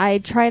friends, I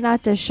try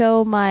not to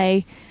show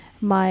my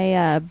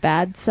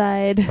bad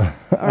side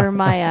or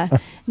my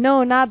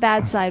no, not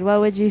bad side. What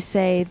would you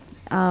say?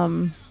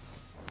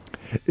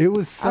 It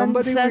was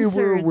somebody we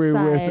were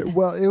with.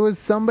 Well, it was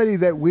somebody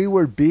that we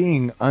were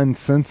being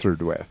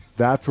uncensored with.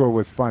 That's what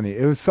was funny.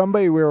 It was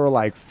somebody we were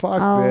like,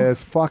 fuck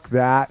this, fuck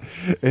that.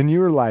 And you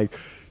were like,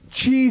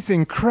 cheese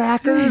and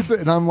crackers?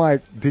 And I'm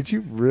like, did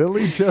you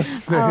really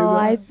just say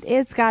that?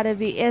 It's gotta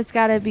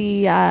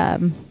be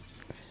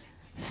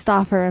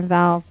Stauffer and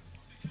Val.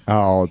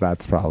 Oh,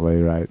 that's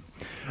probably right.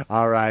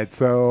 All right.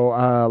 So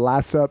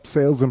last up,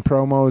 sales and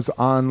promos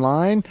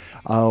online.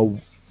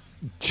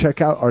 Check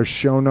out our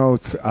show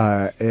notes.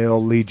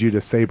 It'll lead you to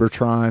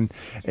Sabertron.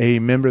 A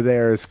member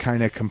there has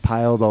kind of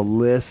compiled a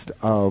list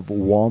of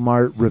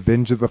Walmart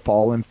Revenge of the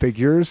Fallen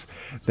figures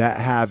that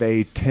have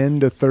a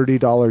 $10 to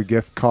 $30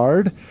 gift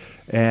card.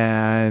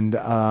 And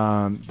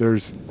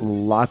there's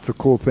lots of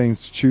cool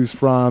things to choose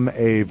from.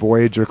 A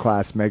Voyager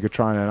class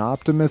Megatron and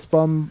Optimus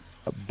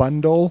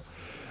bundle.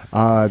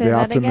 The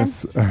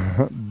Optimus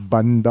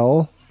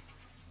bundle.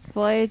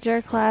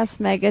 Voyager class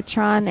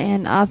Megatron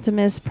and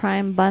Optimus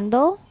Prime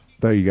bundle.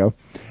 There you go.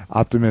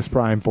 Optimus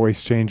Prime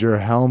voice changer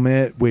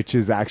helmet, which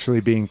is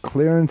actually being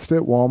clearanced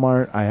at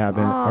Walmart. I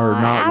haven't, or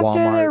not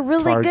after Walmart. Their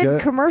really Target.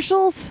 good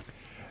commercials.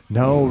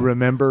 No,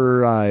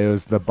 remember it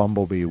was the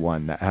Bumblebee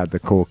one that had the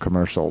cool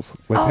commercials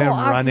with him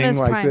running Optimus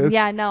like Prime. this.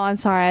 Yeah, no, I'm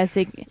sorry. I was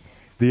thinking.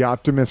 The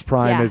Optimus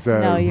Prime Yeah, is a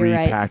no, you're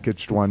right.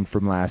 repackaged one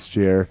from last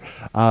year.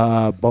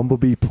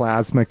 Bumblebee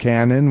Plasma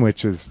Cannon,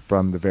 which is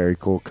from the very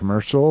cool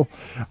commercial.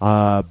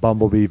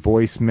 Bumblebee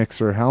Voice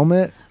Mixer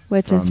Helmet.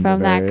 Which is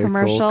from the that very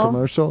commercial. Cool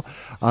commercial.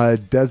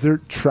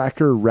 Desert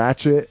Tracker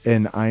Ratchet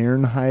and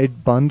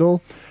Ironhide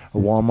Bundle. A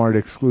Walmart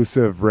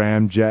exclusive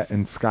Ramjet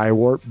and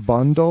Skywarp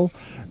Bundle.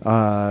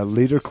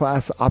 Leader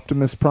Class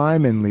Optimus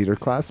Prime and Leader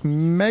Class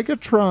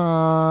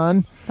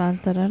Megatron. Dun,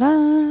 da, da, da.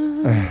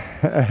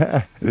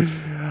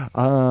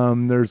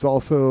 There's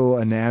also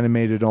an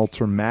animated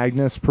Ultra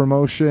Magnus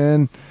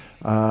promotion.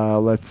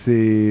 Let's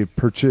see,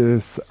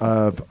 purchase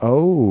of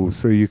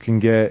so you can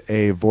get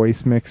a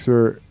voice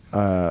mixer,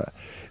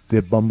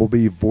 the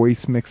Bumblebee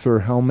voice mixer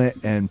helmet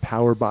and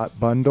Powerbot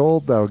bundle.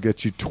 That'll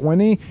get you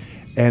 20,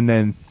 and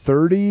then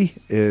 30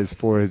 is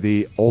for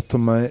the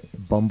Ultimate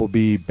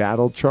Bumblebee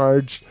Battle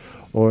Charged,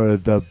 or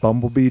the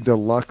Bumblebee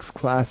Deluxe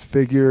Class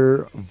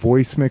Figure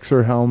Voice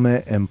Mixer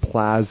Helmet and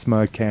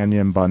Plasma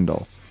Canyon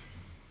Bundle.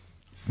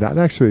 That'd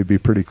actually be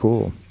pretty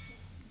cool.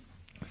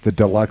 The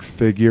deluxe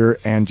figure,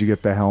 and you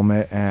get the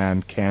helmet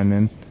and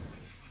cannon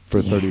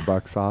for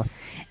 $30 off.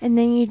 And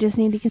then you just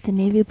need to get the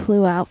navy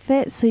blue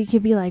outfit so you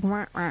could be like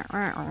 "Wah, wah,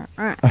 wah, wah,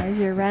 wah," as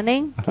you're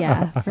running.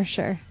 Yeah, for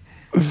sure.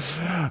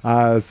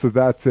 So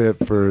that's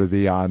it for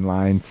the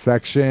online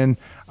section.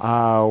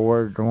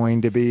 We're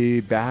going to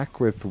be back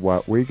with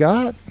what we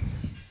got.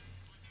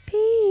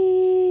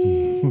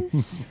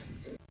 Peace.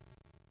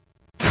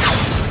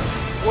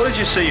 What did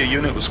you say your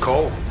unit was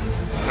called?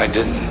 I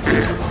didn't.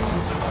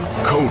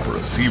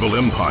 Cobra's evil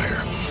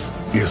empire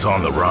is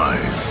on the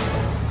rise.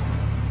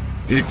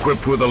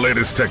 Equipped with the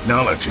latest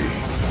technology,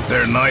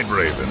 their Night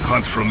Raven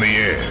hunts from the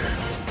air.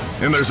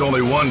 And there's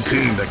only one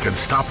team that can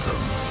stop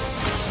them.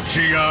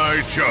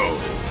 G.I. Joe.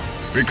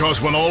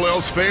 Because when all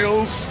else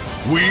fails,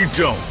 we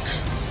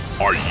don't.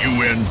 Are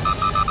you in?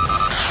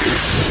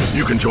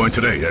 You can join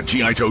today at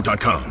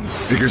GIJoe.com.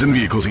 Figures and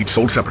vehicles each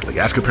sold separately.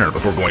 Ask a parent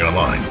before going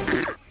online.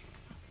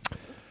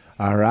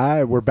 All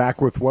right, we're back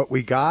with what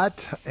we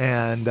got,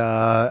 and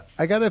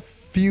I got a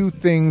few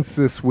things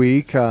this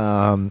week.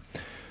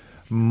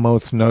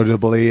 Most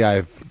notably,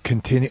 I've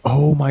continued.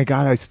 Oh my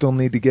God, I still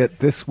need to get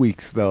this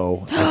week's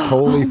though. I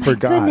totally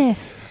forgot.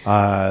 Goodness.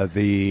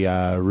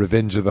 The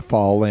Revenge of the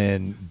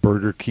Fallen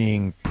Burger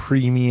King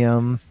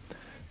Premium,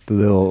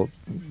 the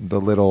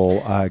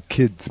little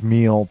kids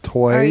meal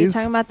toys. Are you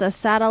talking about the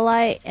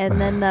satellite and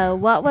then the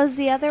what was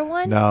the other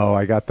one? No,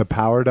 I got the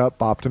powered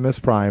up Optimus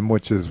Prime,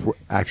 which is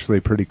actually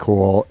pretty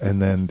cool, and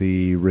then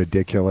the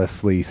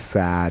ridiculously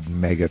sad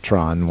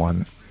Megatron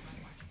one.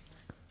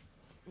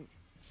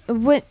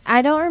 What?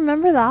 I don't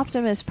remember the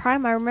Optimus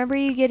Prime. I remember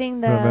you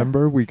getting the.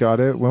 Remember, we got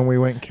it when we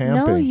went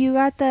camping. No, you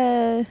got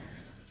the.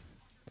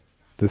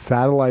 The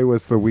satellite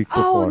was the week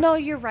before. Oh no,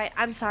 you're right.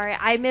 I'm sorry,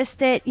 I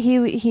missed it.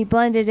 He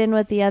blended in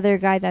with the other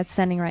guy that's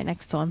standing right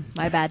next to him.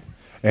 My bad.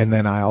 And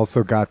then I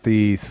also got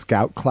the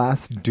Scout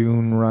Class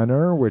Dune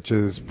Runner, which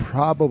is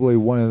probably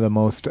one of the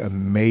most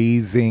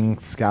amazing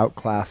Scout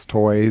Class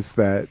toys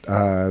that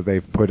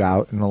they've put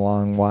out in a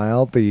long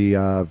while.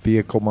 The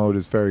vehicle mode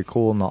is very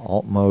cool, and the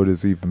alt mode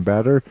is even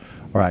better.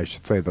 Or I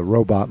should say the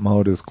robot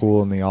mode is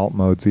cool, and the alt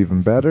mode's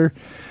even better.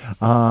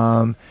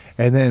 And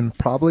then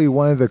probably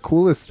one of the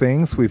coolest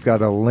things, we've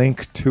got a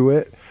link to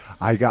it.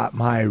 I got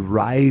my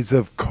Rise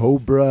of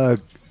Cobra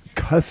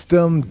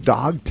custom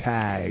dog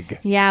tag.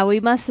 Yeah, we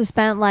must have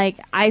spent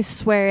I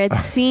swear it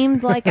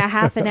seemed like a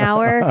half an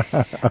hour,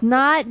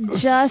 not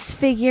just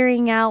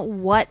figuring out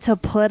what to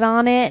put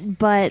on it,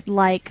 but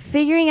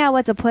figuring out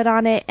what to put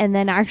on it and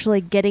then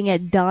actually getting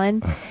it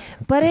done.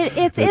 But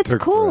it's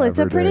cool. It's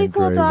a pretty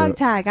cool dog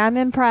tag. I'm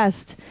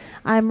impressed.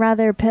 I'm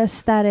rather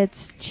pissed that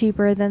it's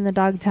cheaper than the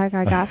dog tag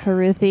I got for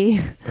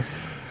Ruthie.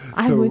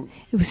 I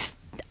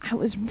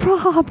was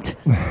robbed.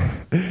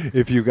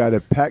 If you got a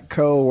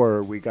Petco,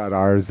 or we got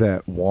ours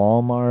at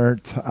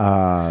Walmart,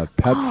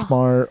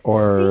 PetSmart,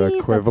 or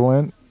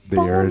equivalent,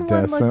 the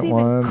iridescent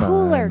one.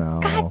 Cooler. I know.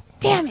 God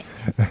damn it.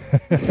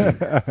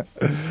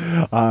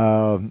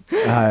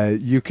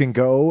 You can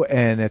go,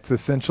 and it's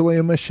essentially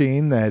a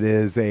machine that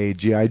is a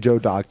G.I. Joe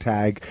dog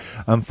tag.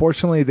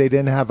 Unfortunately, they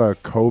didn't have a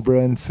Cobra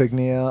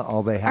insignia.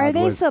 All they had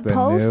was the new.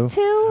 Are they supposed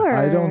to? Or?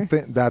 I don't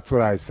think that's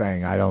what I was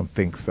saying. I don't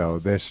think so.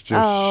 This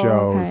just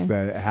shows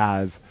that it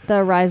has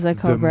the Rise of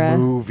Cobra, the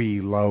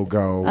movie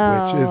logo,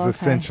 which is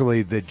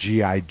essentially the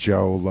G.I.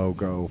 Joe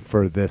logo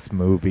for this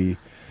movie.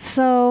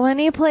 So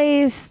any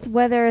place,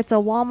 whether it's a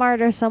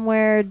Walmart or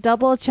somewhere,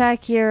 double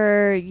check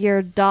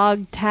your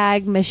dog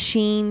tag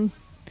machine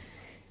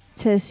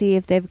to see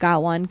if they've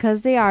got one,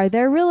 because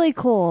they're really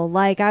cool.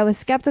 I was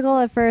skeptical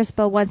at first,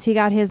 but once he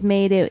got his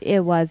made,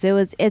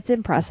 it's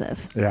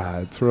impressive. Yeah,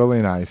 it's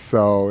really nice.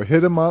 So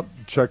hit him up,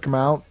 check him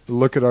out,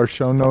 look at our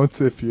show notes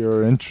if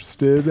you're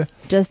interested.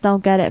 Just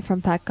don't get it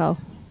from Petco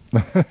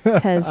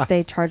because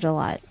they charge a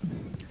lot.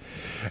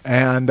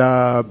 And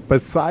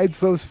besides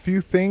those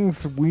few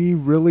things, we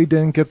really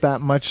didn't get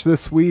that much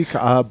this week.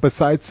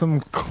 Besides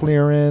some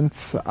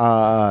clearance,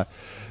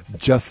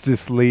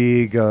 Justice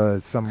League,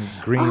 some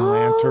Green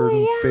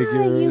Lantern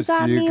figures. You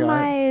got me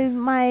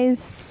my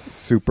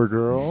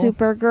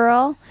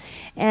Supergirl.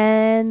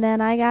 And then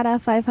I got a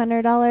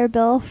 $500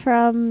 bill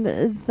from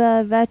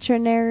the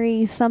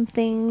veterinary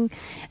something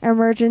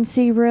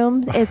emergency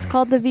room. It's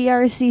called the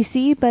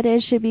VRCC, but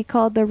it should be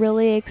called the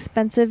really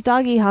expensive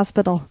doggy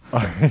hospital.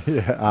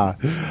 Mrs.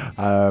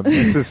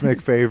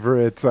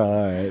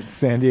 McFavorite's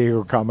San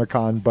Diego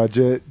Comic-Con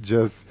budget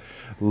just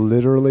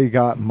literally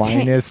got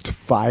minus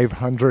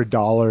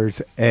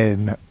 $500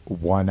 in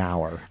 1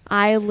 hour.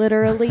 I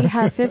literally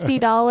have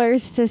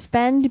 $50 to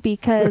spend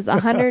because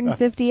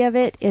 $150 of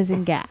it is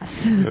in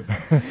gas.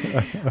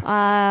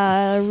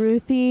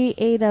 Ruthie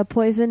ate a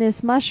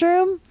poisonous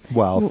mushroom.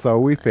 Well, so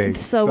we think.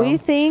 We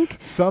think.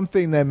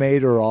 Something that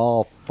made her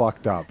all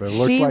fucked up. It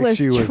looked like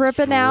she was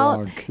tripping drunk.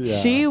 out.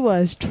 Yeah. She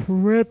was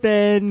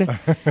tripping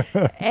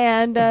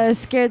and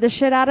scared the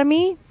shit out of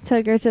me.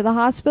 Took her to the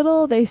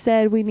hospital. They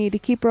said, we need to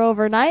keep her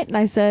overnight. And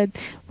I said,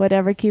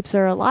 whatever keeps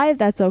her alive,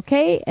 that's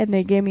okay. And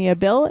they gave me a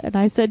bill. And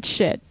I said,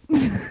 shit.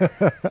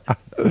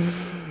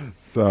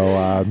 So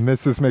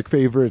Mrs.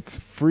 McFavorite's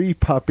free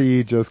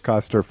puppy just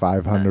cost her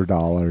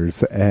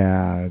 $500.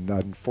 And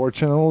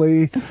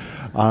unfortunately,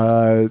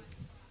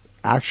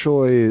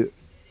 actually,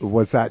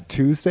 was that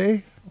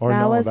Tuesday? Or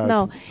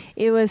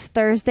it was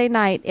Thursday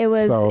night. It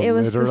was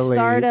the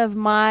start of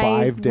my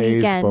 5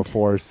 days weekend.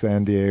 Before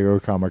San Diego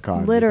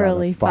Comic-Con.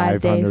 Literally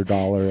 5 days. So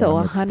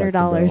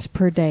 $100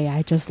 per day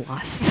I just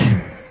lost.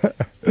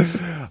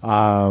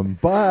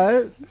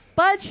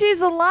 But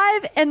she's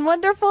alive and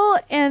wonderful,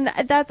 and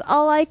that's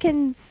all I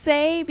can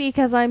say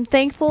because I'm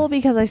thankful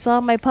because I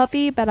saw my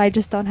puppy, but I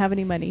just don't have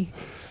any money.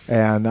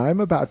 And I'm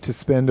about to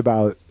spend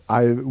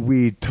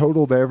we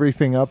totaled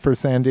everything up for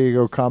San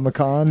Diego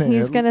Comic-Con.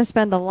 He's going to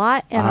spend a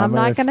lot, and I'm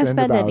not going to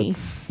spend any.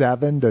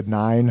 $700 to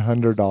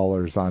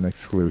 $900 on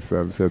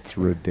exclusives. It's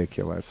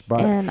ridiculous.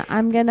 And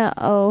I'm going to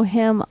owe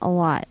him a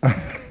lot.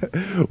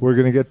 We're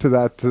going to get to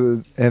that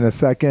in a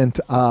second.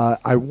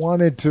 I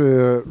wanted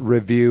to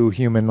review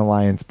Human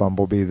Alliance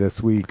Bumblebee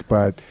this week,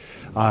 but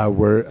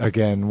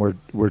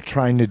we're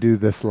trying to do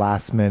this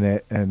last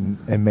minute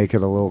and make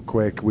it a little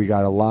quick. We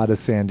got a lot of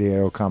San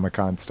Diego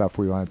Comic-Con stuff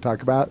we want to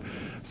talk about.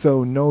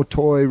 So no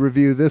toy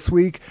review this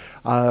week.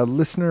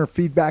 Listener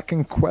feedback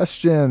and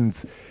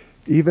questions.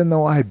 Even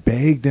though I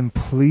begged and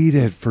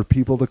pleaded for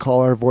people to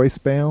call our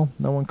voicemail,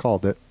 no one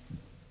called it.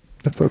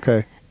 That's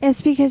okay.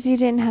 It's because you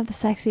didn't have the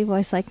sexy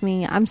voice like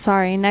me. I'm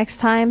sorry. Next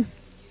time,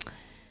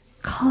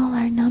 call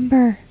our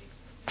number.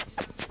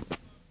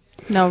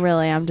 No,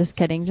 really, I'm just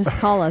kidding. Just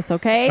call us,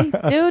 okay?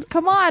 Dude,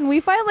 come on. We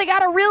finally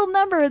got a real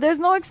number. There's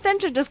no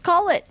extension. Just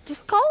call it.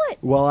 Just call it.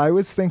 Well, I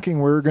was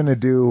thinking we were going to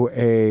do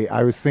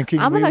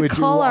I'm going to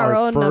call our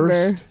own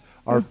number.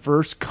 Our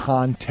first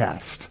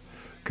contest.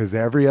 Because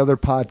every other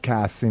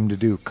podcast seemed to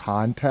do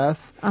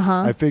contests.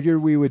 I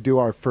figured we would do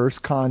our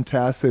first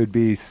contest. It would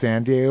be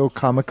San Diego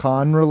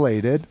Comic-Con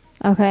related.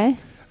 Okay.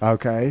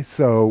 Okay,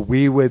 so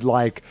we would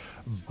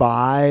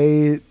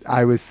buy,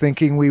 I was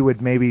thinking we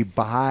would maybe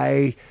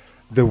buy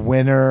the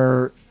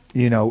winner,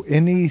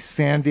 any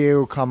San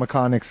Diego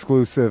Comic-Con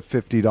exclusive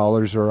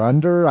 $50 or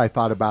under. I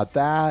thought about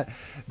that.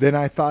 Then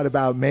I thought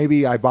about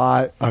maybe I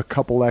bought a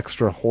couple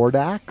extra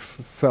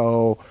Hordaks.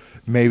 So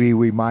maybe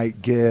we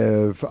might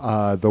give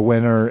the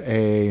winner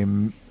a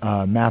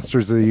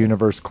Masters of the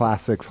Universe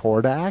Classics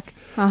Hordak.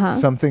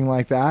 Something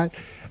like that.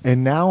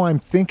 And now I'm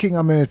thinking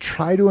I'm going to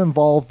try to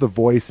involve the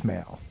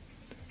voicemail.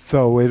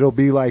 So it'll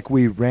be like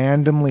we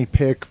randomly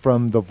pick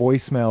from the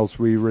voicemails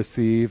we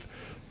receive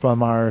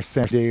from our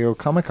San Diego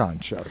Comic-Con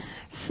shows.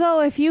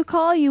 So if you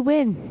call, you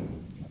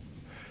win.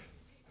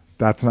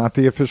 That's not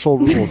the official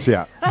rules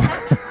yet.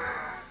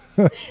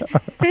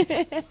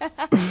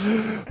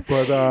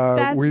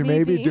 But we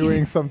may be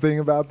doing something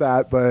about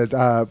that.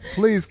 But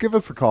please give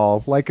us a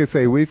call. Like I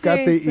say, we've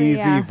got the easy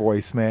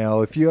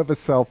voicemail. If you have a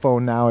cell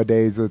phone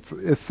nowadays, it's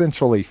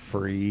essentially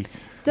free.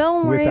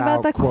 Don't worry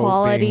about the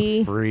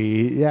quality.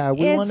 Free. Yeah,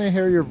 we want to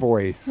hear your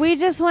voice. We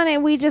just want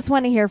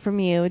to hear from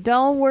you.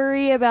 Don't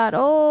worry about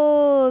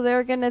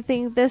they're gonna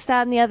think this,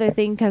 that, and the other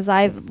thing because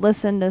I've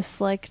listened to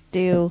Slick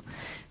do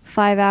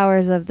 5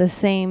 hours of the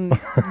same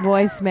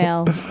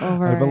voicemail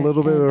over. I'm a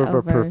little bit of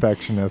a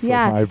perfectionist with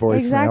my voicemails.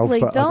 Exactly.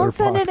 Don't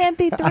send an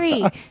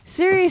MP3.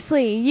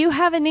 Seriously, you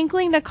have an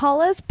inkling to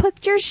call us.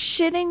 Put your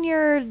shit in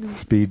your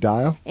speed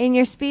dial.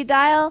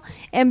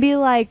 And be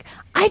like,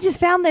 I just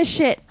found this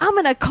shit. I'm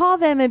gonna call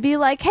them and be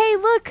like, hey,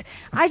 look,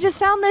 I just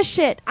found this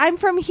shit. I'm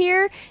from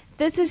here.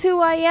 This is who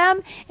I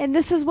am, and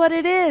this is what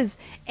it is,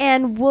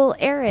 and we'll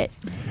air it.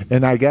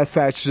 And I guess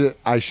I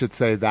should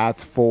say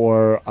that's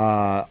for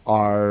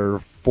our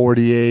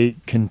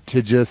 48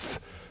 contiguous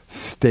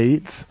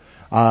states.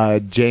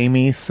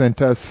 Jamie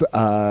sent us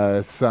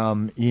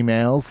some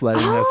emails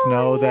letting us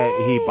know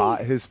that he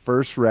bought his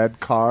first red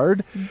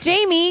card.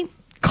 Jamie,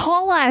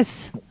 Call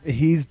us.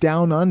 He's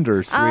down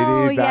under, sweetie.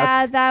 Oh,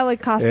 yeah, that would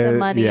cost them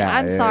money. yeah,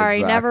 I'm sorry.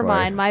 Never exactly.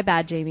 mind. My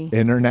bad, Jamie.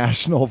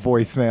 International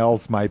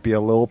voicemails might be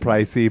a little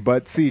pricey,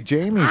 but see,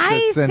 Jamie should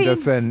I send think-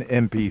 us an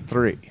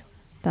MP3.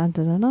 Dun,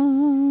 dun,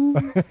 dun,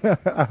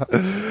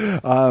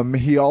 dun.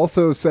 He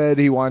also said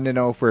he wanted to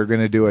know if we're going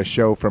to do a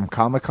show from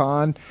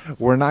Comic-Con.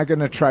 We're not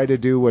going to try to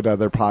do what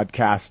other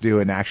podcasts do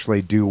and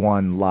actually do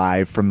one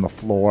live from the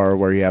floor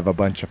where you have a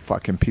bunch of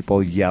fucking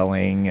people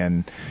yelling.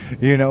 And,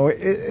 you know,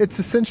 it's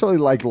essentially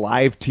like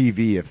live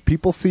TV. If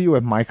people see you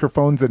with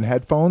microphones and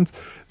headphones,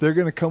 they're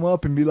going to come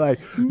up and be like,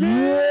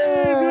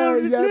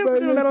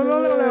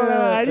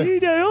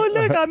 Oh,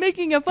 look, I'm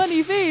making a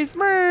funny face.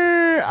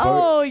 Mrr.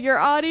 Oh, your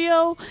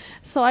audio.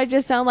 So I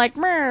just sound like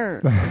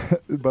mrr.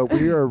 But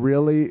we are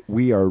really,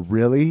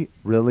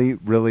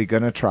 really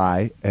going to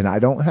try. And I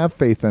don't have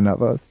faith in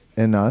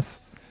us.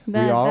 We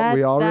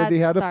already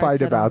had a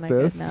fight about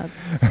this. No,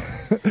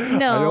 I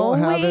don't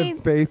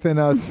have faith in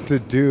us to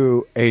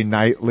do a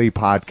nightly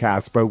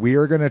podcast, but we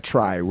are going to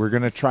try. We're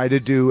going to try to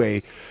do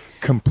a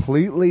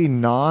completely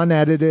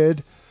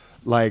non-edited,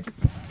 like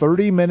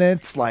 30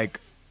 minutes, like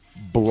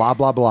blah,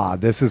 blah, blah.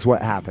 This is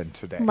what happened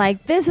today.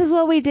 Like, this is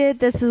what we did.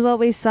 This is what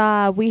we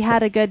saw. We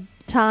had a good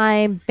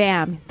time.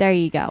 Bam. There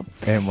you go.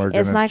 And we're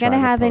It's not going to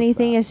have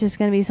anything. That. It's just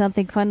going to be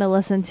something fun to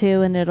listen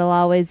to, and it'll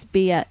always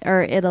be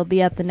it'll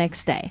be up the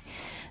next day.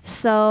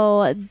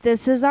 So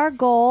this is our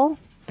goal.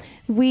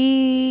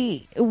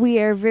 We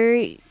are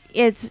very.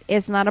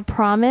 It's not a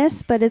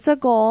promise, but it's a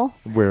goal.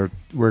 We're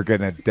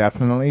gonna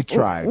definitely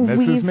try.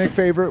 Mrs.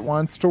 McFavorite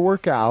wants to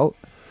work out,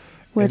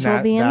 which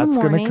will be in the that's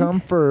morning. gonna come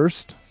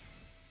first.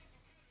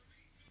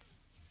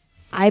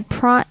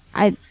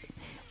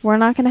 We're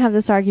not gonna have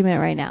this argument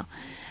right now.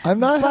 I'm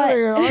not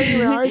having an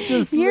argument. I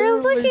just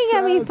you're looking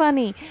at me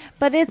funny,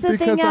 but it's a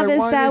thing of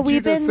is that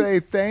we've been to say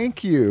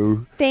thank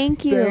you.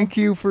 Thank you. Thank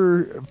you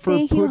for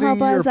Thank you, putting your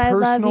Hubba's. I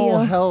love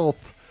personal you.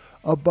 health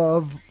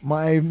above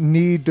my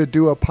need to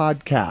do a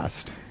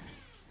podcast.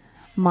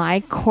 My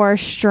core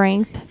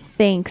strength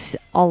thanks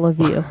all of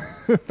you.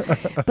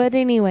 But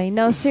anyway,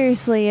 no,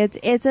 seriously,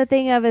 it's a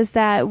thing of is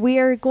that we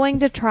are going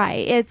to try.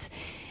 It's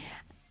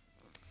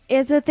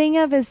a thing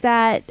of is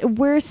that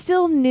we're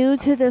still new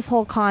to this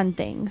whole con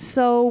thing.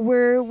 So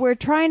we're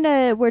trying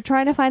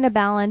to find a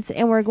balance,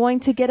 and we're going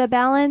to get a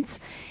balance.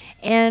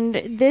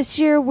 And this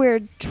year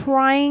we're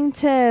trying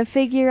to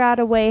figure out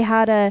a way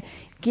how to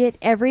get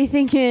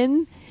everything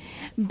in,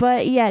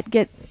 but yet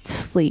get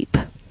sleep.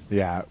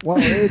 Yeah, well,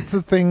 it's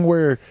a thing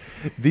where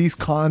these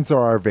cons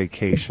are our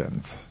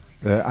vacations.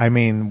 I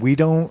mean, we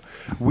don't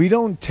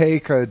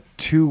take a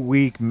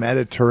 2-week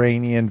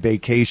Mediterranean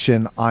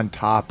vacation on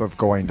top of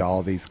going to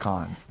all these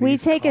cons. We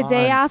take a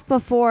day off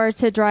before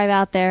to drive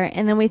out there,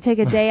 and then we take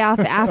a day off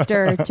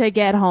after to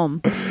get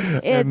home.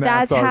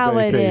 That's our how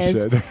vacation.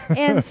 it is.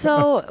 And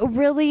so,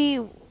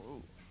 really,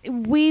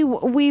 we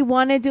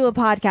want to do a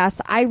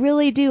podcast. I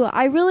really do.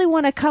 I really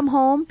want to come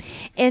home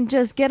and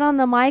just get on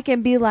the mic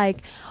and be like,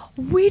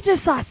 we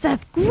just saw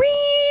Seth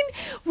Green.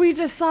 We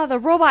just saw the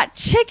Robot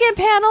Chicken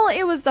panel.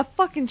 It was the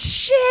fucking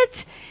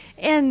shit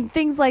and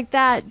things like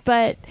that.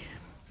 But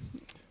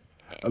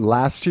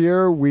last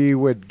year we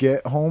would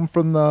get home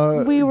from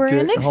the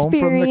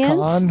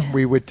inexperienced.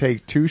 We would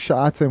take 2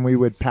 shots and we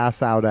would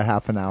pass out a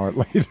half an hour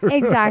later.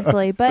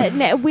 Exactly. But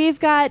we're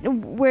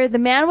the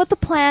man with the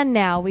plan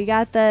now. We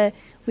got the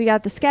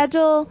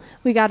schedule.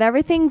 We got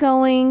everything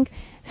going.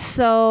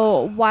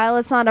 So while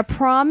it's not a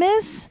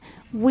promise,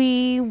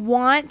 we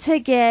want to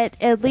get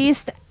at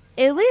least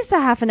a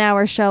half an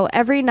hour show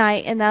every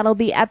night, and that'll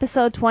be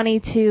episode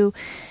 22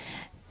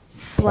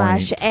 /A/B,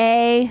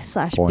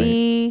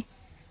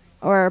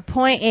 or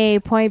point A,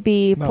 point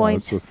B, No, point.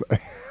 it's just,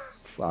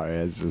 sorry,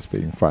 I was just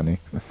being funny.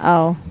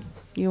 Oh,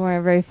 you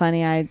weren't very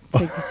funny. I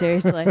took you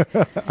seriously.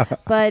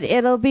 But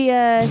it'll be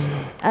a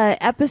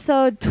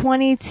episode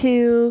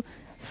 22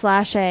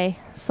 /A/B/C.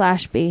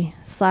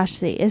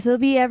 It'll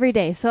be every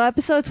day. So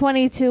episode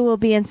 22 will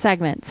be in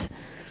segments.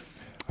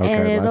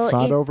 Okay, let's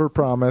not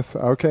overpromise.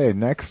 Okay,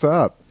 next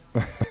up.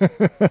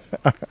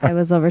 I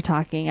was over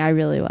talking. I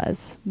really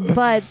was.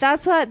 But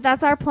that's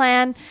our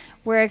plan.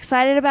 We're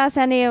excited about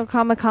San Diego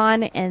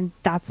Comic-Con, and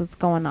that's what's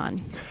going on.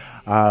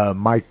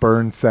 Mike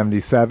Burns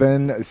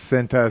 77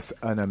 sent us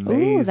an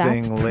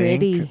amazing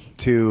link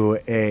to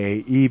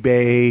a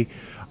eBay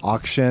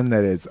auction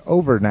that is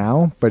over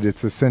now, but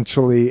it's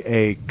essentially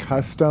a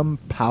custom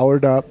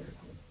powered up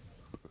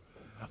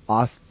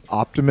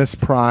Optimus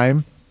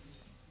Prime.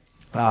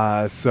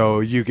 So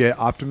you get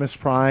Optimus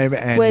Prime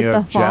and with you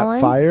have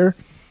Jetfire.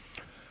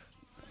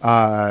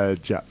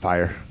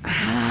 Jetfire.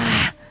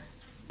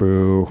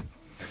 Boo.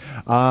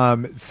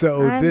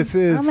 This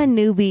is. I'm a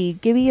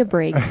newbie. Give me a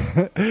break.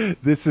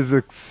 This is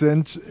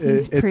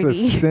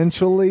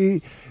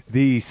essentially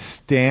the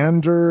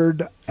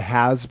standard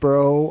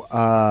Hasbro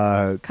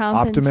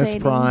Optimus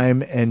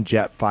Prime and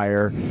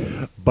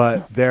Jetfire,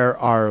 but there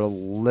are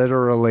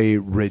literally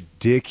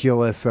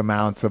ridiculous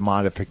amounts of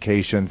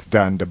modifications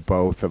done to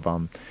both of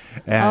them.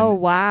 And, oh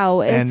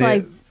wow! It's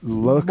like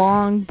looks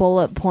long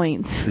bullet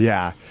points.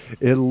 Yeah,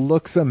 it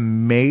looks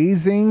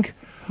amazing.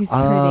 He's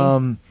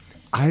pretty.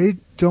 I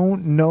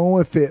don't know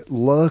if it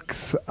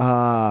looks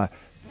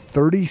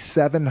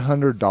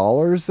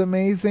 $3,700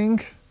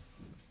 amazing.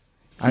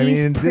 I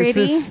He's mean, pretty.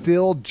 this is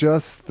still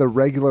just the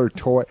regular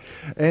toy.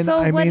 And So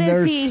I what mean, is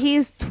there's he?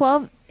 He's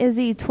 12. Is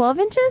he 12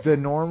 inches? the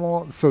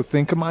normal. So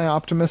think of my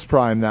Optimus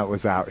Prime that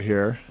was out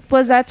here.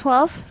 Was that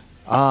 12?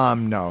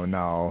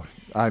 No.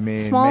 I mean,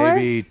 Smaller?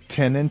 maybe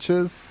 10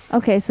 inches.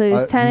 Okay, so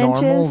he's 10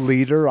 normal inches.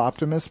 leader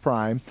Optimus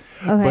Prime.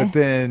 Okay. But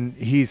then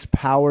he's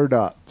powered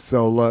up.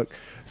 So look.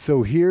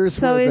 So here's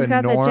So where he's the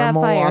got the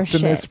normal Jetfire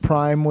Optimus shit.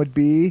 Prime would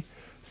be.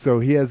 So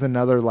he has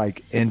another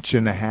like inch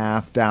and a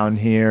half down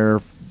here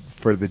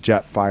for the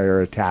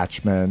Jetfire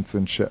attachments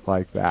and shit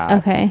like that.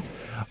 Okay.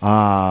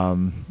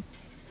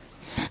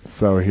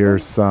 So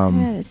here's I some.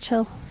 had to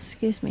chill.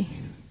 Excuse me.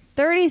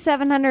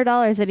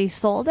 $3,700 that he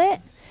sold it.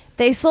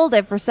 They sold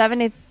it for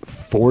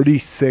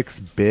 46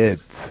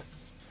 bids.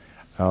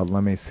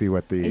 Let me see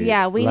what the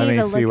Yeah, we let need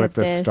me to see look what at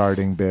the this.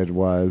 starting bid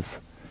was.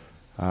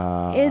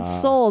 It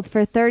sold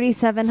for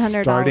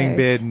 $3,700. Starting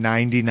bid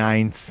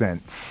 99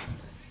 cents.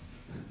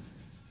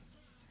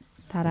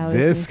 Thought I was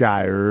This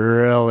guy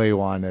really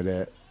wanted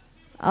it.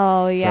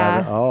 Oh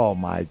yeah. Oh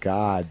my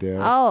god, dude.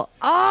 Oh.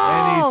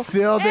 And he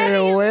still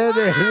didn't win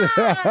it.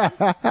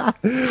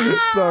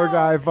 So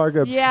guy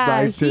fucking Yeah,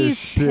 sniped his he's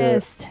shit.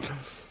 pissed.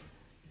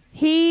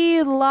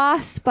 He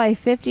lost by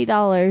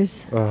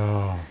 $50.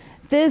 Oh.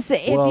 This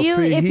if Well, you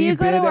see, if he you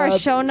go to bid our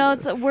up- show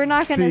notes, we're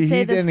not going to See, say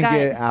he this didn't guy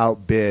get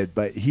outbid,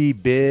 but he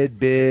bid,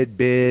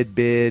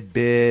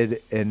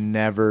 and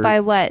never By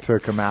what?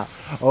 took him out.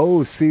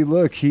 Oh, see,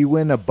 look, he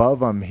went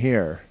above him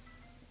here.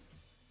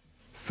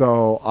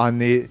 So on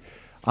the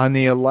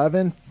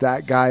 11th,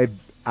 that guy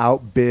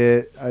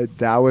outbid.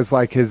 That was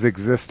like his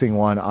existing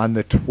one. On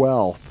the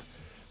 12th,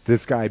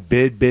 this guy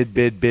bid,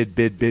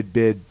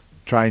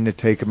 trying to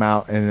take him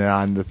out, and then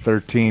on the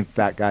 13th,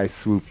 that guy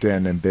swooped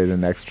in and bid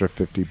an extra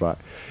 $50.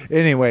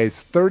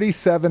 Anyways,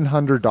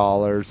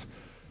 $3,700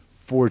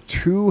 for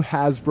 2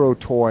 Hasbro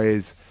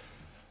toys.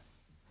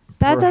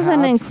 that doesn't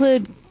perhaps-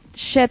 include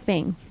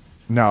shipping.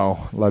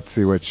 No, let's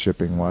see what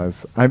shipping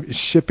was.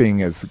 Shipping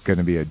is going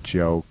to be a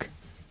joke.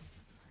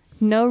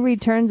 No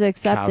returns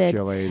accepted,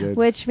 Calculated.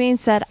 which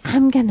means that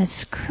I'm going to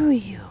screw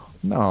you.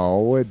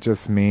 No, it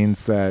just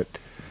means that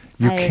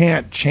you I-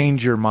 can't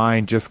change your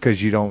mind just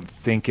because you don't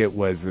think it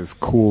was as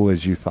cool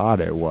as you thought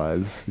it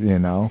was, you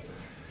know?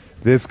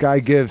 This guy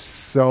gives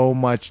so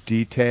much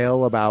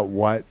detail about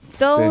what's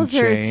Those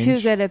been are changed. too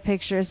good at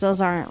pictures.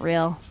 Those aren't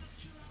real.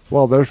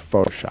 Well, they're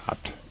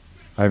photoshopped.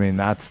 I mean,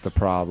 that's the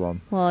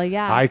problem. Well,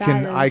 yeah. I that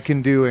can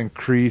is- do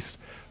increased,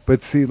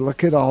 but see,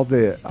 look at all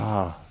the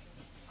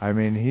I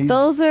mean, he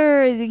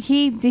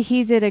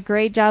did a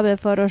great job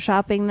at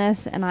photoshopping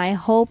this, and I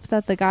hope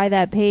that the guy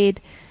that paid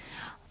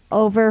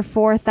over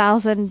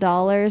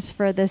 $4,000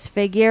 for this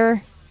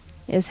figure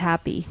is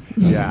happy.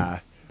 yeah.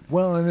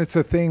 Well, and it's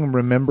a thing.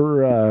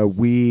 Remember,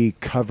 we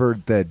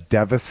covered the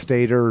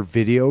Devastator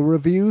video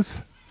review.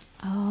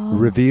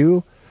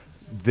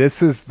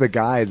 This is the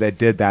guy that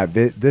did that.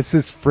 This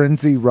is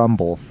Frenzy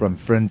Rumble from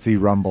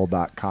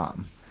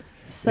FrenzyRumble.com.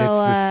 So it's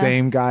the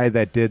same guy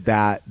that did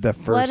that. The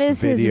first what is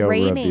his video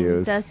rating?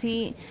 reviews. Does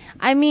he?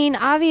 I mean,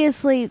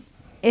 obviously,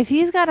 if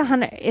he's got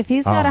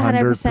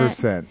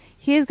 100%,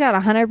 he's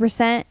got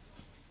 100%.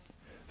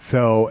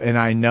 So, and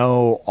I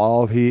know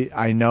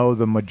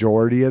the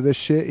majority of the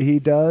shit he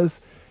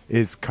does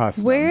is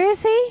customs. Where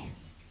is he?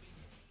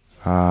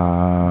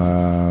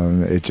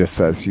 It just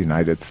says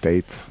United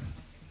States.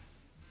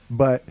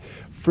 But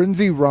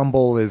Frenzy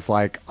Rumble is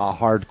like a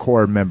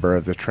hardcore member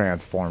of the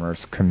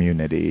Transformers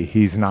community.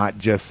 He's not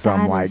just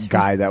some That like is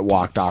guy that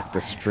walked off the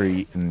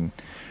street and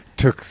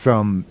took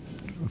some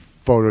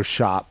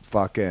Photoshop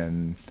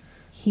fucking.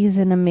 He's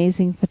an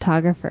amazing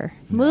photographer.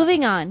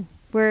 Moving on.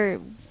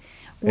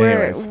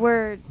 Anyways.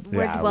 We're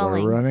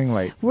dwelling. We're running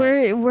late.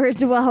 We're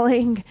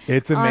dwelling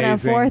It's on a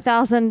amazing.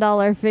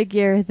 $4,000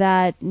 figure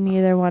that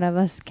neither one of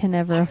us can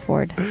ever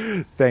afford.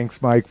 Thanks,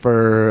 Mike,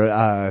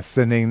 for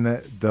sending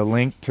the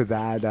link to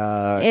that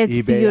It's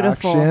eBay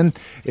beautiful. auction.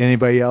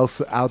 Anybody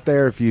else out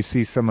there, if you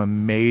see some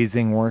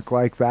amazing work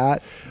like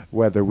that,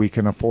 whether we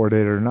can afford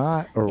it or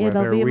not, or It'll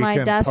whether be we my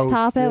can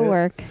desktop post at it,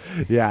 work.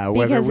 yeah,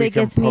 whether because we it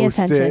can gets me post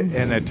it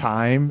attention. in a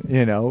time,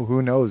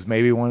 who knows?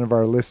 Maybe one of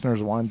our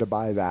listeners wanted to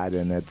buy that,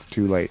 and it's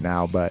too late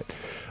now. But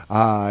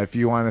if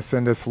you want to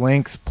send us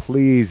links,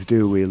 please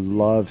do. We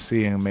love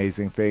seeing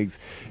amazing things.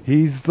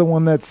 He's the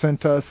one that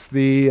sent us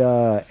the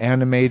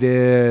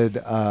animated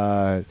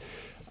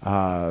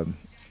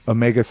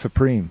Omega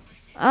Supreme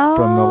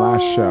from the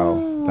last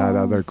show. That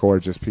other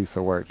gorgeous piece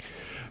of work.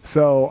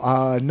 So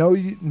no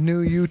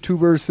new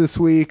YouTubers this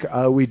week.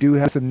 We do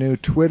have some new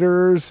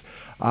Twitters.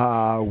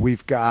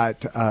 We've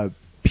got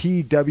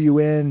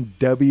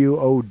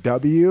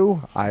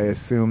PWNWOW. I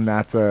assume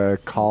that's a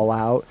call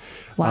out.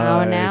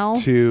 Wow, now?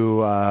 To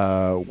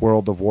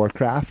World of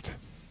Warcraft.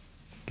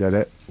 Get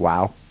it?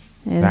 Wow.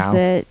 Now?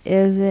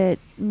 Is it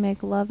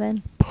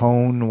McLovin?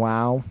 Pwn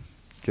wow.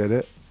 Get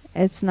it?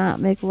 It's not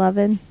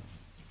McLovin.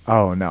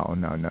 Oh, no.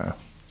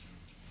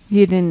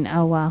 You didn't.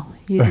 Oh, wow.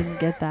 You didn't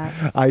get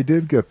that. I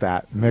did get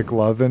that.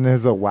 McLovin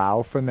is a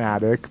WoW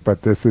fanatic,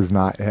 but this is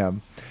not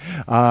him.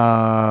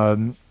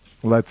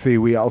 Let's see.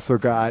 We also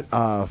got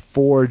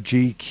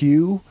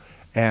 4GQ,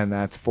 and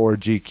that's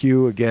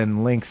 4GQ.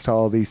 Again, links to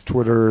all these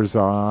Twitters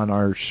are on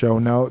our show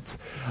notes.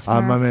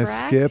 I'm going to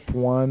Smurf skip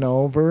one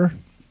over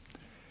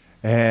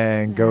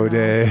and go to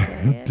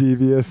it.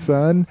 Devious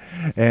Sun,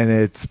 and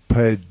it's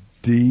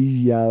Padilla.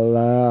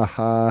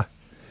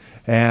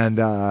 And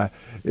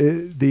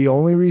the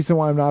only reason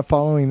why I'm not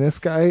following this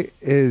guy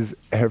is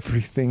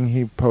everything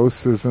he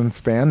posts is in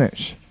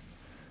Spanish.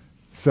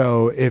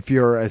 So if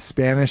you're a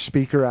Spanish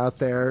speaker out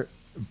there,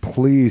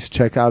 please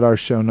check out our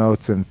show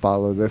notes and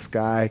follow this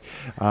guy.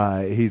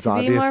 He's To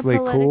be more obviously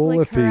cool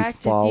politically if he's correct,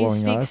 following if you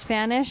speak us.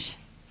 Spanish,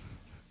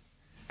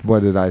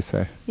 What did I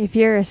say? if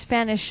you're a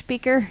Spanish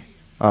speaker,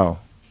 Oh.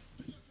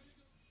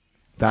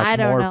 That's I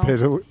don't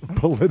more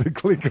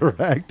politically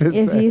correct.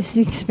 if you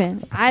speak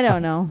Spanish, I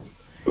don't know.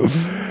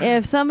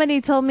 If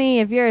somebody told me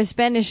if you're a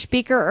Spanish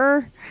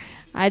speaker,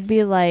 I'd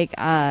be like,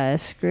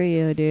 screw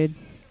you, dude.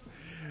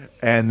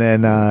 And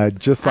then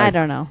just like... I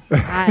don't know.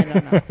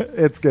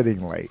 It's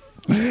getting late.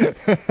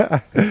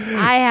 I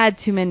had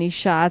too many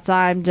shots.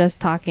 I'm just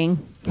talking.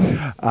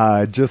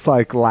 Just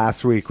like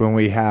last week when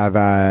we had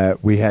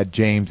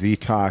James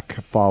Etalk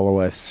follow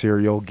us,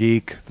 Serial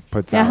Geek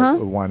puts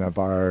out one of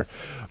our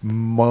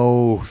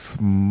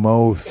most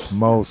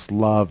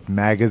loved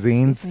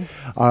magazines.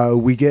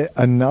 We get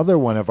another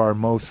one of our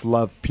most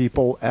loved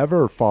people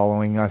ever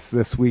following us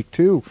this week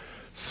too,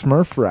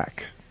 Smurf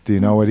Wreck. Do you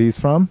know what he's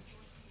from?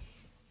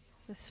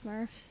 The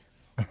Smurfs.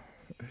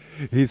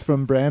 He's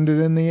from Branded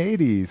in the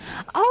 80s.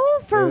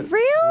 Oh, for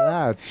real?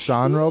 Yeah, it's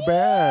Sean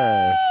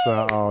Robert.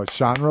 So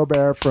Sean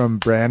Robert from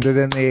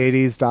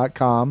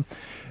brandedintheeighties.com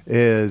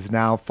is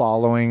now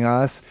following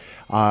us.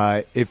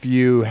 If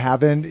you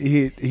haven't,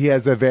 he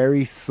has a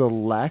very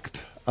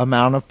select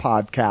amount of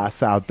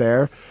podcasts out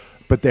there,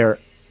 but they're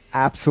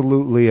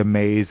absolutely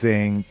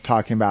amazing.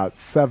 Talking about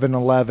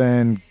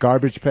 7-Eleven,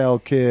 Garbage Pail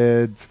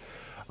Kids,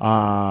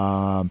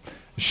 Showbiz,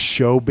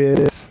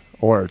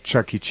 or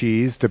Chuck E.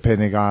 Cheese,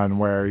 depending on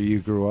where you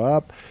grew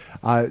up.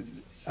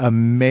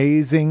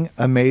 Amazing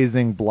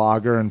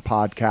blogger and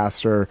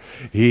podcaster.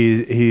 He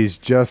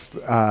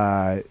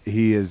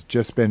has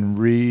just been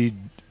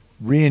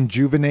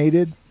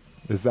reinjuvenated.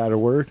 Is that a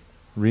word?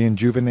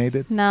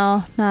 Reinjuvenated?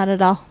 No, not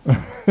at all.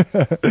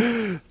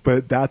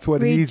 But that's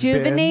what he's been.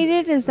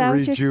 Rejuvenated? Is that what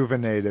you're...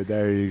 Rejuvenated.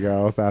 There you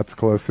go. That's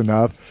close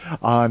enough.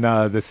 On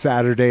the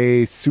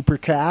Saturday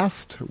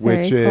Supercast,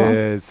 which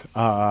is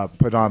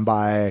put on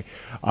by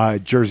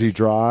Jersey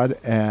Drawd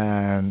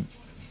and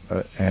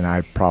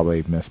I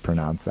probably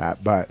mispronounced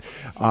that, but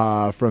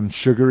from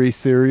Sugary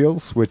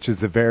Cereals, which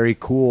is a very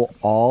cool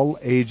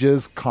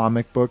all-ages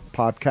comic book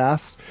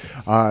podcast.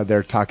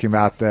 They're talking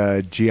about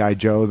the G.I.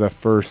 Joe, the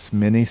first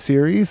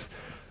miniseries.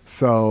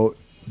 So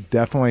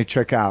definitely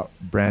check out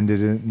Branded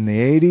in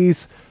the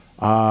 80s,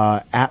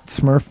 at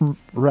Smurf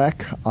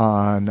Rec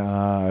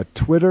on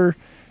Twitter,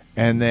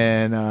 and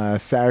then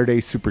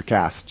Saturday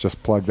Supercast.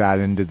 Just plug that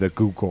into the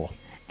Google.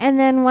 And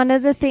then one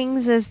of the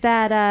things is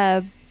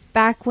that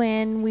back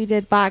when we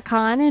did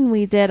BotCon and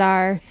we did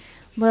our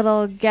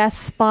little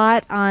guest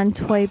spot on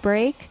Toy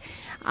Break,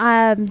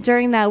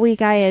 during that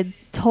week I had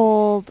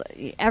told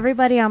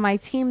everybody on my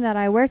team that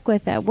I work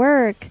with at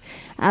work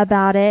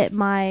about it.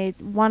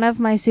 One of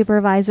my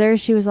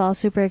supervisors, she was all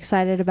super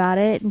excited about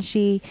it, and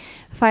she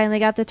finally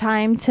got the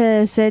time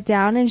to sit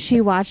down and she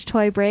watched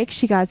Toy Break.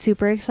 She got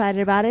super excited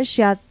about it.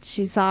 She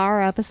saw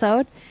our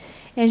episode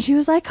and she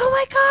was like, oh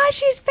my gosh,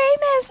 she's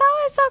famous.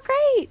 Oh, it's so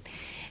great.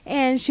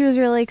 And she was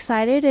really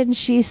excited, and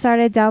she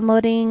started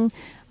downloading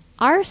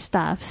our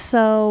stuff.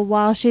 So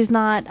while she's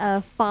not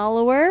a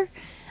follower,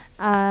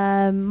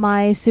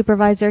 my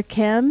supervisor,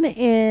 Kim,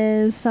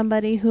 is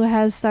somebody who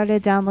has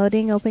started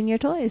downloading Open Your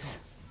Toys.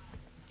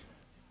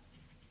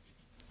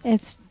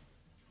 It's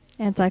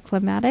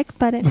anticlimactic,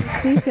 but it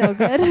makes me feel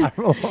good.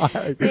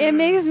 It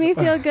makes me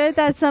feel good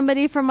that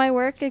somebody from my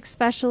work,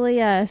 especially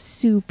a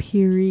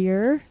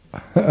superior...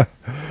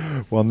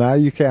 Well, now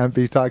you can't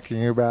be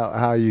talking about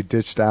how you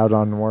ditched out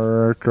on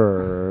work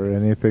or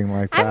anything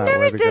like that. I've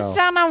never ditched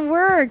out on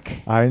work.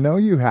 I know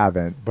you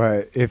haven't,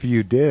 but if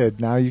you did,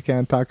 now you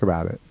can't talk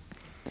about it.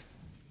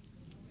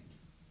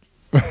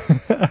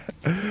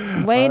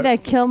 Way to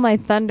kill my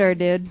thunder,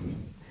 dude.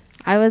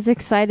 I was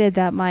excited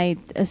that my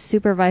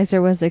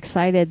supervisor was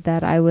excited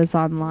that I was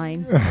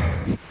online.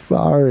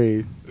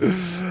 Sorry.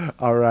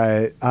 All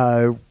right.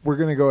 We're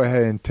going to go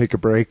ahead and take a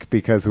break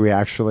because we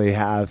actually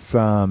have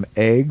some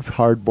eggs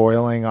hard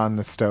boiling on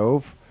the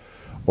stove,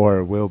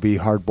 or will be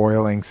hard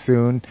boiling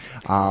soon.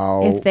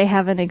 If they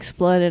haven't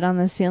exploded on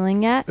the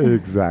ceiling yet.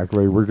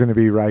 Exactly. We're going to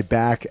be right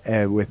back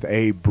with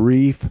a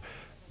brief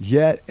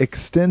yet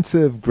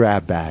extensive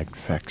grab bag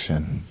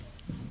section.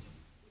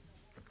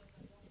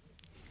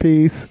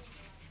 Peace.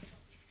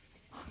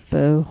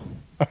 Boo.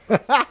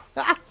 The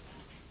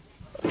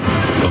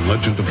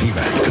legend of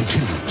He-Man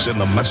continues in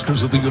the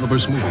Masters of the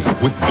Universe movie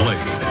with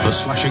Blade, the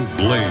slashing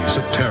blaze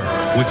of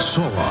terror. With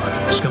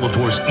Sauron,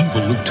 Skeletor's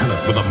evil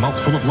lieutenant with a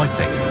mouthful of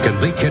lightning.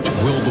 Can they catch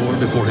Gwildor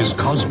before his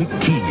cosmic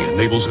key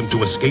enables him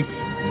to escape?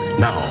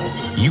 Now,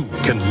 you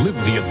can live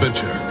the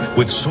adventure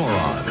with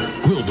Sauron,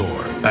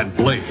 Gwildor, and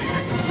Blade.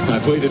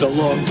 I've waited a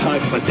long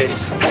time for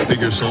this.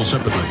 Figure sold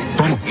separately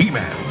from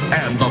He-Man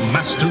and the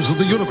Masters of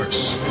the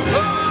Universe.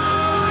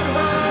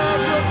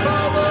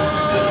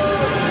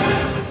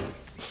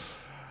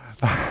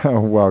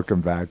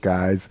 Welcome back,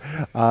 guys.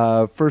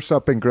 First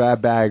up in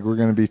Grab Bag, we're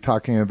going to be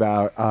talking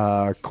about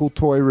Cool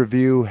Toy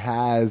Review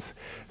has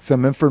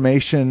some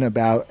information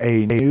about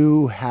a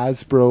new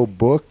Hasbro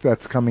book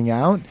that's coming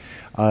out.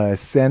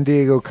 San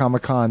Diego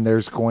Comic-Con,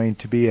 there's going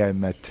to be a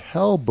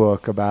Mattel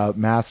book about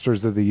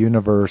Masters of the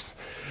Universe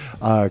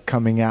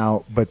coming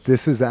out, but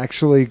this is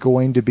actually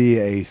going to be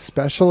a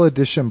special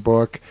edition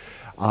book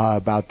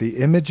about the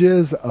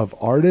images of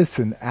artist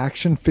and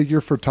action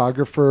figure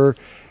photographer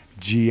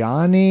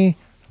Gianni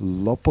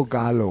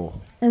Lopogallo.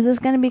 Is this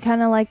going to be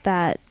kind of like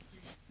that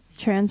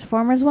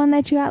Transformers one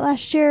that you got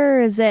last year,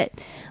 or is it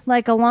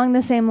like along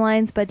the same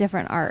lines but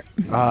different art?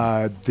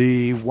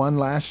 The one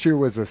last year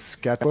was a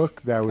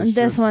sketchbook. That was this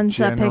just one's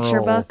general, a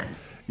picture book.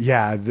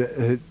 Yeah,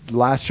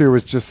 last year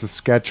was just a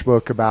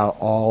sketchbook about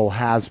all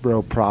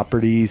Hasbro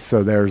properties.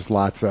 So there's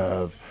lots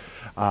of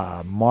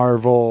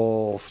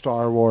Marvel,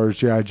 Star Wars,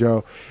 G.I.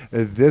 Joe.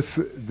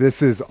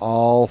 This is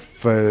all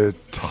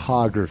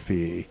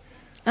photography.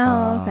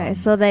 Oh, okay.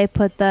 So they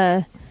put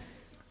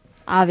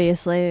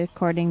obviously,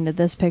 according to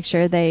this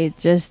picture, they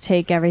just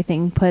take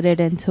everything, put it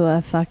into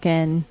a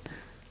fucking...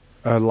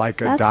 like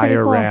a That's pretty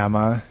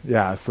diorama. Cool.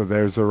 Yeah, so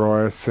there's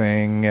Aurora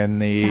Singh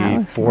and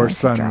the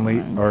Force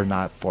Unleashed, or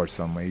not Force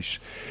Unleashed,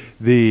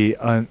 the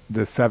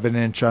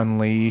 7-inch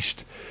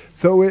Unleashed.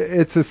 So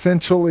it's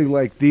essentially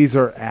like these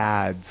are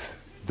ads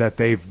that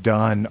they've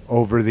done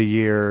over the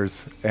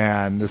years,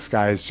 and this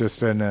guy is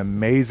just an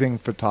amazing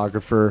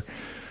photographer.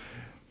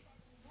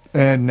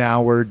 And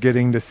now we're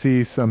getting to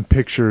see some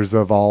pictures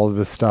of all of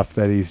the stuff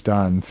that he's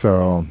done.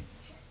 So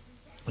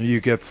you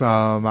get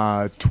some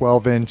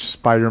 12-inch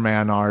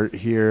Spider-Man art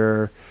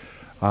here.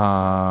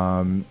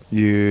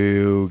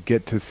 You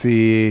get to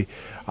see,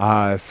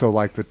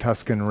 like the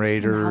Tusken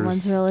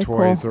Raiders really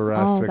Toys cool. R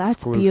Us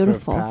exclusive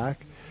beautiful.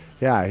 pack.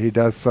 Yeah, he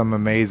does some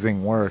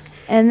amazing work.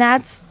 And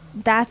that's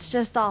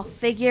just all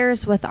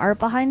figures with art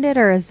behind it,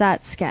 or is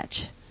that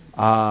sketch?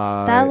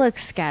 That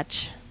looks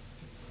sketch.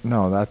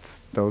 No,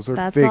 those are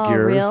That's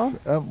figures.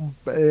 All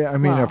real? I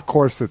mean, of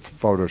course, it's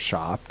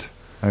photoshopped.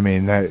 I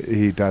mean,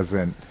 he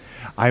doesn't.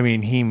 I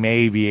mean, he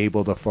may be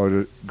able to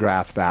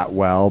photograph that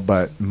well,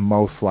 but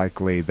most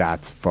likely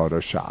that's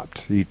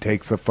photoshopped. He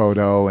takes a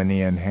photo and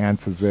he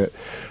enhances it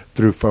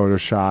through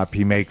Photoshop.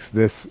 He makes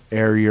this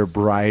area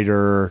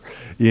brighter.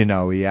 He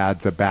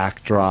adds a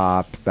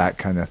backdrop, that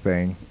kind of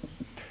thing.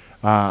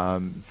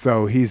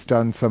 So he's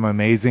done some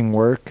amazing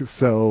work.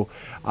 So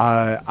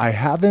I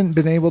haven't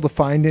been able to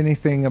find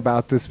anything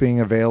about this being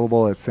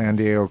available at San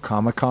Diego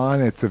Comic-Con.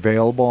 It's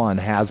available on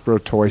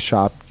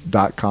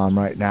HasbroToyShop.com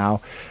right now.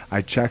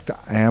 I checked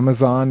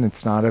Amazon.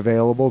 It's not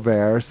available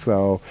there.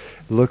 So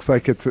it looks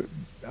like it's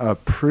a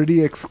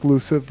pretty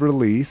exclusive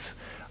release.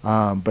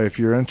 But if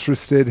you're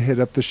interested, hit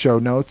up the show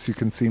notes. You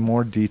can see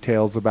more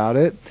details about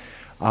it.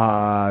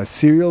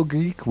 Serial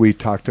Geek, we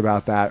talked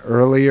about that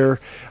earlier.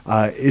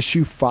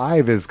 Issue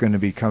 5 is going to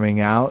be coming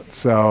out,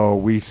 so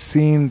we've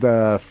seen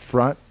the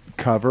front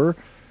cover,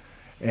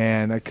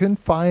 and I couldn't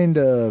find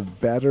a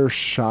better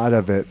shot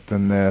of it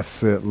than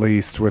this, at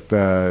least with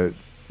the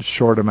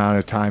short amount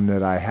of time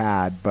that I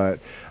had. But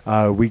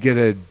we get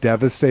a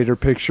Devastator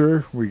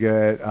picture, we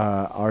get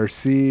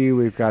RC,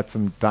 we've got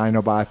some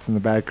Dinobots in the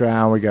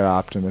background, we got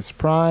Optimus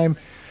Prime,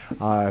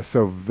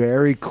 so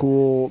very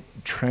cool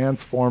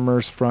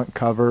Transformers front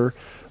cover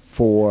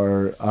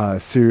for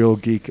Serial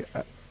Geek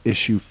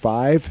issue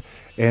 5,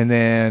 and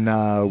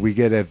then we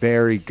get a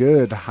very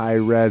good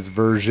high-res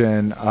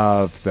version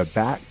of the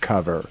back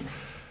cover.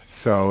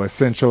 So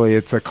essentially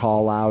it's a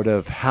call out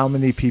of how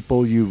many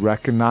people you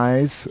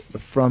recognize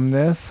from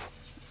this,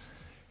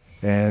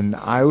 and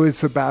I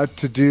was about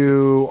to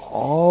do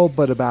all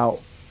but about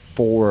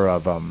 4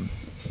 of them.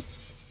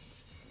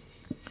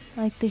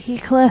 Like the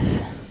Heathcliff.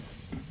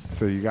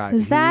 So you got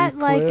Is that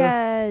Heathcliff. like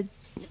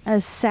a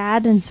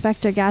sad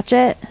Inspector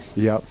Gadget?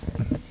 Yep.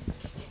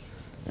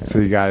 So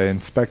you got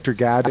Inspector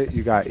Gadget,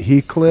 you got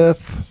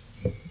Heathcliff.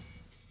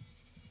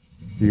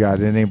 You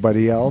got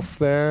anybody else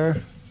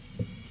there?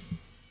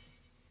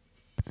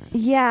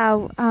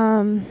 Yeah,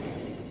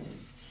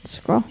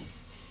 scroll.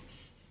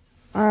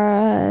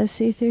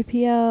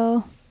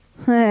 C-3PO.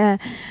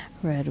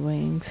 Red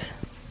Wings.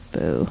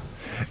 Boo.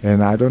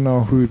 And I don't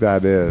know who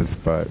that is,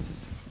 but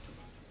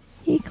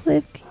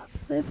Heathcliff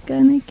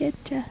gonna get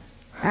ya.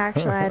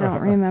 Actually, I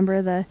don't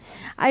remember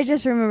I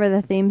just remember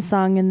the theme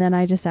song, and then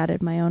I just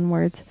added my own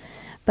words.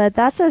 But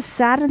that's a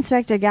sad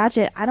Inspector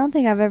Gadget. I don't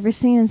think I've ever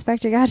seen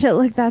Inspector Gadget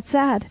look that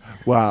sad.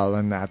 well,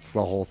 and that's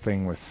the whole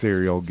thing with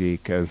Serial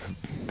Geek, is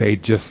they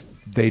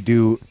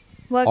do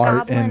What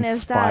art goblin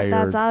is that? inspired.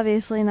 That's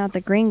obviously not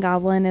the Green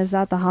Goblin. Is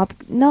that the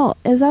No,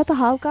 is that the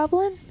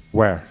Hobgoblin?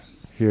 Where?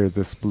 Here,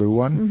 this blue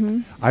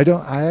one? Mm-hmm.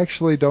 I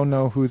actually don't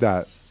know who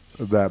that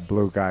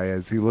blue guy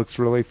is. He looks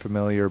really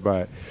familiar,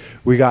 but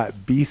we got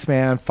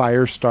Beastman,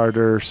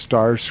 Firestarter,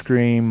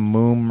 Starscream,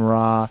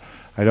 Moomra.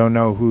 I don't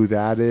know who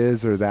that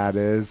is.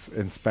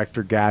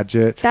 Inspector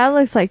Gadget. That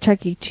looks like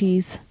Chuck E.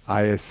 Cheese.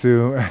 I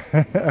assume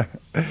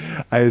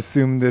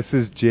this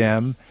is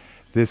Jim.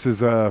 This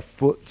is a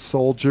foot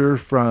soldier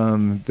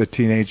from the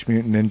Teenage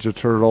Mutant Ninja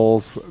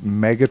Turtles.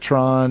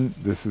 Megatron.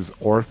 This is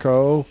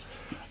Orko.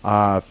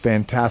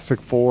 Fantastic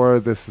Four.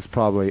 This is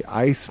probably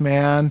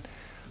Iceman.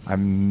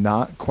 I'm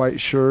not quite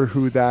sure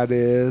who that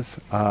is.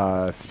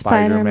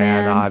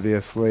 Spider-Man,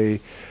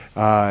 obviously.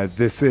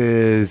 This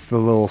is the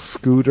little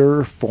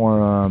scooter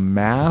from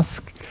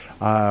Mask.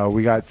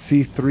 We got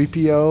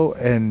C-3PO,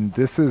 and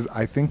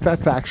I think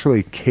that's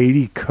actually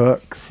Katie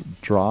Cook's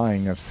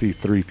drawing of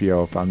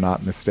C-3PO, if I'm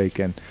not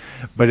mistaken.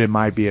 But it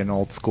might be an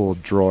old school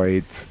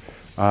droids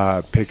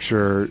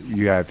picture.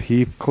 You have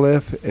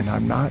Heathcliff, and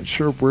I'm not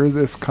sure where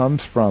this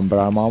comes from, but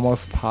I'm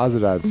almost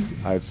positive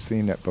I've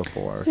seen it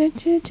before.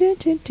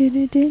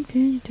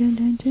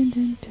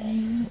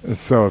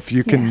 So if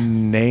you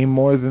can name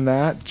more than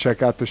that,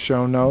 check out the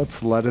show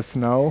notes. Let us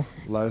know.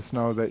 Let us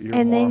know that you're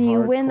And then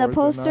you win the hardcore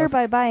poster than us.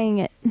 by buying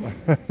it.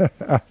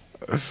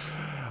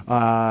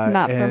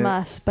 Not from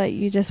us, but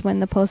you just win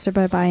the poster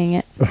by buying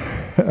it.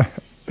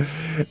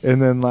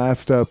 And then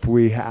last up,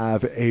 we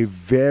have a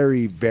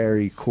very,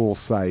 very cool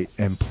site,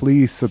 and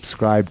please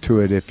subscribe to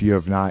it if you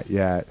have not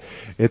yet.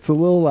 It's a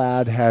little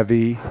ad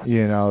heavy.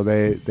 You know,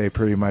 they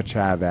pretty much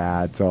have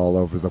ads all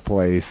over the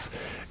place.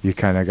 You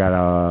kind of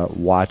got to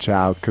watch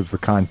out because the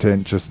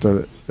content just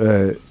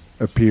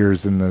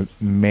appears in the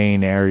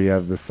main area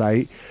of the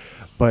site.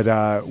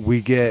 But we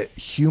get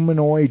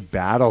Humanoid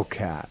Battle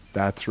Cat.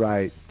 That's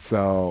right.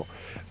 So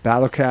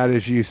Battle Cat,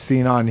 as you've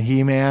seen on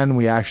He-Man,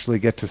 we actually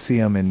get to see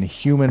him in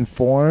human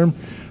form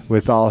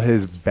with all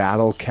his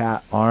Battle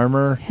Cat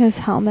armor. His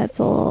helmet's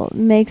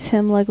makes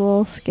him look a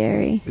little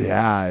scary.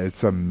 Yeah,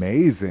 it's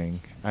amazing.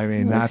 I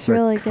mean, that's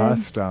really a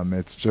custom.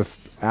 It's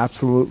just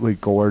absolutely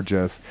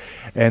gorgeous.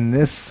 And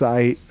this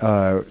site,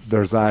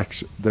 there's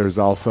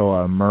also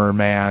a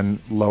merman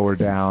lower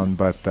down,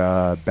 but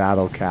the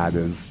Battle Cat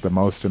is the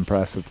most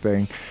impressive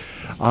thing.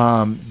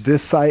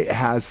 This site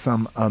has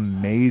some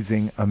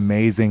amazing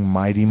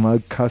Mighty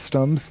Mug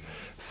customs.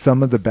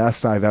 Some of the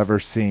best I've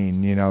ever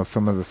seen. You know,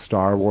 some of the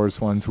Star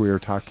Wars ones we were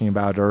talking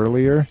about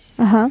earlier.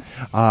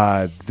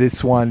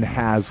 This one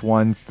has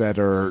ones that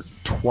are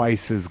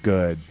twice as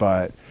good,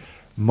 but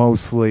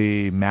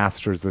mostly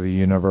Masters of the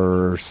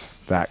Universe,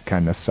 that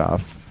kind of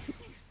stuff.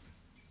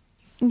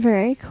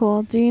 Very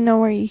cool. Do you know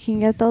where you can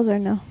get those or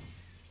no?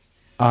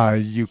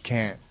 You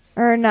can't.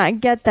 Or not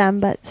get them,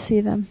 but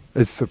see them.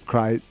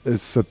 Subscribe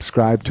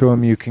to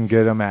them. You can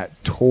get them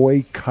at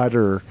Toy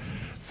Cutter.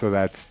 So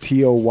that's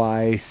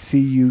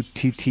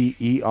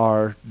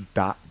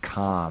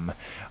ToyCutter.com.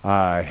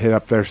 Hit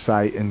up their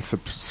site and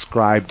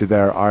subscribe to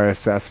their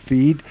RSS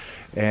feed,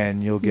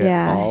 and you'll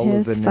get all of the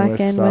newest stuff.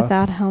 His fucking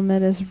without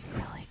helmet is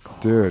really cool.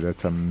 Dude,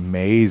 it's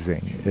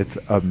amazing. It's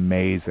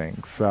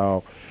amazing.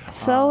 So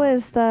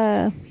is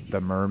the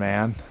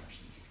merman.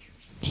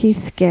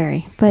 He's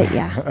scary, but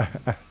yeah.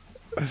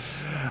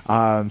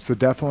 So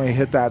definitely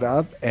hit that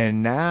up.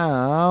 And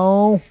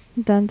now,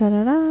 Dun, dun,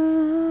 dun,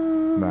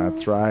 dun.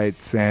 That's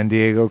right, San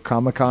Diego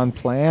Comic-Con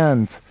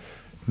plans.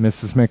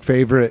 Mrs.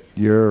 McFavorite,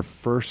 you're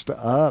first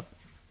up.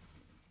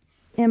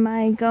 Am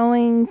I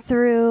going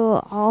through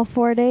all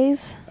 4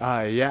 days?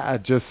 Yeah,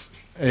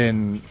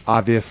 and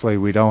obviously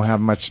we don't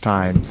have much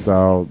time,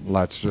 so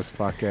let's just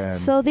fucking...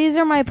 So these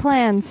are my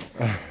plans.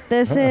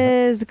 This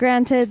is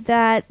granted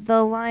that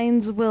the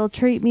lines will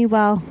treat me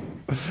well.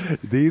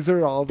 These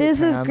are all the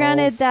This is panels.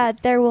 granted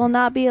that there will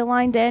not be a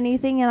line to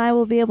anything, and I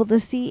will be able to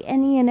see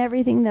any and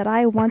everything that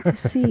I want to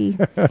see.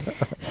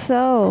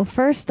 So,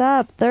 first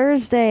up,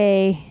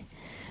 Thursday,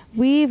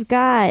 we've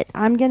got,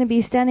 I'm going to be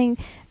standing,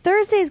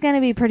 Thursday's going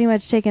to be pretty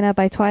much taken up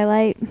by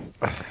Twilight.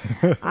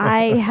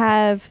 I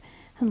have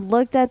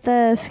looked at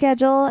the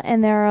schedule,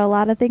 and there are a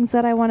lot of things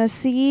that I want to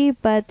see,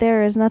 but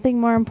there is nothing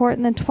more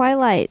important than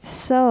Twilight.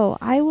 So,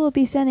 I will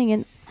be standing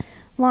in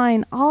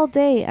line all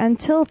day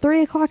until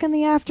 3 o'clock in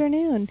the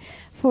afternoon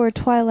for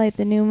Twilight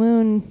the New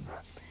Moon.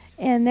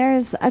 And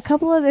there's a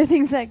couple other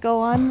things that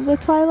go on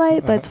with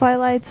Twilight, but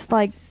Twilight's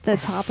like the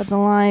top of the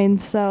line,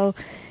 so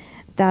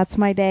that's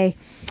my day.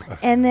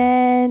 And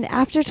then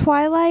after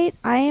Twilight,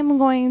 I am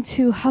going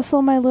to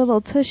hustle my little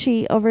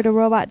tushy over to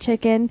Robot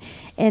Chicken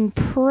and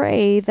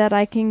pray that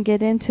I can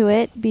get into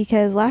it,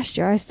 because last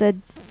year I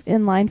stood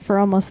in line for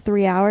almost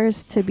 3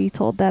 hours to be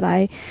told that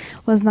I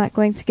was not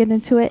going to get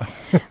into it.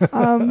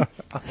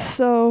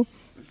 So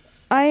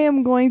I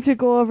am going to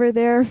go over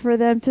there for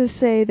them to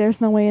say there's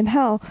no way in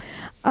hell.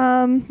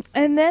 And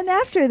then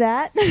after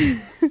that, I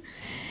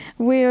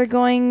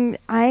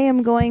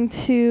am going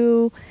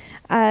to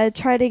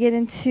try to get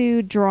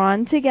into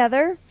Drawn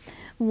Together.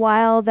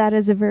 While that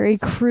is a very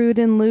crude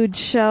and lewd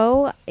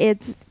show,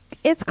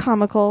 it's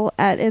comical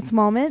at its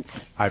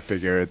moments. I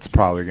figure it's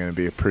probably going to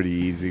be a pretty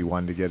easy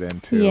one to get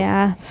into.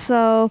 Yeah,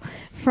 so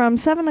from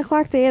 7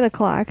 o'clock to 8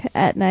 o'clock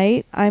at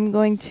night, I'm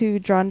going to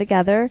Drawn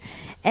Together.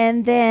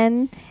 And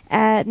then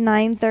at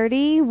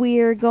 9:30, we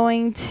are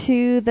going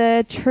to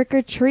the Trick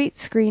or Treat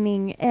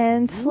screening.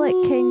 And Slick,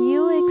 can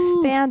you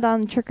expand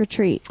on Trick or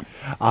Treat?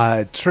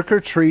 Trick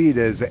or Treat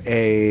is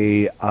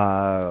a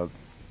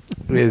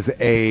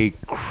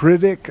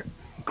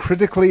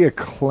critically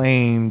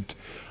acclaimed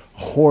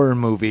horror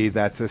movie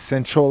that's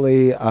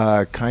essentially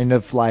kind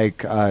of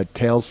like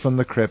Tales from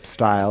the Crypt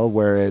style,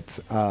 where it's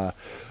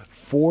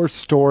 4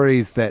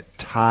 stories that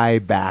tie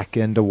back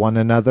into one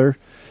another.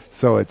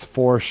 So it's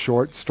 4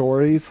 short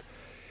stories,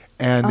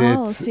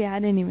 and see, I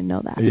didn't even know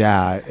that.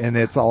 Yeah, and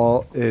it's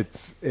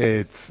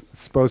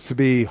supposed to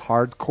be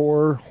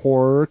hardcore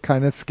horror,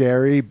 kind of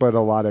scary, but a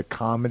lot of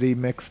comedy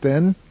mixed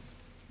in.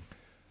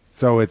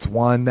 So it's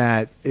one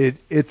that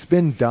it's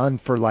been done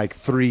for like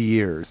 3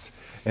 years,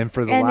 and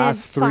for the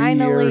last 3 years,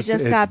 finally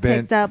just got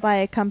picked up by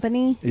a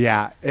company.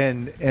 Yeah,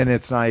 and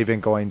it's not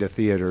even going to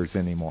theaters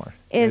anymore.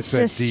 It's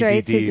just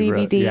straight to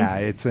DVD. Yeah,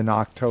 it's an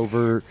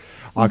October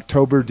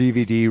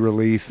DVD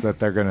release that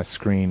they're going to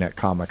screen at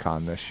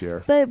Comic-Con this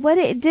year. But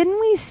didn't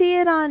we see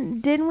it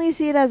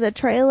as a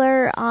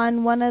trailer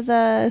on one of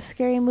the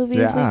scary movies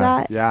we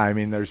got? Yeah, I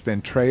mean, there's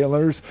been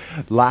trailers.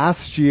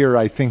 Last year,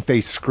 I think they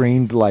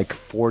screened like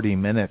 40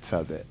 minutes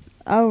of it.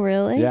 Oh,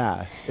 really?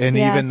 Yeah. And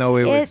even though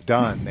it was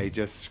done, they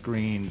just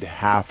screened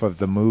half of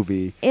the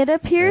movie. It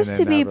appears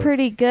to be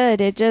pretty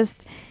good. It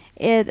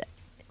apparently...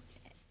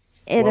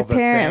 The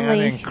fan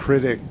and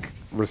critic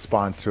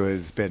response to it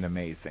has been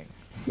amazing.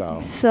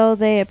 So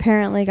they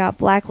apparently got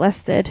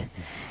blacklisted.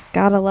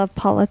 Gotta love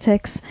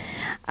politics.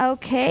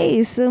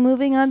 Okay, so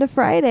moving on to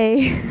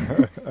Friday.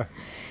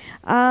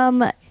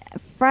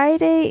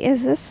 Friday,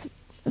 is this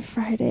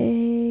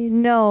Friday?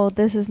 No,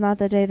 this is not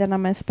the day that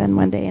I'm going to spend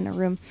one day in a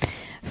room.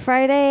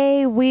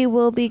 Friday, we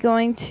will be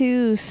going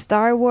to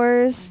Star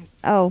Wars.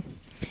 Oh,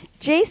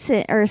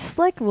 Jason or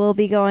Slick will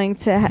be going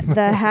to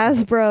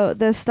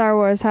the Star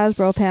Wars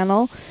Hasbro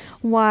panel.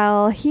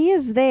 While he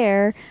is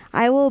there,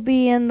 I will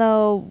be in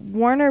the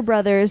Warner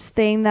Brothers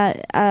thing,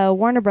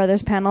 Warner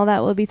Brothers panel that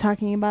will be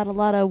talking about a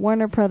lot of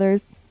Warner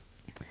Brothers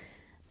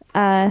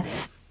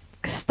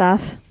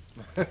stuff.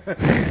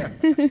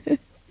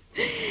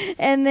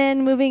 And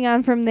then moving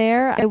on from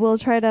there, I will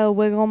try to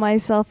wiggle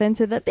myself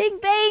into the Big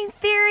Bang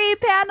Theory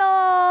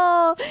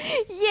panel.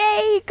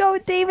 Yay, go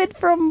David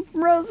from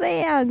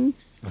Roseanne.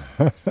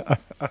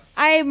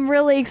 I'm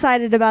really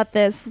excited about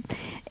this.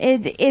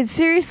 It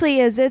seriously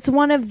is. It's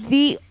one of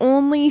the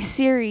only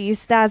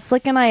series that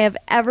Slick and I have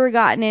ever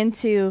gotten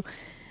into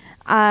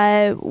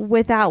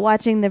without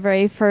watching the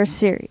very first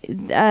series.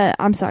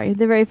 The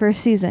very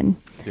first season.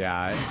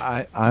 Yeah,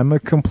 I'm a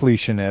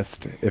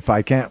completionist. If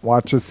I can't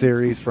watch a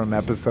series from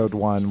episode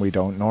 1, we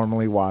don't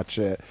normally watch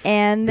it.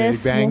 And Big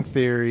Bang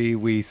Theory,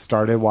 we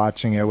started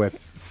watching it with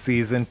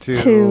season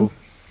 2.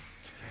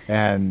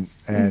 And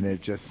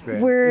it just been,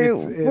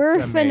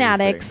 we're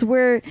fanatics.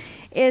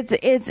 It's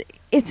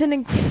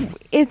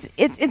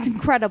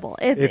incredible.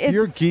 It's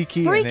you're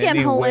geeky freaking in any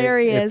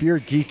hilarious. Way, if you're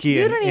geeky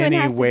in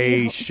any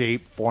way,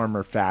 shape, form,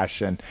 or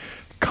fashion,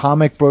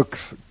 comic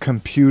books,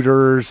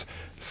 computers,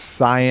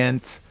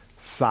 science,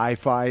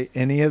 sci-fi,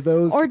 any of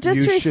those, or just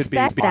you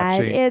respect should be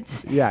watching,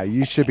 that.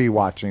 You should be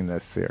watching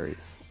this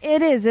series.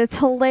 It is. It's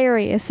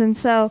hilarious, and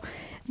so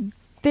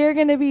they're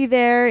going to be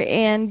there,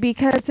 and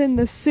because it's in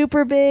the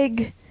super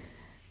big.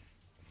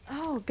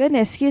 Oh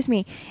goodness, excuse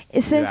me.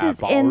 Since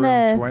it's in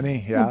the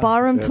 20,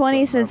 Ballroom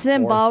 20, since it's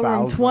in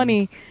Ballroom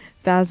 20,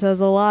 that says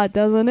a lot,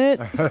 doesn't it?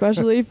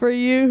 Especially for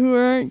you who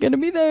aren't going to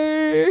be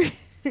there.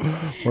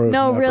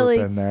 No, really.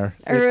 Been there.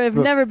 Or have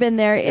never been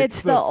there.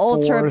 It's the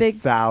ultra big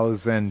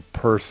 4,000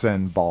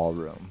 person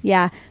ballroom.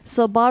 Yeah.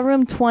 So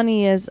Ballroom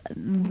 20 is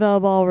the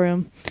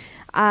ballroom.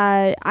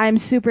 I'm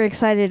super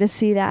excited to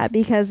see that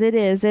because it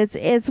is.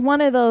 It's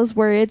one of those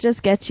where it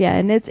just gets you,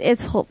 and it's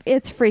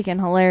freaking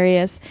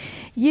hilarious.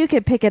 You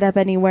could pick it up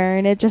anywhere,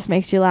 and it just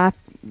makes you laugh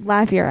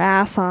your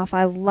ass off.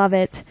 I love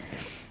it.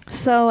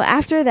 So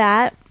after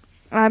that,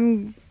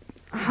 I'm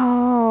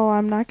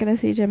not gonna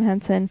see Jim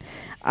Henson.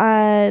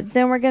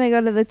 Then we're gonna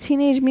go to the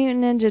Teenage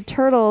Mutant Ninja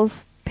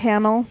Turtles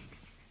panel.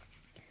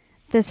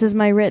 This is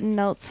my written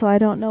notes, so I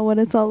don't know what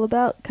it's all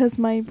about because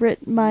my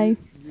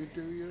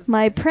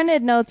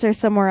printed notes are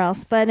somewhere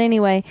else. But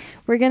anyway,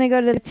 we're going to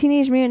go to the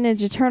Teenage Mutant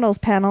Ninja Turtles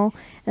panel.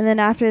 And then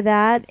after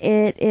that,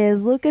 it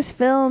is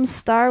Lucasfilm's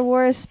Star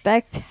Wars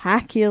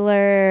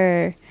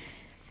Spectacular.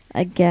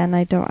 Again,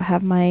 I don't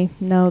have my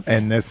notes.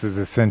 And this is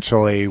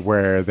essentially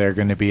where they're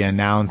going to be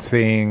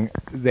announcing.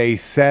 They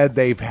said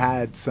they're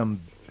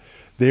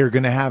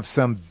going to have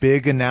some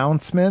big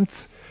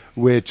announcements,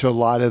 which a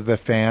lot of the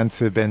fans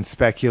have been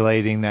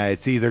speculating that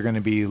it's either going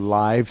to be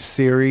live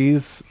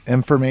series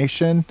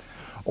information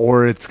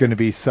or it's going to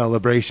be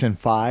Celebration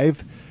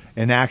 5.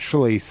 And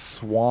actually,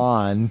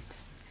 Swan,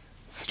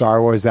 Star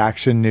Wars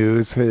Action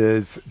News,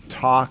 has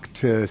talked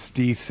to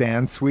Steve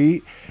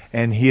Sansweet,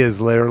 and he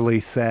has literally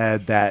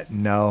said that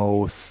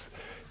no,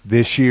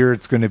 This year,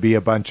 it's going to be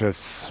a bunch of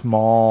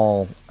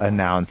small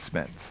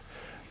announcements.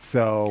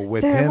 So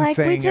with They're him like,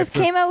 saying we just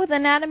came out with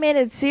an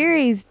animated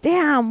series.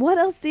 Damn, what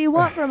else do you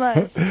want from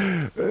us?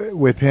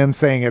 with him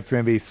saying it's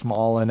going to be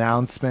small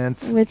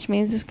announcements, Which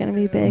means it's going to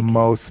be big.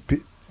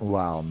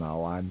 well,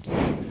 no,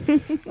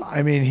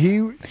 I mean, he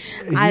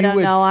I don't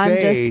would know.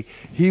 say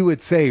he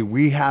would say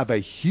we have a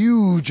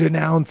huge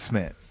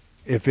announcement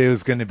if it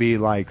was going to be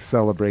like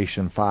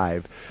Celebration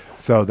 5.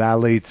 So that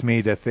leads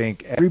me to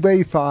think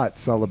everybody thought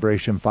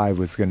Celebration 5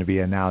 was going to be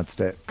announced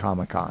at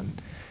Comic-Con.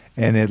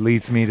 And it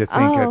leads me to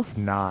think it's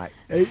not.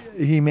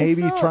 He may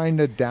be trying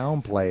to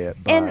downplay it.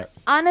 But And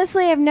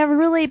honestly, I've never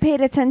really paid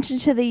attention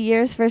to the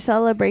years for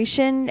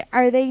Celebration.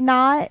 Are they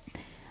not?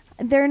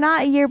 They're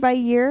not year by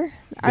year?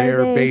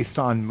 They're based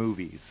on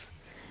movies.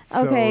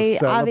 Okay,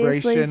 so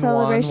obviously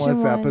Celebration 1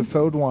 was 1.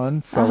 Episode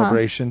 1.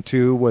 Celebration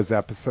 2 was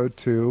Episode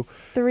 2.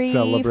 3,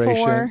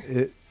 Celebration,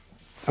 4.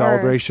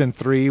 Celebration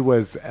 3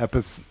 was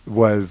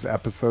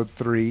Episode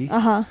 3.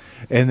 Uh-huh.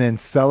 And then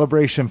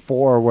Celebration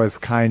 4 was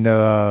kind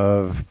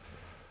of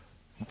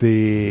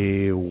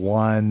the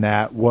one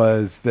that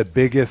was the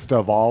biggest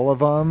of all of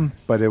them,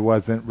 but it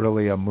wasn't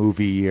really a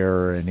movie year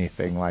or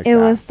anything like that. It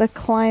was the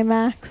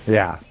climax.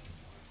 Yeah.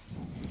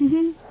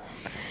 All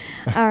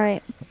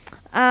right.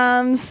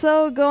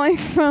 So going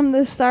from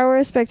the Star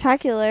Wars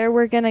Spectacular,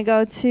 we're going to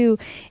go to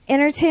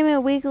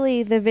Entertainment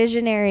Weekly, The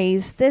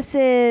Visionaries. This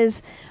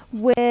is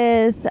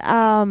with,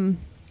 damn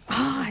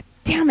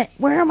it,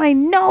 where are my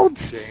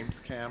notes?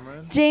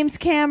 James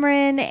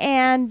Cameron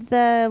and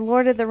the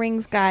Lord of the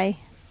Rings guy.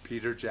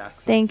 Peter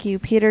Jackson. Thank you,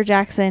 Peter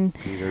Jackson.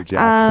 Peter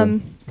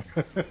Jackson.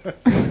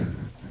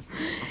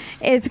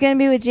 It's going to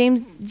be with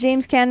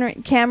James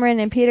Cameron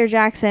and Peter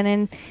Jackson,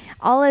 and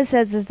all it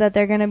says is that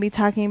they're going to be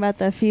talking about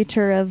the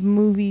future of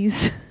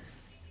movies.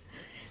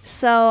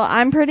 So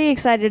I'm pretty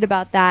excited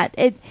about that.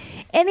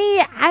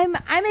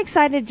 I'm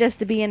excited just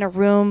to be in a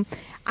room.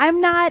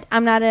 I'm not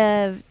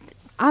a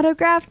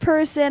autograph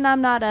person.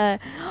 I'm not a,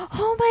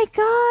 oh my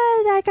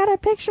God, I got a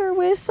picture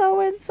with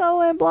so-and-so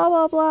and blah,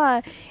 blah,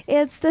 blah.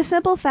 It's the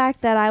simple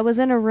fact that I was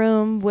in a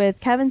room with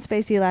Kevin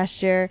Spacey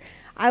last year.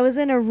 I was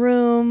in a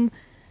room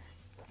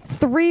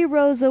 3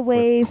 rows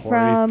away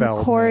from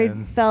Corey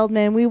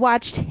Feldman. We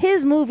watched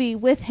his movie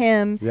with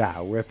him. Yeah,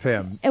 with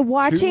him. And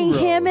watching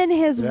him and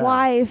his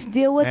wife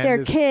deal with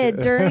their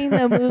kid during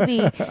the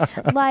movie.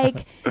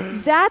 Like,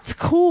 that's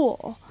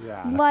cool.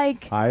 Yeah.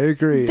 Like, I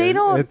agree. They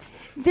don't.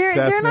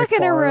 They're not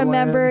going to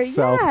remember.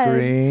 Seth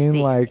Green.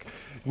 Like,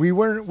 we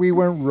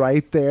weren't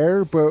right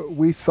there, but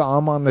we saw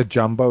him on the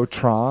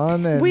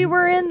jumbotron, and we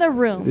were in the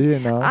room. You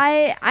know,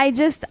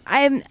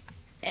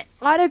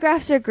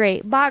 autographs are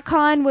great.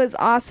 BotCon was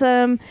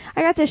awesome.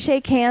 I got to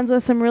shake hands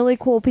with some really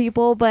cool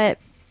people, but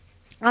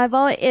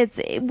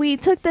we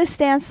took this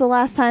stance the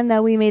last time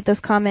that we made this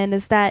comment,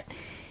 is that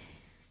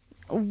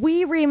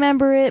we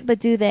remember it, but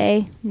do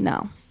they?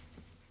 No.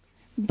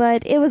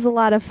 But it was a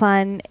lot of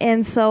fun,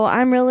 and so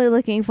I'm really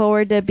looking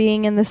forward to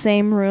being in the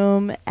same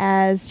room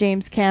as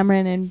James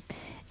Cameron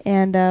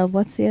and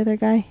what's the other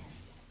guy?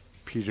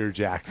 Peter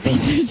Jackson.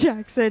 Peter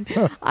Jackson.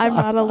 I'm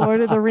not a Lord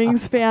of the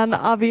Rings fan,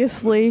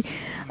 obviously,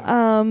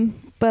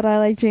 but I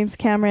like James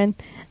Cameron.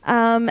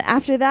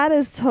 After that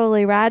is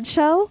Totally Rad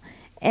Show,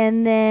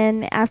 and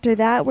then after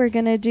that we're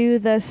going to do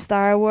the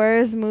Star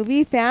Wars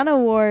Movie Fan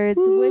Awards,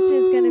 which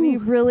is going to be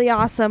really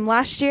awesome.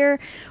 Last year,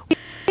 I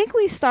think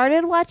we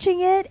started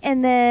watching it,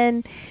 and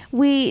then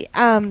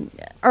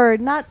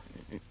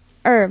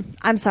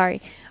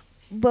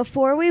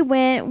before we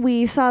went,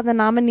 we saw the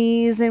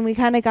nominees and we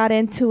kind of got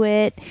into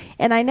it,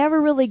 and I never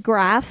really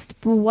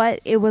grasped what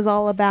it was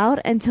all about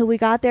until we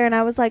got there, and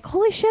I was like,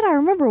 holy shit, I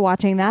remember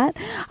watching that.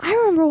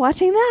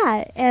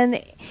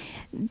 And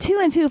 2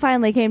 and 2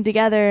 finally came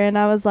together, and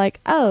I was like,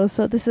 oh,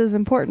 so this is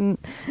important.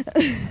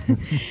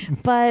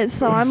 But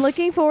so I'm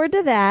looking forward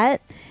to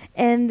that.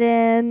 And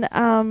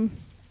then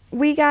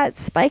we got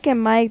Spike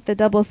and Mike, the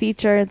double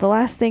feature. The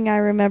last thing I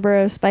remember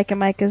of Spike and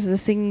Mike is the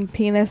singing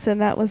penis,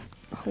 and that was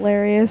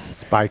hilarious.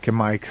 Spike and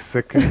Mike's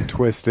Sick and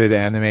Twisted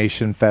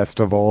Animation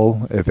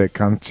Festival. If it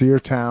comes to your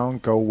town,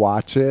 go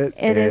watch it.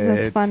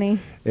 It's funny.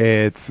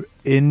 It's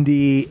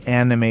indie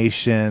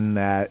animation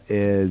that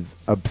is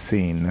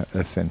obscene,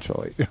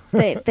 essentially.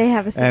 They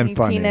have a singing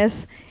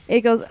penis. It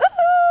goes,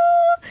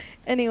 ooh!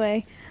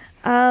 Anyway.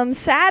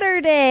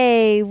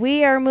 Saturday,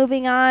 we are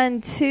moving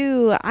on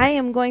to, I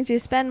am going to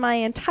spend my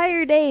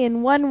entire day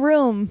in one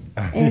room.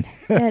 It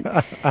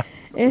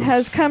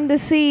has come to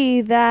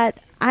see that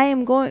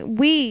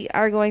we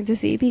are going to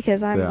see,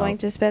 because I'm going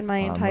to spend my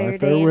entire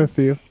day with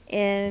you.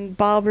 In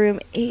Ballroom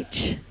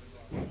H.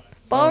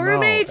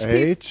 Ballroom H.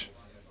 H?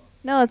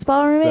 No, it's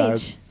Ballroom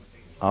H.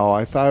 Oh,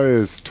 I thought it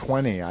was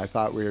 20. I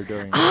thought we were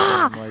doing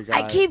Family Guy.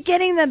 I keep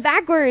getting them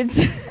backwards.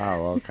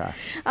 Oh, okay.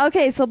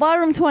 Okay, so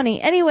Ballroom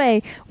 20.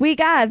 Anyway, we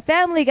got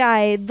Family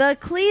Guy, The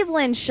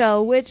Cleveland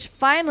Show, which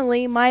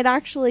finally might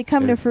actually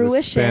come to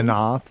fruition. The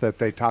spin-off that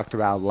they talked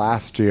about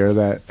last year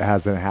that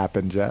hasn't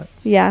happened yet.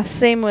 Yeah,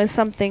 same with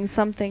something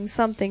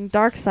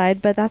Dark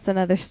Side, but that's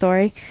another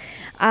story.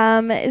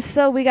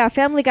 So we got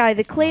Family Guy,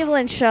 The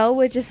Cleveland Show,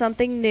 which is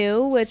something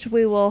new, which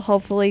we will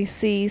hopefully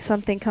see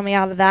something coming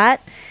out of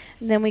that.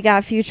 And then we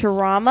got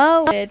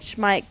Futurama, which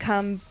might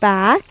come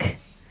back.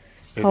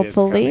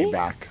 Hopefully. It is coming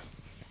back.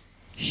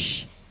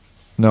 Shh.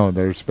 No,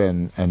 there's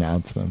been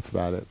announcements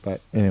about it,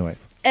 but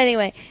anyways.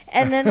 Anyway,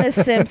 and then The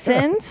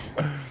Simpsons.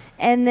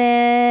 And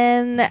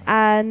then,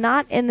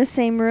 not in the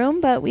same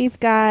room, but we've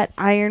got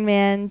Iron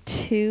Man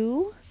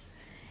 2.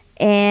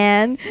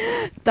 And,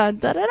 dun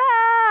da da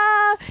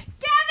da,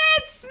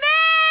 Kevin Smith!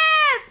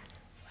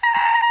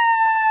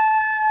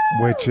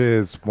 Which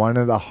is one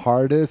of the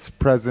hardest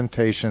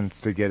presentations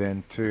to get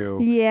into.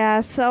 Yeah,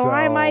 so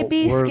I might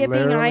be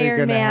skipping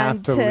Iron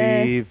Man to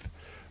leave.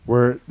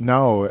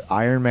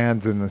 Iron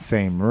Man's in the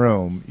same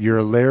room.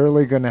 You're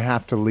literally going to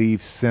have to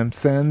leave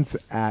Simpsons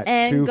at 2:45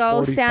 and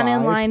go stand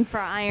in line for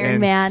Iron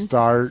Man.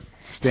 Start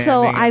standing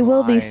so I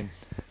will be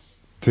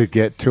to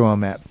get to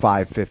him at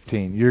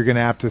 5:15. You're going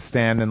to have to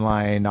stand in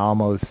line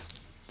almost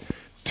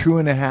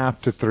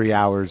 2.5 to 3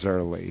 hours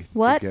early.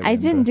 What? I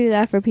didn't do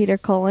that for Peter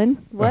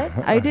Cullen. What?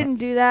 I didn't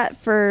do that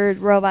for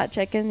Robot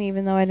Chicken,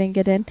 even though I didn't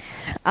get in.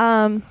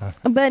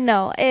 But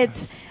no,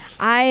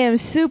 I am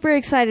super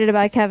excited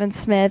about Kevin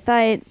Smith.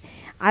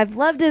 I've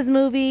loved his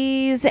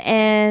movies,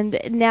 and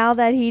now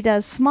that he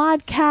does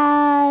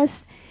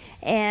Smodcast,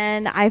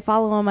 and I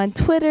follow him on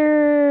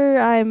Twitter,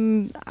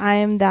 I'm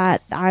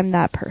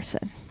that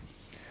person.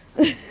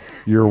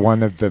 You're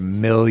one of the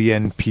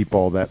million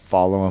people that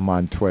follow him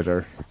on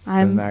Twitter.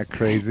 Isn't that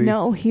crazy?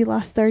 No, he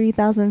lost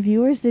 30,000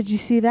 viewers. Did you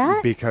see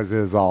that? Because it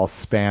was all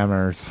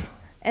spammers.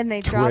 And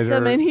they dropped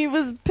him, and he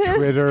was pissed.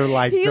 Twitter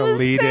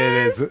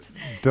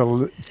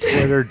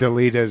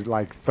deleted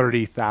like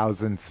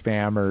 30,000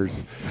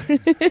 spammers.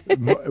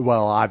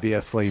 Well,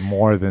 obviously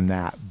more than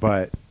that,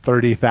 but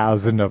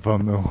 30,000 of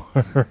them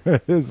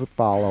were his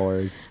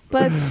followers.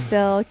 But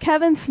still,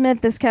 Kevin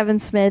Smith is Kevin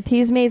Smith.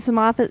 He's made some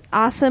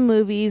awesome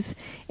movies,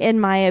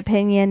 in my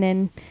opinion,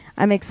 and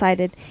I'm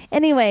excited.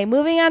 Anyway,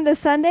 moving on to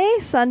Sunday.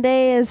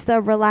 Sunday is the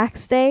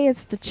relax day.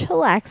 It's the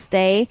chillax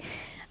day.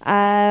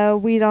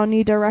 We don't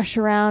need to rush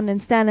around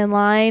and stand in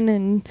line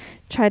and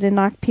try to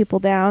knock people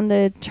down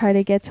to try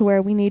to get to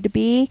where we need to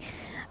be.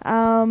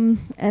 And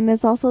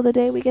it's also the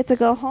day we get to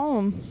go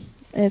home.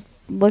 It's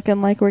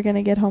looking like we're going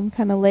to get home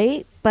kind of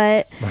late,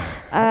 but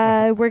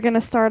we're going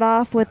to start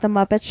off with The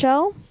Muppet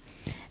Show.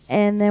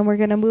 And then we're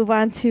going to move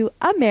on to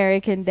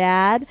American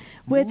Dad,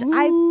 which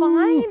I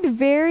find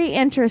very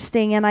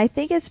interesting. And I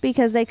think it's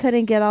because they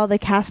couldn't get all the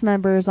cast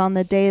members on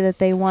the day that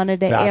they wanted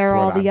to air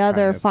all the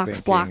other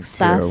Fox Block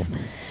stuff.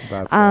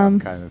 That's what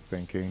I'm kind of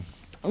thinking.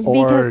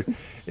 Or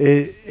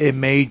it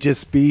may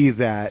just be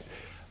that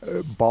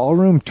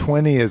Ballroom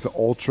 20 is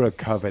ultra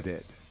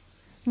coveted.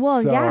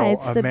 Well, so yeah,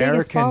 it's the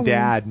biggest ballroom. American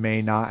Dad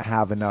may not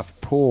have enough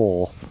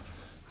pull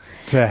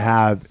to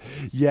have,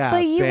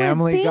 but you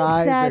Family would think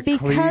Guy, that the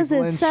because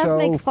Cleveland it's Seth Show,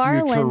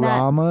 MacFarlane,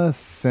 Futurama,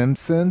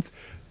 Simpsons,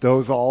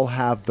 those all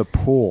have the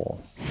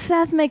pull.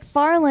 Seth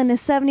MacFarlane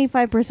is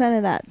 75%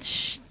 of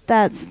that.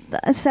 That's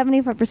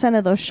 75%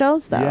 of those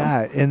shows, though.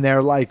 Yeah, and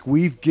they're like,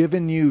 we've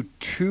given you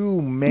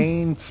 2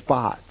 main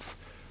spots.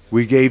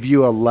 We gave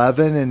you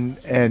 11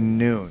 and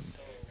noon.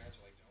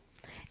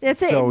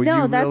 That's it.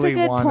 No, that's a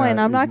good point.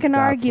 I'm not going to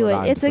argue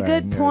it. It's a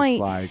good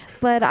point.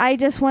 But I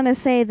just want to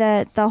say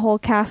that the whole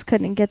cast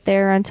couldn't get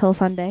there until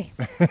Sunday.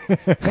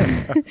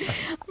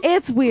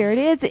 It's weird.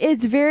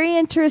 It's very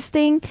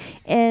interesting,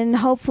 and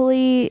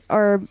hopefully,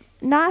 or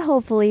not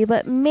hopefully,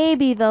 but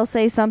maybe they'll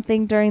say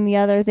something during the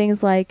other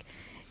things like,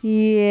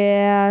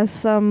 yeah,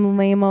 some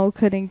lame-o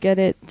couldn't get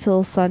it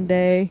till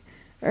Sunday.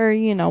 Or,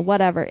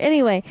 whatever.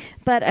 Anyway,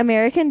 but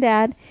American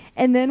Dad.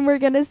 And then we're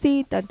going to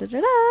see Harry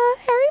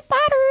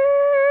Potter.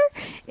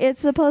 It's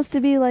supposed to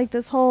be like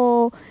this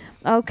whole,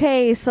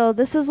 okay, so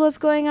this is what's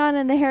going on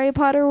in the Harry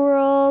Potter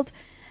world.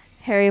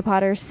 Harry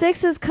Potter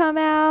 6 has come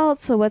out,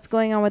 so what's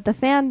going on with the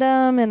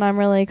fandom? And I'm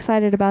really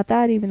excited about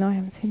that, even though I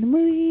haven't seen the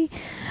movie.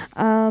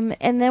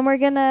 And then we're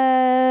going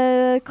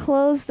to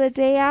close the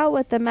day out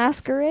with the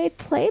Masquerade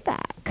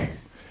playback.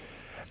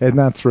 And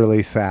that's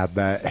really sad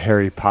that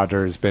Harry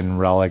Potter has been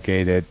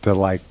relegated to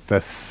like the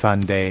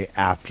Sunday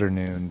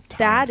afternoon time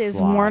That is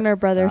slot. Warner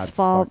Brothers'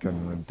 fault. That's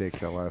fucking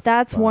ridiculous.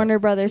 That's Warner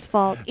Brothers'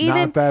 fault.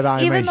 Not that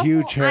I'm a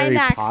huge Harry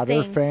IMAX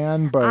Potter thing.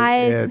 fan, but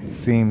it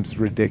seems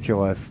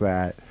ridiculous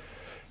that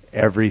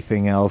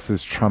everything else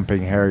is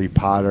trumping Harry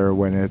Potter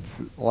when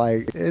it's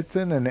like it's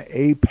in an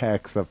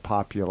apex of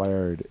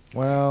popularity.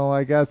 Well,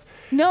 I guess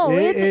no,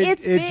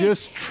 it's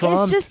just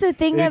trumped. It's just the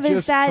thing of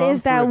is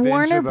that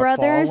Warner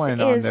Brothers is on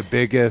the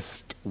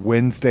biggest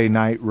Wednesday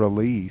night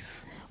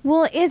release.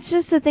 Well, it's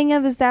just the thing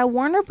of is that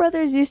Warner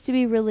Brothers used to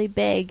be really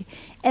big,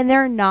 and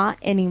they're not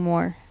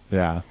anymore.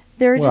 Yeah,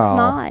 they're just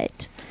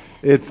not.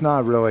 It's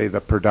not really the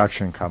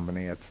production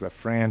company; it's the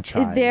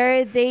franchise.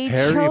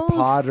 Harry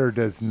Potter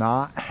does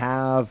not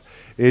have.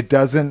 It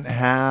doesn't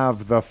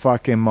have the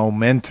fucking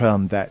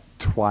momentum that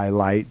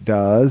Twilight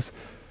does,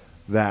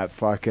 that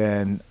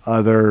fucking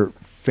other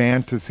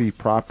fantasy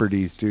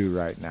properties do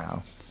right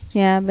now.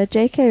 Yeah, but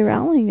J.K.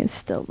 Rowling is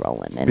still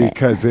rolling in it.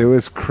 Because it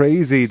was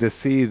crazy to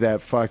see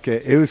that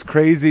it was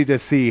crazy to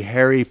see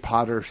Harry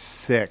Potter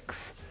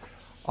 6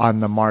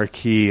 on the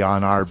marquee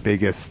on our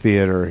biggest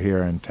theater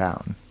here in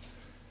town.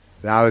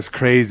 That was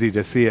crazy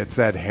to see it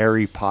said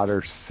Harry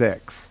Potter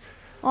 6.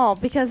 Oh,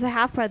 because the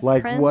Half-Blood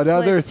Like, Prince what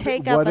other would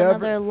take up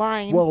another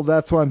line. Well,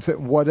 that's what I'm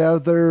saying. What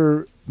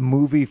other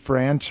movie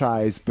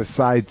franchise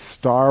besides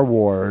Star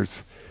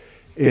Wars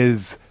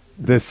is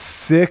the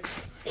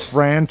 6th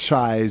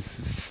franchise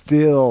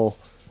still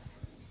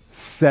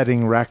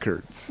setting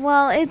records?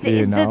 Well, You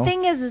the know?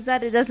 thing is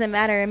that it doesn't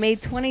matter. It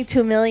made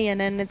 $22 million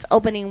in its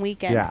opening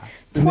weekend. Yeah.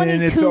 22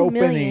 and it's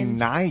opening million.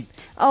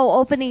 night. Oh,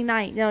 opening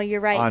night. No, you're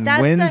right. On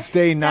That's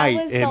Wednesday that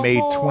night, was it the made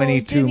whole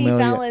 22 Jimmy million.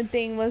 Fallon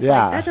thing was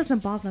Yeah. like, that doesn't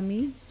bother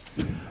me.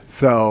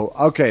 So,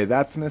 okay,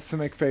 that's Mr.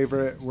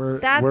 McFavorite. We're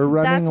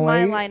running That's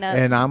my late, lineup.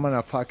 and I'm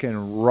gonna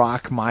fucking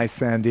rock my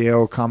San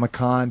Diego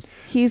Comic-Con.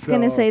 He's So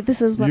going to say,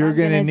 this is what you're I'm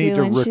going to need do,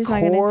 to and she's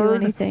not going to do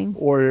record, anything.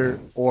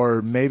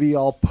 Or maybe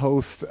I'll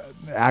post.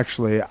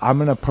 Actually, I'm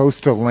gonna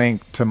post a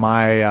link to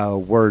my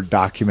Word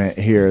document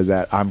here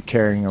that I'm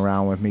carrying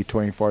around with me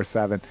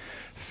 24/7.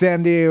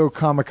 San Diego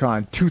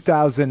Comic-Con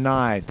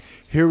 2009.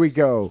 Here we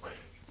go.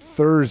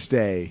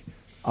 Thursday,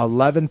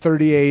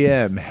 11:30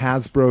 a.m.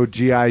 Hasbro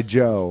G.I.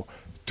 Joe.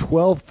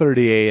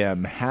 12:30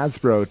 a.m.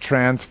 Hasbro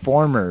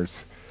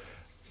Transformers.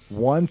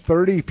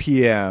 1:30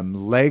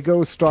 p.m.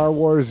 Lego Star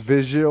Wars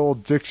Visual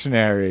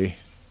Dictionary.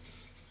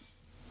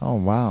 Oh,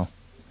 wow.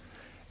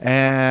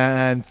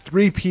 And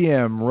 3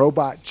 p.m.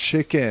 Robot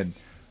Chicken.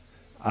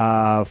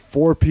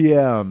 4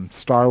 p.m.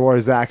 Star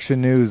Wars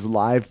Action News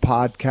live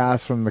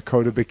podcast from the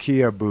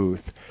Kotobukiya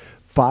booth.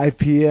 5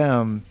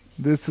 p.m.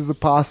 This is a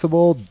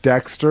possible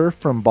Dexter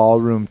from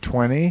Ballroom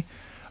 20.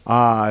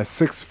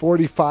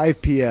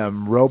 6:45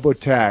 p.m.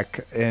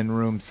 Robotech in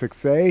room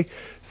 6A.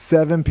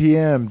 7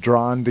 p.m.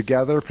 Drawn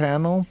Together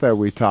panel that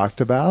we talked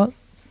about.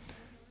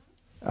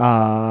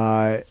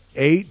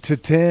 8 to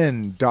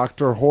 10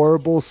 Dr.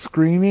 Horrible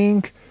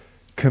screening,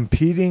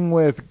 competing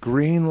with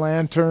Green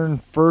Lantern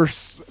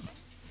First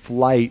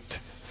Flight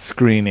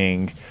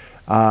screening.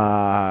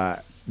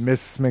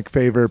 Miss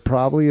McFavorite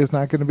probably is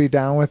not going to be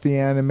down with the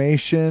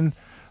animation,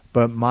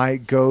 but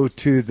might go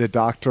to the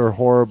Dr.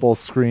 Horrible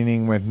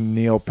screening with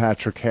Neil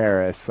Patrick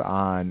Harris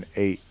on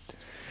 8.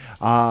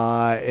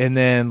 And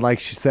then, like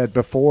she said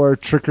before,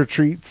 Trick or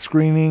Treat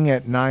screening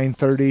at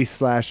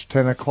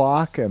 9:30/10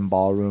 o'clock in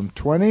Ballroom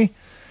 20.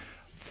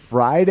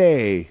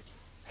 Friday,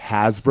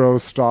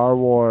 Hasbro Star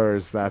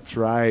Wars. That's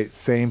right.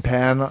 Same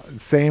panel,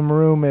 same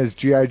room as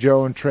G.I.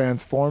 Joe and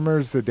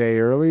Transformers the day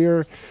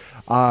earlier.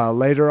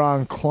 Later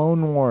on,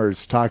 Clone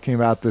Wars, talking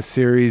about the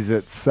series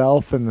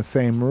itself in the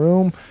same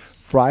room.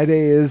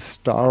 Friday is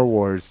Star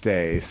Wars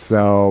Day,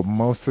 so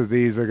most of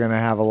these are going to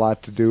have a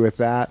lot to do with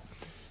that.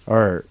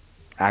 Or,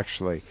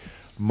 actually,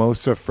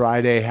 most of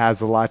Friday has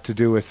a lot to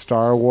do with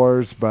Star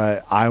Wars,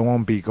 but I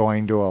won't be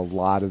going to a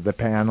lot of the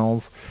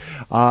panels.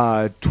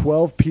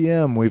 12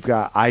 p.m., we've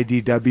got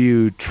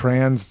IDW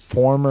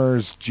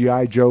Transformers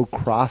G.I. Joe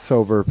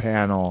crossover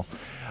panel.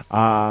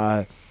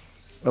 A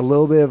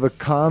little bit of a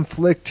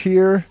conflict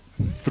here.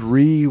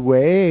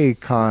 3-way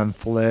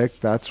conflict.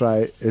 That's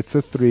right. It's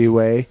a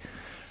 3-way.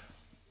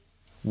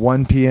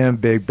 1 p.m.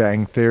 Big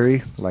Bang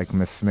Theory, like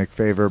Miss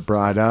McFavorite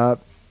brought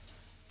up,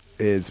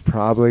 is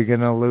probably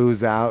going to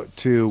lose out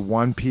to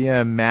 1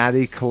 p.m.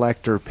 Maddie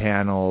Collector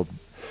panel.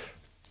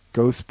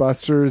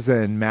 Ghostbusters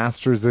and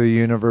Masters of the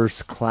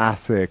Universe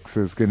Classics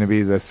is going to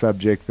be the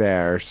subject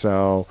there.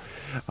 So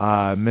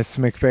Miss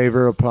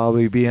McFavorite will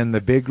probably be in the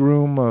big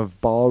room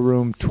of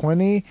Ballroom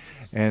 20,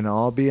 and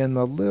I'll be in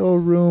the little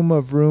room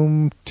of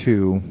Room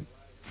 2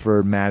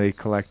 for Maddie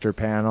Collector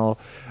panel.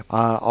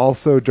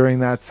 Also during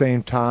that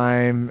same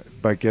time,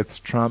 but gets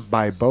trumped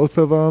by both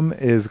of them,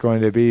 is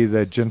going to be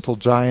the Gentle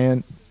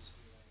Giant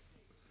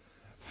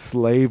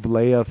Slave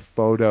Leia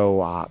photo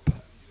op.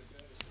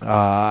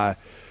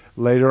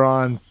 Later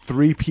on,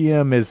 3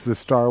 p.m. is the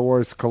Star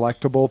Wars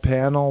collectible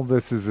panel.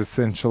 This is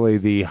essentially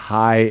the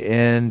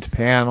high-end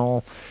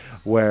panel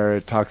where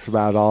it talks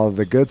about all of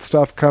the good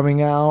stuff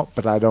coming out,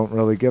 but I don't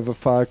really give a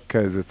fuck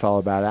because it's all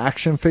about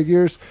action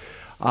figures.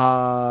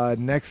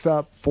 Next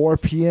up, 4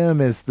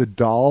 p.m. is the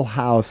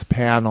Dollhouse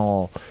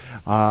panel.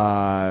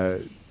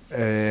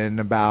 And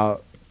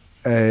about,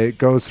 it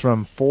goes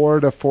from 4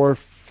 to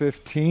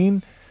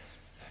 4:15.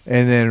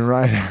 And then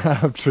right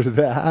after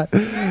that.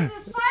 There's a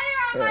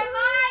spider on my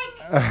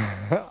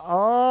mic!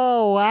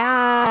 Oh,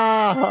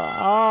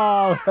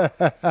 wow. Oh.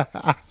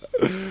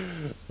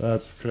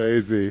 That's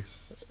crazy.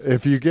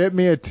 If you get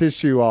me a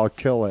tissue, I'll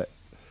kill it.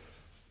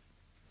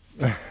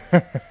 4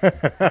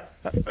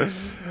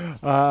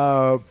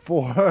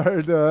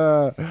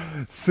 to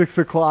 6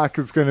 o'clock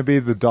is going to be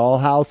the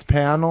Dollhouse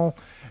panel.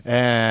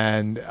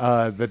 And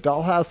the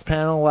Dollhouse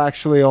panel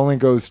actually only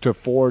goes to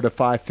 4 to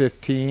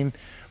 5:15.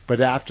 But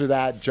after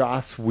that,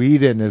 Joss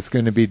Whedon is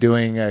going to be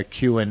doing a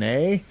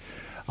Q&A.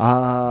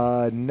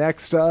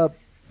 Next up,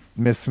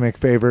 Miss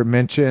McFavorite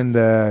mentioned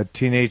the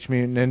Teenage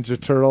Mutant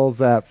Ninja Turtles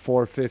at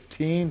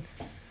 4:15.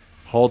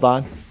 Hold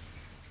on.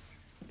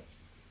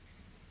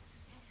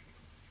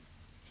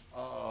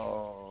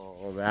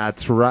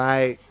 That's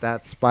right.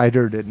 That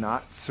spider did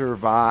not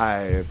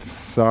survive.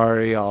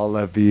 Sorry, all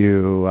of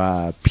you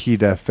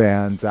PETA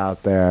fans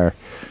out there.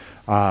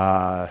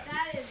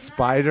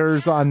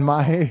 Spiders on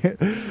mics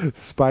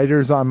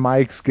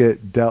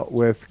get dealt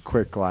with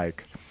quick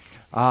like.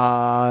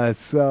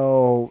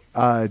 So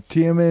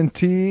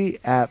TMNT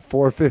at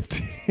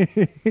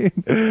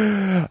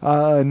 4:15.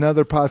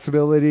 Another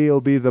possibility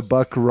will be the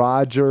Buck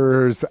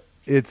Rogers.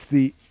 It's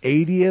the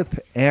 80th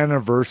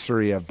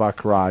anniversary of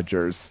Buck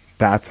Rogers.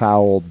 That's how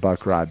old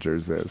Buck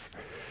Rogers is.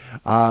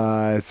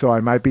 So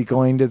I might be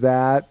going to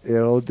that.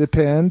 It'll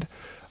depend.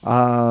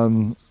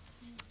 And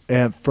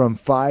from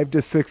 5 to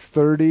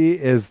 6:30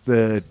 is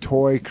the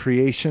toy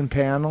creation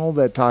panel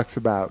that talks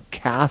about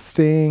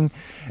casting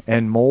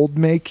and mold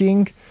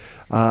making.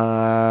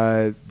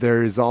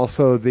 There's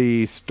also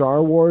the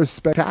Star Wars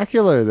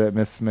Spectacular that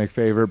Miss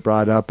McFavorite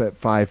brought up at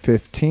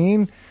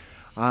 5:15.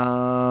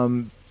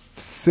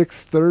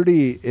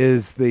 6:30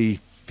 is the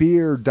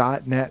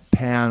Fear.net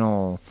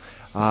panel.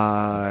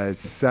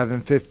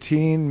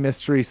 7:15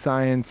 Mystery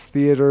Science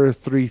Theater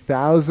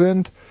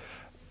 3000.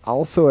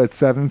 Also at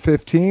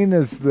 7:15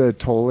 is the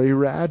Totally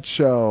Rad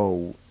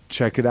Show.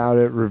 Check it out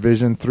at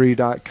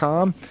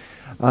revision3.com.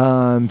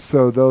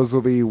 So those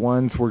will be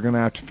ones we're going to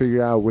have to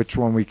figure out which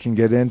one we can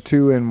get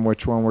into and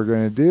which one we're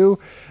going to do.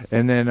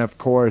 And then, of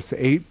course,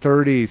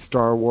 8:30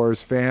 Star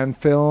Wars fan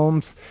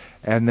films.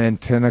 And then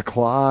 10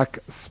 o'clock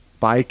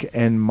Spike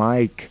and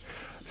Mike.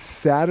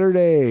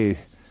 Saturday,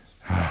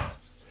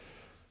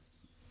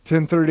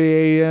 10:30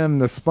 a.m.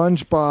 the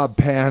SpongeBob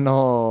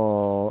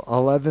panel.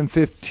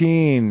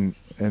 11:15,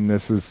 and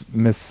this is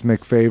Miss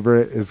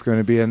McFavorite is going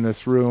to be in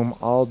this room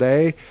all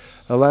day.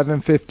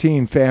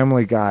 11:15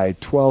 Family Guy.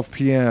 12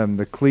 p.m.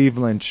 the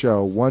Cleveland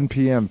Show. 1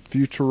 p.m.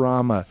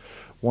 Futurama.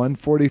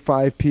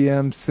 1:45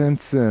 p.m.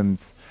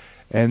 Simpsons,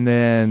 and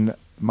then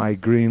my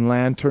Green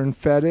Lantern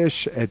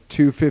fetish at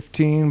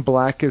 2:15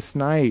 Blackest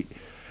Night.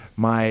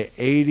 My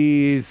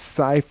 80s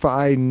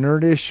sci-fi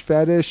nerdish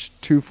fetish,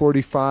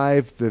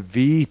 2:45, the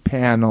V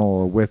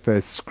panel with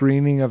a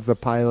screening of the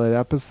pilot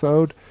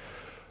episode.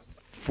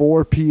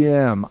 4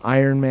 p.m.,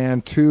 Iron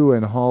Man 2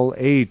 in Hall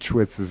H,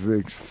 which is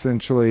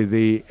essentially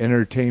the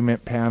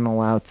entertainment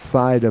panel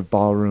outside of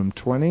Ballroom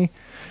 20.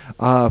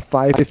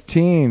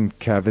 5:15,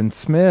 Kevin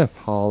Smith,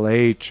 Hall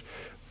H.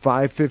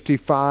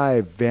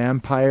 5:55,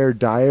 Vampire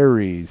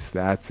Diaries.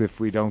 That's if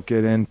we don't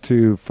get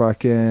into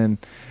fucking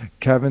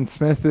Kevin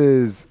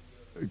Smith's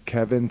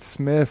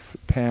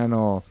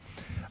panel.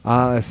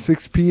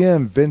 6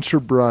 p.m. Venture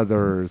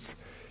Brothers.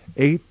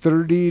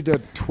 8:30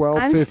 to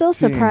 12:15. I'm still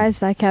surprised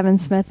that Kevin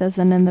Smith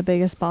isn't in the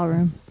biggest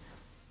ballroom.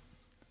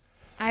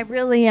 I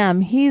really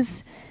am.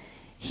 He's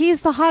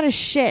the hottest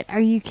shit. Are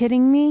you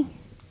kidding me?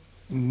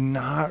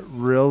 Not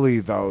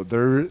really though.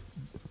 The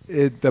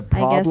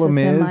problem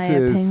I guess it's in my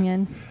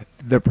opinion.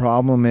 The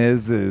problem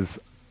is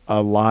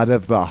a lot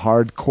of the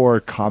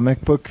hardcore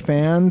comic book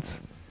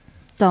fans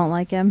don't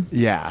like him.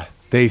 Yeah,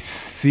 they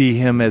see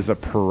him as a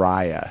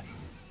pariah.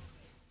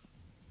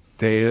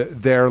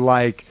 They're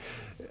like,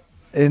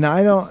 and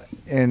I don't,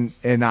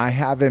 and I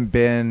haven't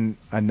been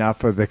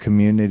enough of the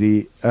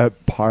community,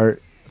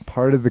 part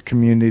of the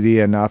community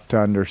enough to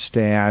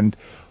understand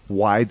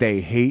why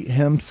they hate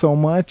him so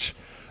much.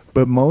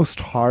 But most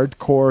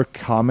hardcore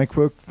comic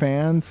book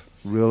fans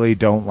really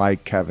don't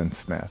like Kevin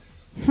Smith.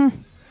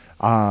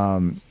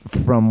 From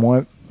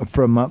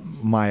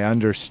my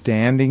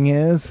understanding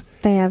is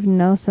they have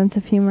no sense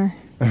of humor.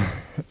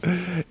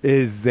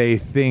 Is they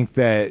think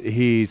that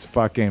he's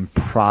fucking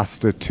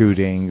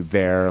prostituting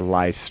their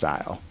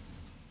lifestyle.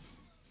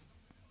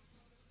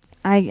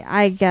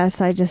 I guess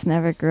I just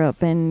never grew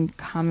up in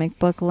comic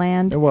book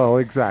land. Well,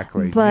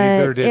 exactly. But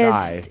neither did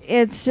I.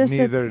 It's just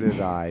neither did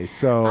I.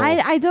 So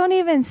I don't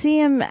even see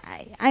him.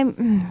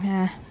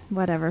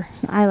 Whatever.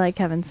 I like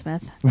Kevin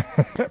Smith.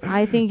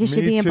 I think he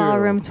should be in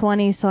Ballroom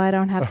 20 so I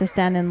don't have to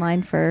stand in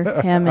line for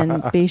him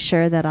and be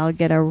sure that I'll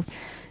get a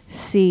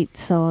seat.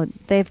 So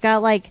they've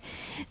got like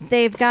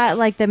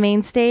the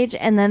main stage,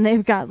 and then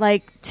they've got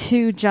like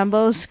 2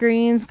 jumbo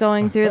screens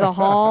going through the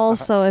hall,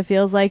 so it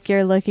feels like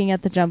you're looking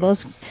at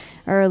the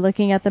or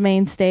looking at the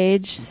main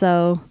stage.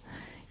 So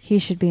he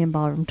should be in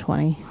Ballroom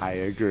 20. I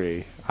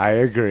agree.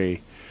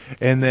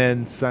 And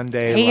then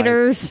Sunday,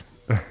 haters.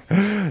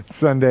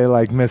 Sunday,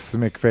 like Miss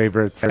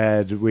McFavorite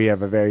said, we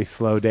have a very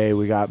slow day.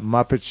 We got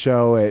Muppet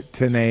Show at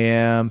 10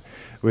 a.m.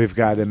 We've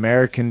got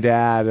American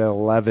Dad at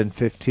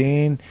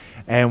 11:15.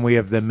 And we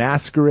have the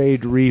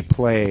Masquerade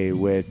replay,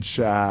 which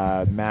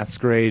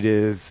Masquerade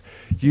is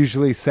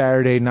usually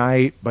Saturday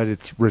night, but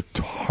it's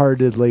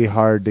retardedly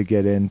hard to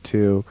get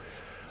into.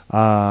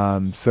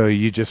 So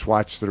you just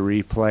watch the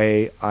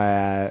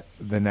replay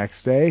the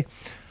next day.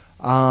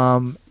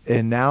 And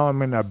now I'm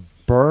going to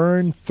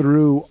burn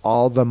through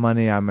all the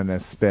money I'm going to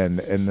spend,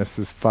 and this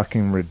is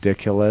fucking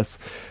ridiculous.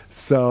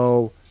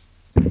 So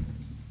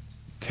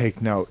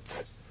take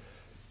notes.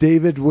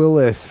 David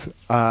Willis,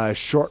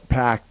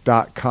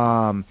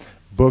 shortpack.com,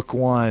 book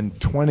 1,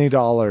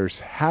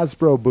 $20,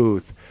 Hasbro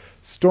booth,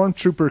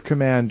 Stormtrooper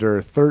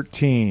Commander,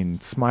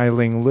 $13.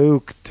 Smiling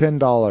Luke, $10.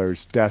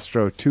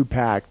 Destro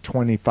 2-pack,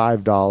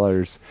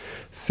 $25.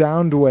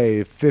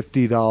 Soundwave,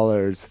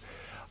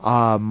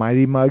 $50.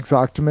 Mighty Muggs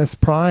Optimus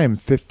Prime,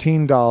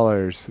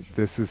 $15.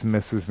 This is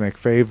Mrs.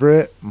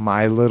 McFavorite.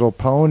 My Little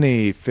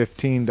Pony,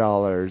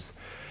 $15.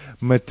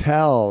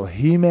 Mattel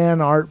He-Man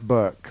Art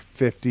Book,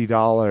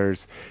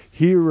 $50.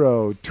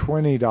 Hero,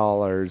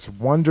 $20.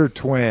 Wonder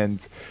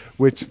Twins,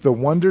 which the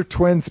Wonder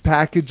Twins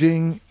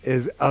packaging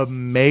is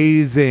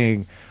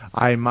amazing.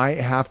 I might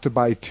have to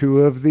buy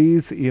 2 of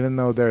these, even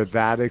though they're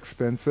that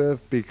expensive,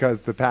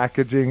 because the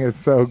packaging is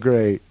so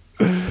great.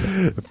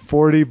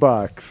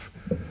 $40.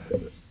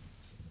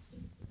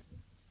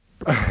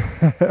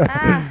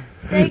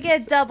 They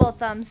get double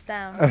thumbs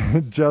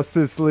down.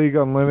 Justice League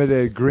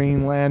Unlimited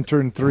Green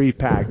Lantern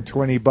 3-pack,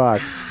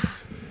 $20.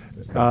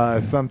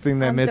 Something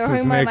that I'm Mrs.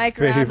 throwing my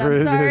mic around,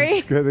 I'm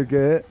sorry. McFavorite is gonna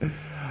get.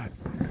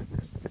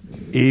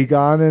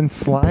 Egon and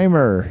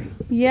Slimer,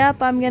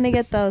 Yep, I'm gonna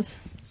get those.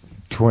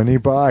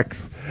 $20.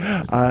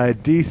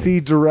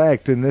 DC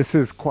Direct, and this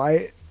is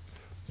quite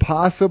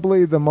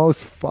possibly the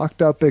most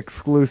fucked up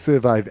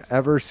exclusive I've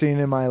ever seen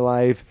in my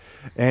life,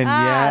 and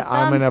yet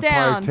I'm gonna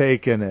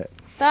partake in it.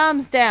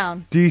 Thumbs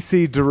down.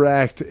 DC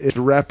Direct is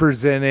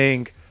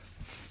representing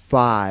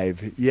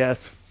 5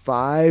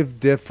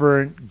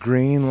 different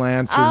Green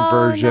Lantern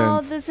versions. Oh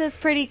no, this is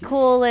pretty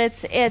cool.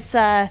 It's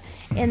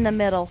in the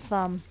middle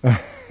thumb.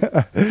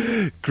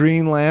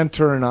 Green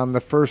Lantern on the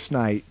first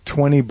night,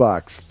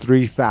 $20,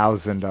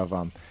 3,000 of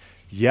them.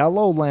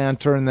 Yellow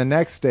Lantern the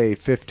next day,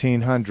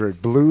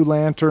 $1,500. Blue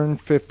Lantern,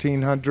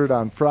 $1,500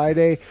 on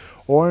Friday.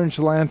 Orange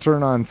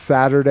Lantern on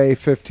Saturday,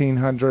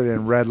 $1,500,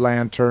 and Red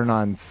Lantern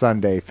on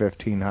Sunday,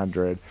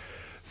 $1,500.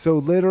 So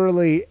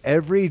literally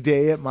every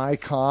day at my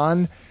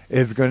con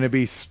is going to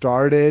be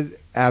started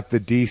at the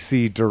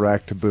DC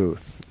Direct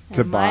booth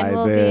to buy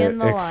the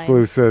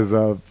exclusives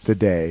of the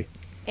day.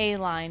 A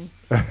line,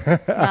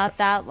 not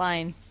that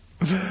line.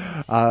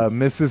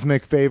 Mrs.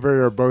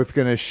 McFavorite are both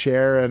going to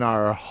share in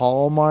our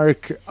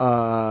Hallmark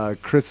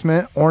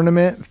Christmas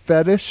ornament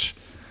fetish.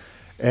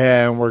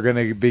 And we're going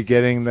to be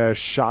getting the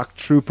Shock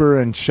Trooper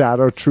and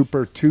Shadow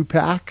Trooper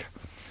 2-pack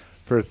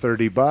for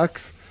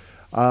 $30.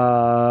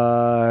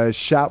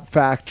 Shout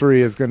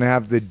Factory is going to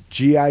have the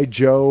G.I.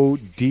 Joe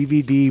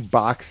DVD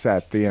box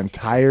set, the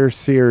entire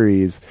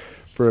series,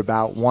 for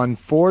about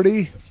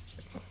 $140.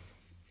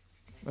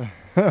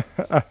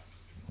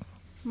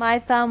 My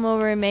thumb will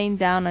remain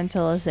down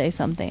until I say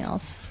something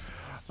else.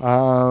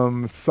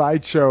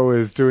 Sideshow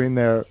is doing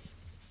their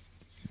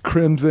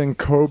Crimson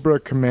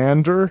Cobra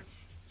Commander,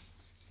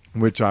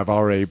 which I've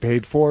already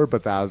paid for,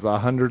 but that was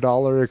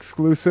 $100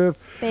 exclusive.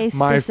 Based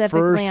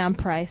specifically on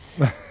price.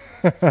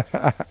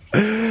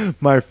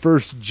 My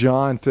first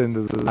jaunt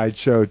into the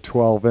Sideshow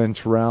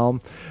 12-inch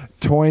realm.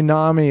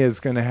 Toynami is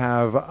going to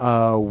have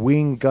a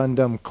Wing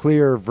Gundam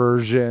Clear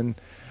version.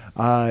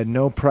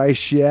 No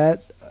price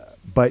yet,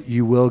 but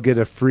you will get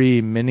a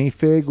free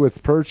minifig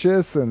with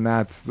purchase, and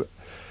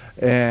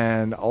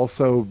and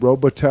also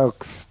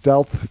Robotech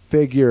Stealth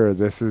figure.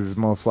 This is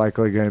most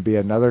likely going to be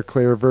another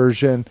clear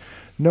version.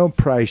 No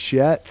price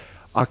yet.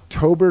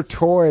 October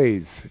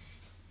Toys.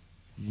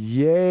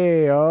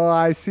 Yay. Oh,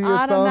 I see a thumbs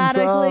up.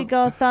 Automatically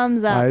go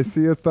thumbs up. I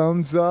see a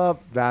thumbs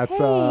up. That's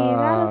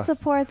that'll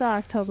support the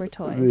October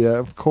Toys. Yeah,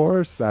 of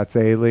course. That's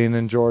Aileen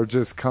and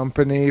George's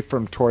company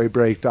from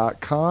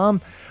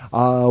toybreak.com.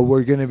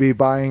 We're going to be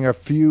buying a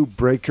few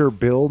Breaker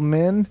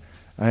Buildmen.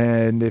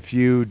 And if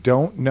you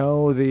don't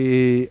know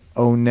the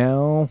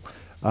O'Neill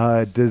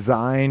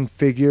design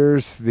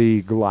figures,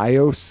 the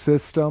Glyos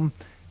system,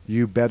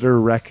 you better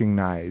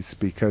recognize,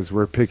 because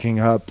we're picking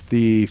up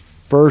the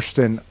first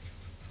and,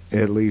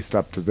 at least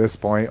up to this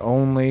point,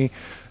 only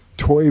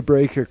Toy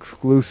Break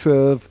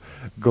exclusive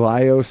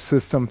Glyos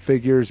system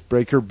figures,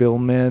 Breaker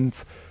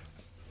Buildmans,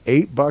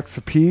 $8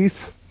 a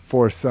piece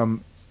for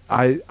some.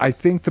 I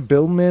think the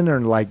Buildmen are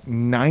like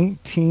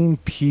 19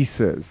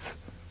 pieces.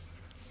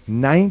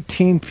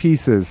 19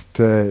 pieces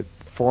to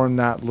form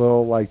that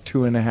little like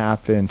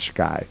 2.5-inch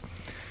guy.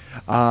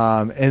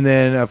 And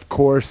then, of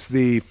course,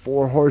 the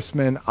Four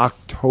Horsemen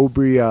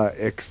Octobria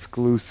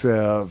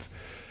exclusive.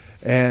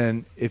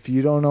 And if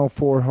you don't know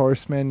Four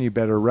Horsemen, you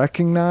better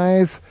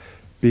recognize,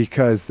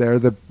 because they're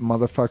the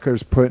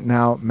motherfuckers putting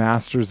out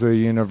Masters of the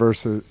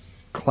Universe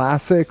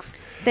classics.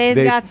 They've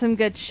got some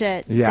good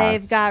shit. Yeah.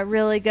 They've got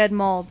really good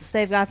molds.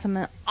 They've got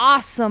some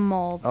awesome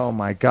molds. Oh,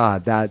 my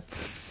God. That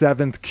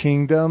Seventh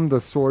Kingdom, the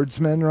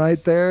swordsman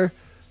right there,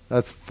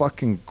 that's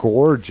fucking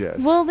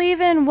gorgeous. Well,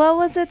 even, what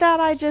was it that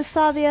I just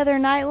saw the other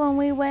night when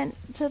we went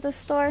to the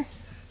store?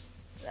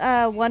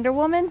 Wonder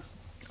Woman?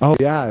 Oh,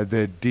 yeah,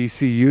 the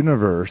DC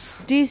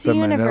Universe. DC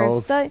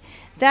Universe.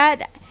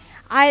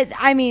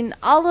 I mean,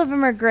 all of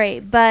them are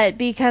great, but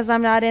because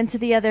I'm not into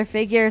the other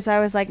figures, I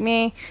was like,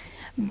 meh.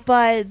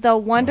 But the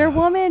Wonder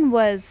Woman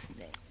was...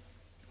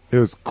 It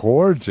was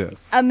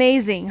gorgeous.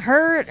 Amazing.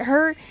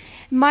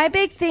 My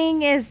big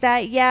thing is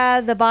that,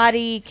 yeah, the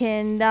body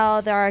can,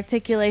 the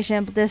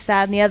articulation, this,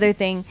 that, and the other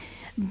thing.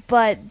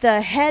 but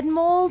the head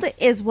mold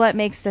is what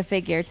makes the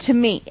figure, to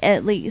me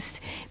at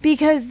least.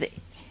 Because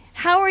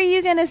how are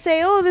you going to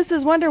say, oh, this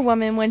is Wonder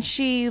Woman when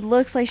she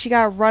looks like she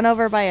got run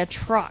over by a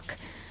truck?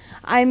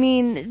 I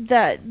mean,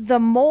 the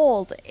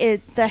mold,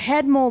 the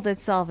head mold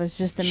itself is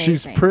just amazing.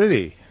 She's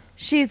pretty.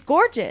 She's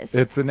gorgeous.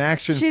 It's an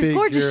action figure. She's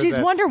gorgeous. She's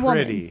that's Wonder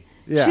Woman. pretty.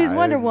 Yeah, She's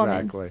Wonder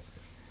Woman. Exactly.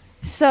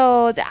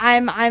 So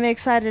I'm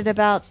excited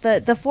about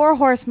the four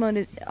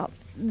horsemen.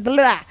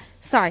 The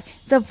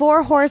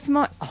four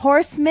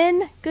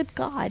horsemen. Good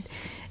God,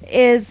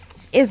 is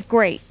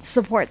great.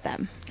 Support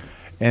them.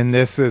 And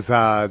this is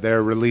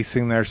they're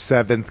releasing their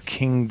Seventh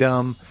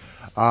Kingdom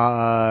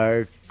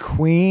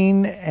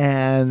Queen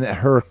and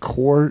her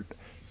court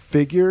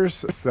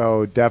figures.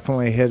 So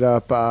definitely hit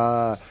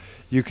up.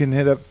 You can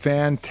hit up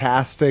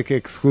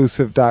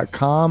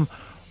fantasticexclusive.com,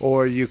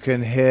 or you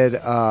can hit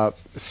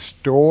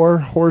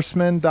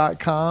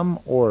storehorseman.com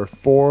or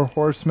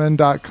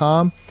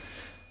fourhorseman.com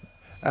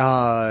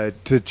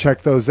to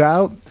check those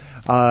out.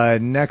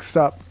 Next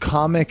up,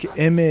 Comic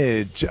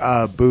Image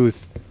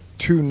booth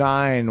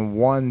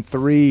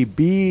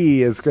 2913B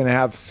is going to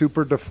have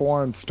super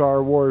deformed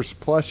Star Wars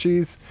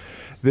plushies.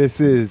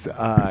 This is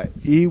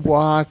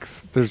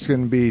Ewoks. There's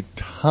going to be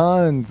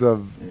tons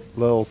of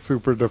little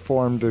super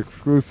deformed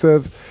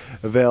exclusives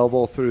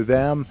available through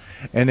them.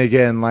 And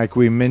again, like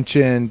we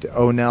mentioned,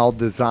 Onell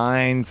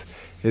Designs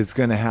is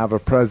going to have a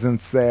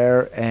presence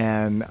there,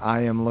 and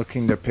I am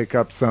looking to pick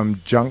up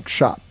some junk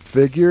shop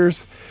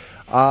figures.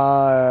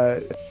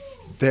 There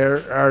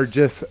are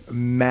just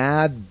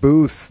mad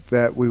booths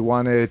that we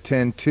want to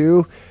attend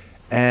to,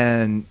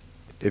 and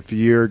if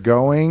you're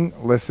going,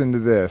 listen to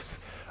this.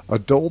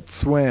 Adult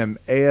Swim,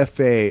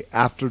 AFA,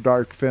 After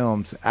Dark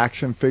Films,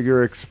 Action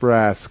Figure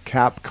Express,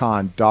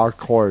 Capcom, Dark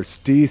Horse,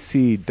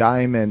 DC,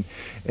 Diamond,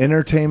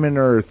 Entertainment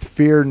Earth,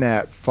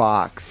 FearNet,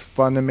 Fox,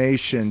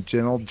 Funimation,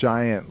 Gentle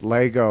Giant,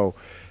 Lego,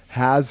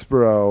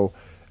 Hasbro,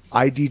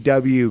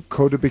 IDW,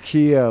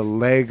 Kotobukiya,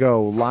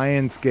 Lego,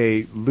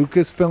 Lionsgate,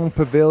 Lucasfilm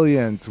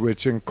Pavilions,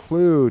 which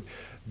include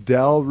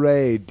Del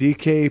Rey,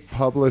 DK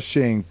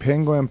Publishing,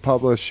 Penguin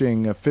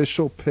Publishing,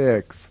 Official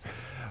Picks,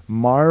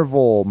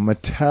 Marvel,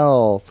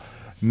 Mattel,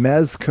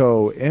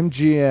 Mezco,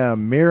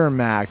 MGM,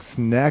 Miramax,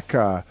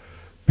 NECA,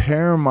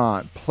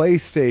 Paramount,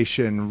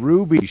 PlayStation,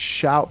 Ruby,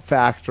 Shout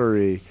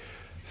Factory,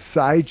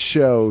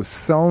 Sideshow,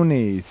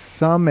 Sony,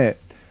 Summit,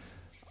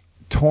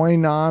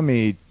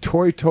 Toynami,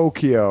 Toy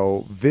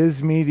Tokyo,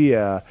 Viz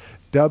Media,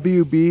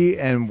 WB,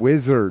 and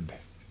Wizard.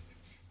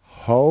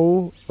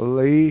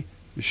 Holy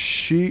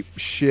sheep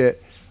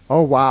shit.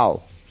 Oh,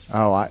 wow.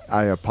 Oh,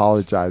 I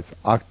apologize.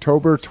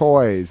 October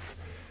Toys.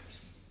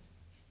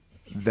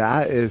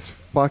 That is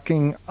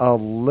fucking a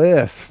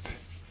list.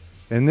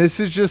 And this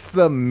is just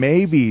the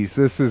maybes.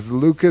 This is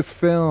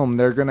Lucasfilm.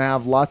 They're going to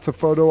have lots of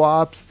photo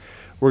ops.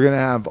 We're going to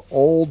have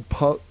Old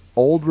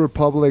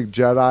Republic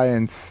Jedi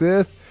and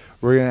Sith.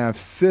 We're going to have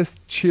Sith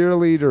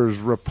cheerleaders,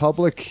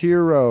 Republic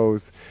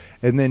heroes,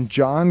 and then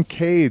John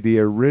Kay, the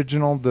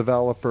original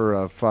developer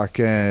of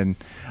fucking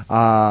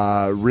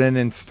Ren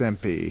and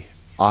Stimpy,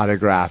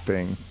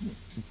 autographing.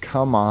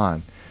 Come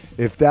on.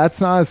 If that's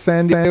not a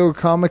San Diego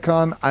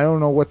Comic-Con, I don't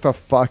know what the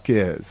fuck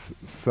is.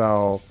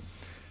 So,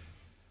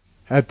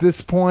 at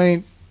this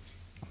point,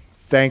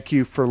 thank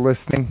you for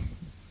listening.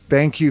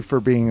 Thank you for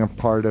being a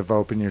part of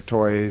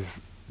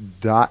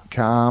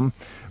OpenYourToys.com.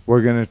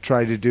 We're going to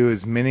try to do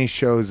as many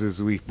shows as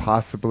we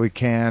possibly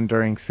can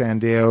during San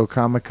Diego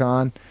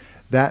Comic-Con.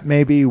 That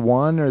may be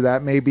one or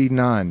that may be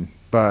none.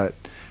 But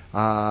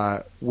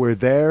we're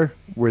there.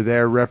 We're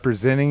there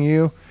representing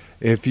you.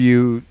 If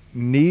you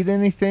need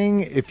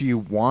anything, if you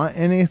want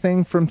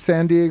anything from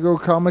San Diego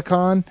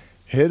Comic-Con,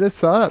 hit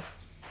us up.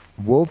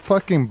 We'll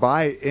fucking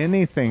buy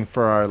anything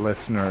for our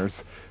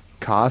listeners.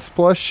 Cost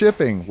plus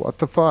shipping. What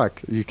the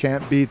fuck? You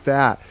can't beat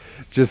that.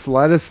 Just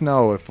let us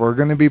know. If we're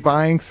going to be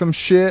buying some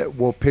shit,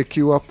 we'll pick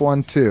you up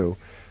one too.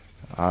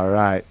 All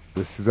right.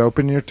 This is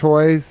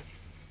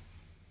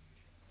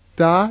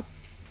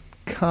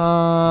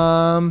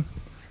OpenYourToys.com.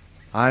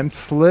 I'm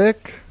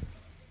Slick.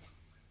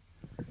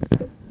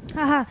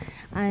 Haha.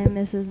 I'm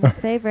Mrs.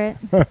 Favorite.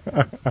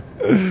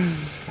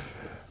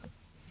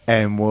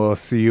 And we'll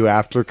see you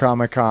after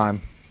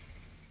Comic-Con.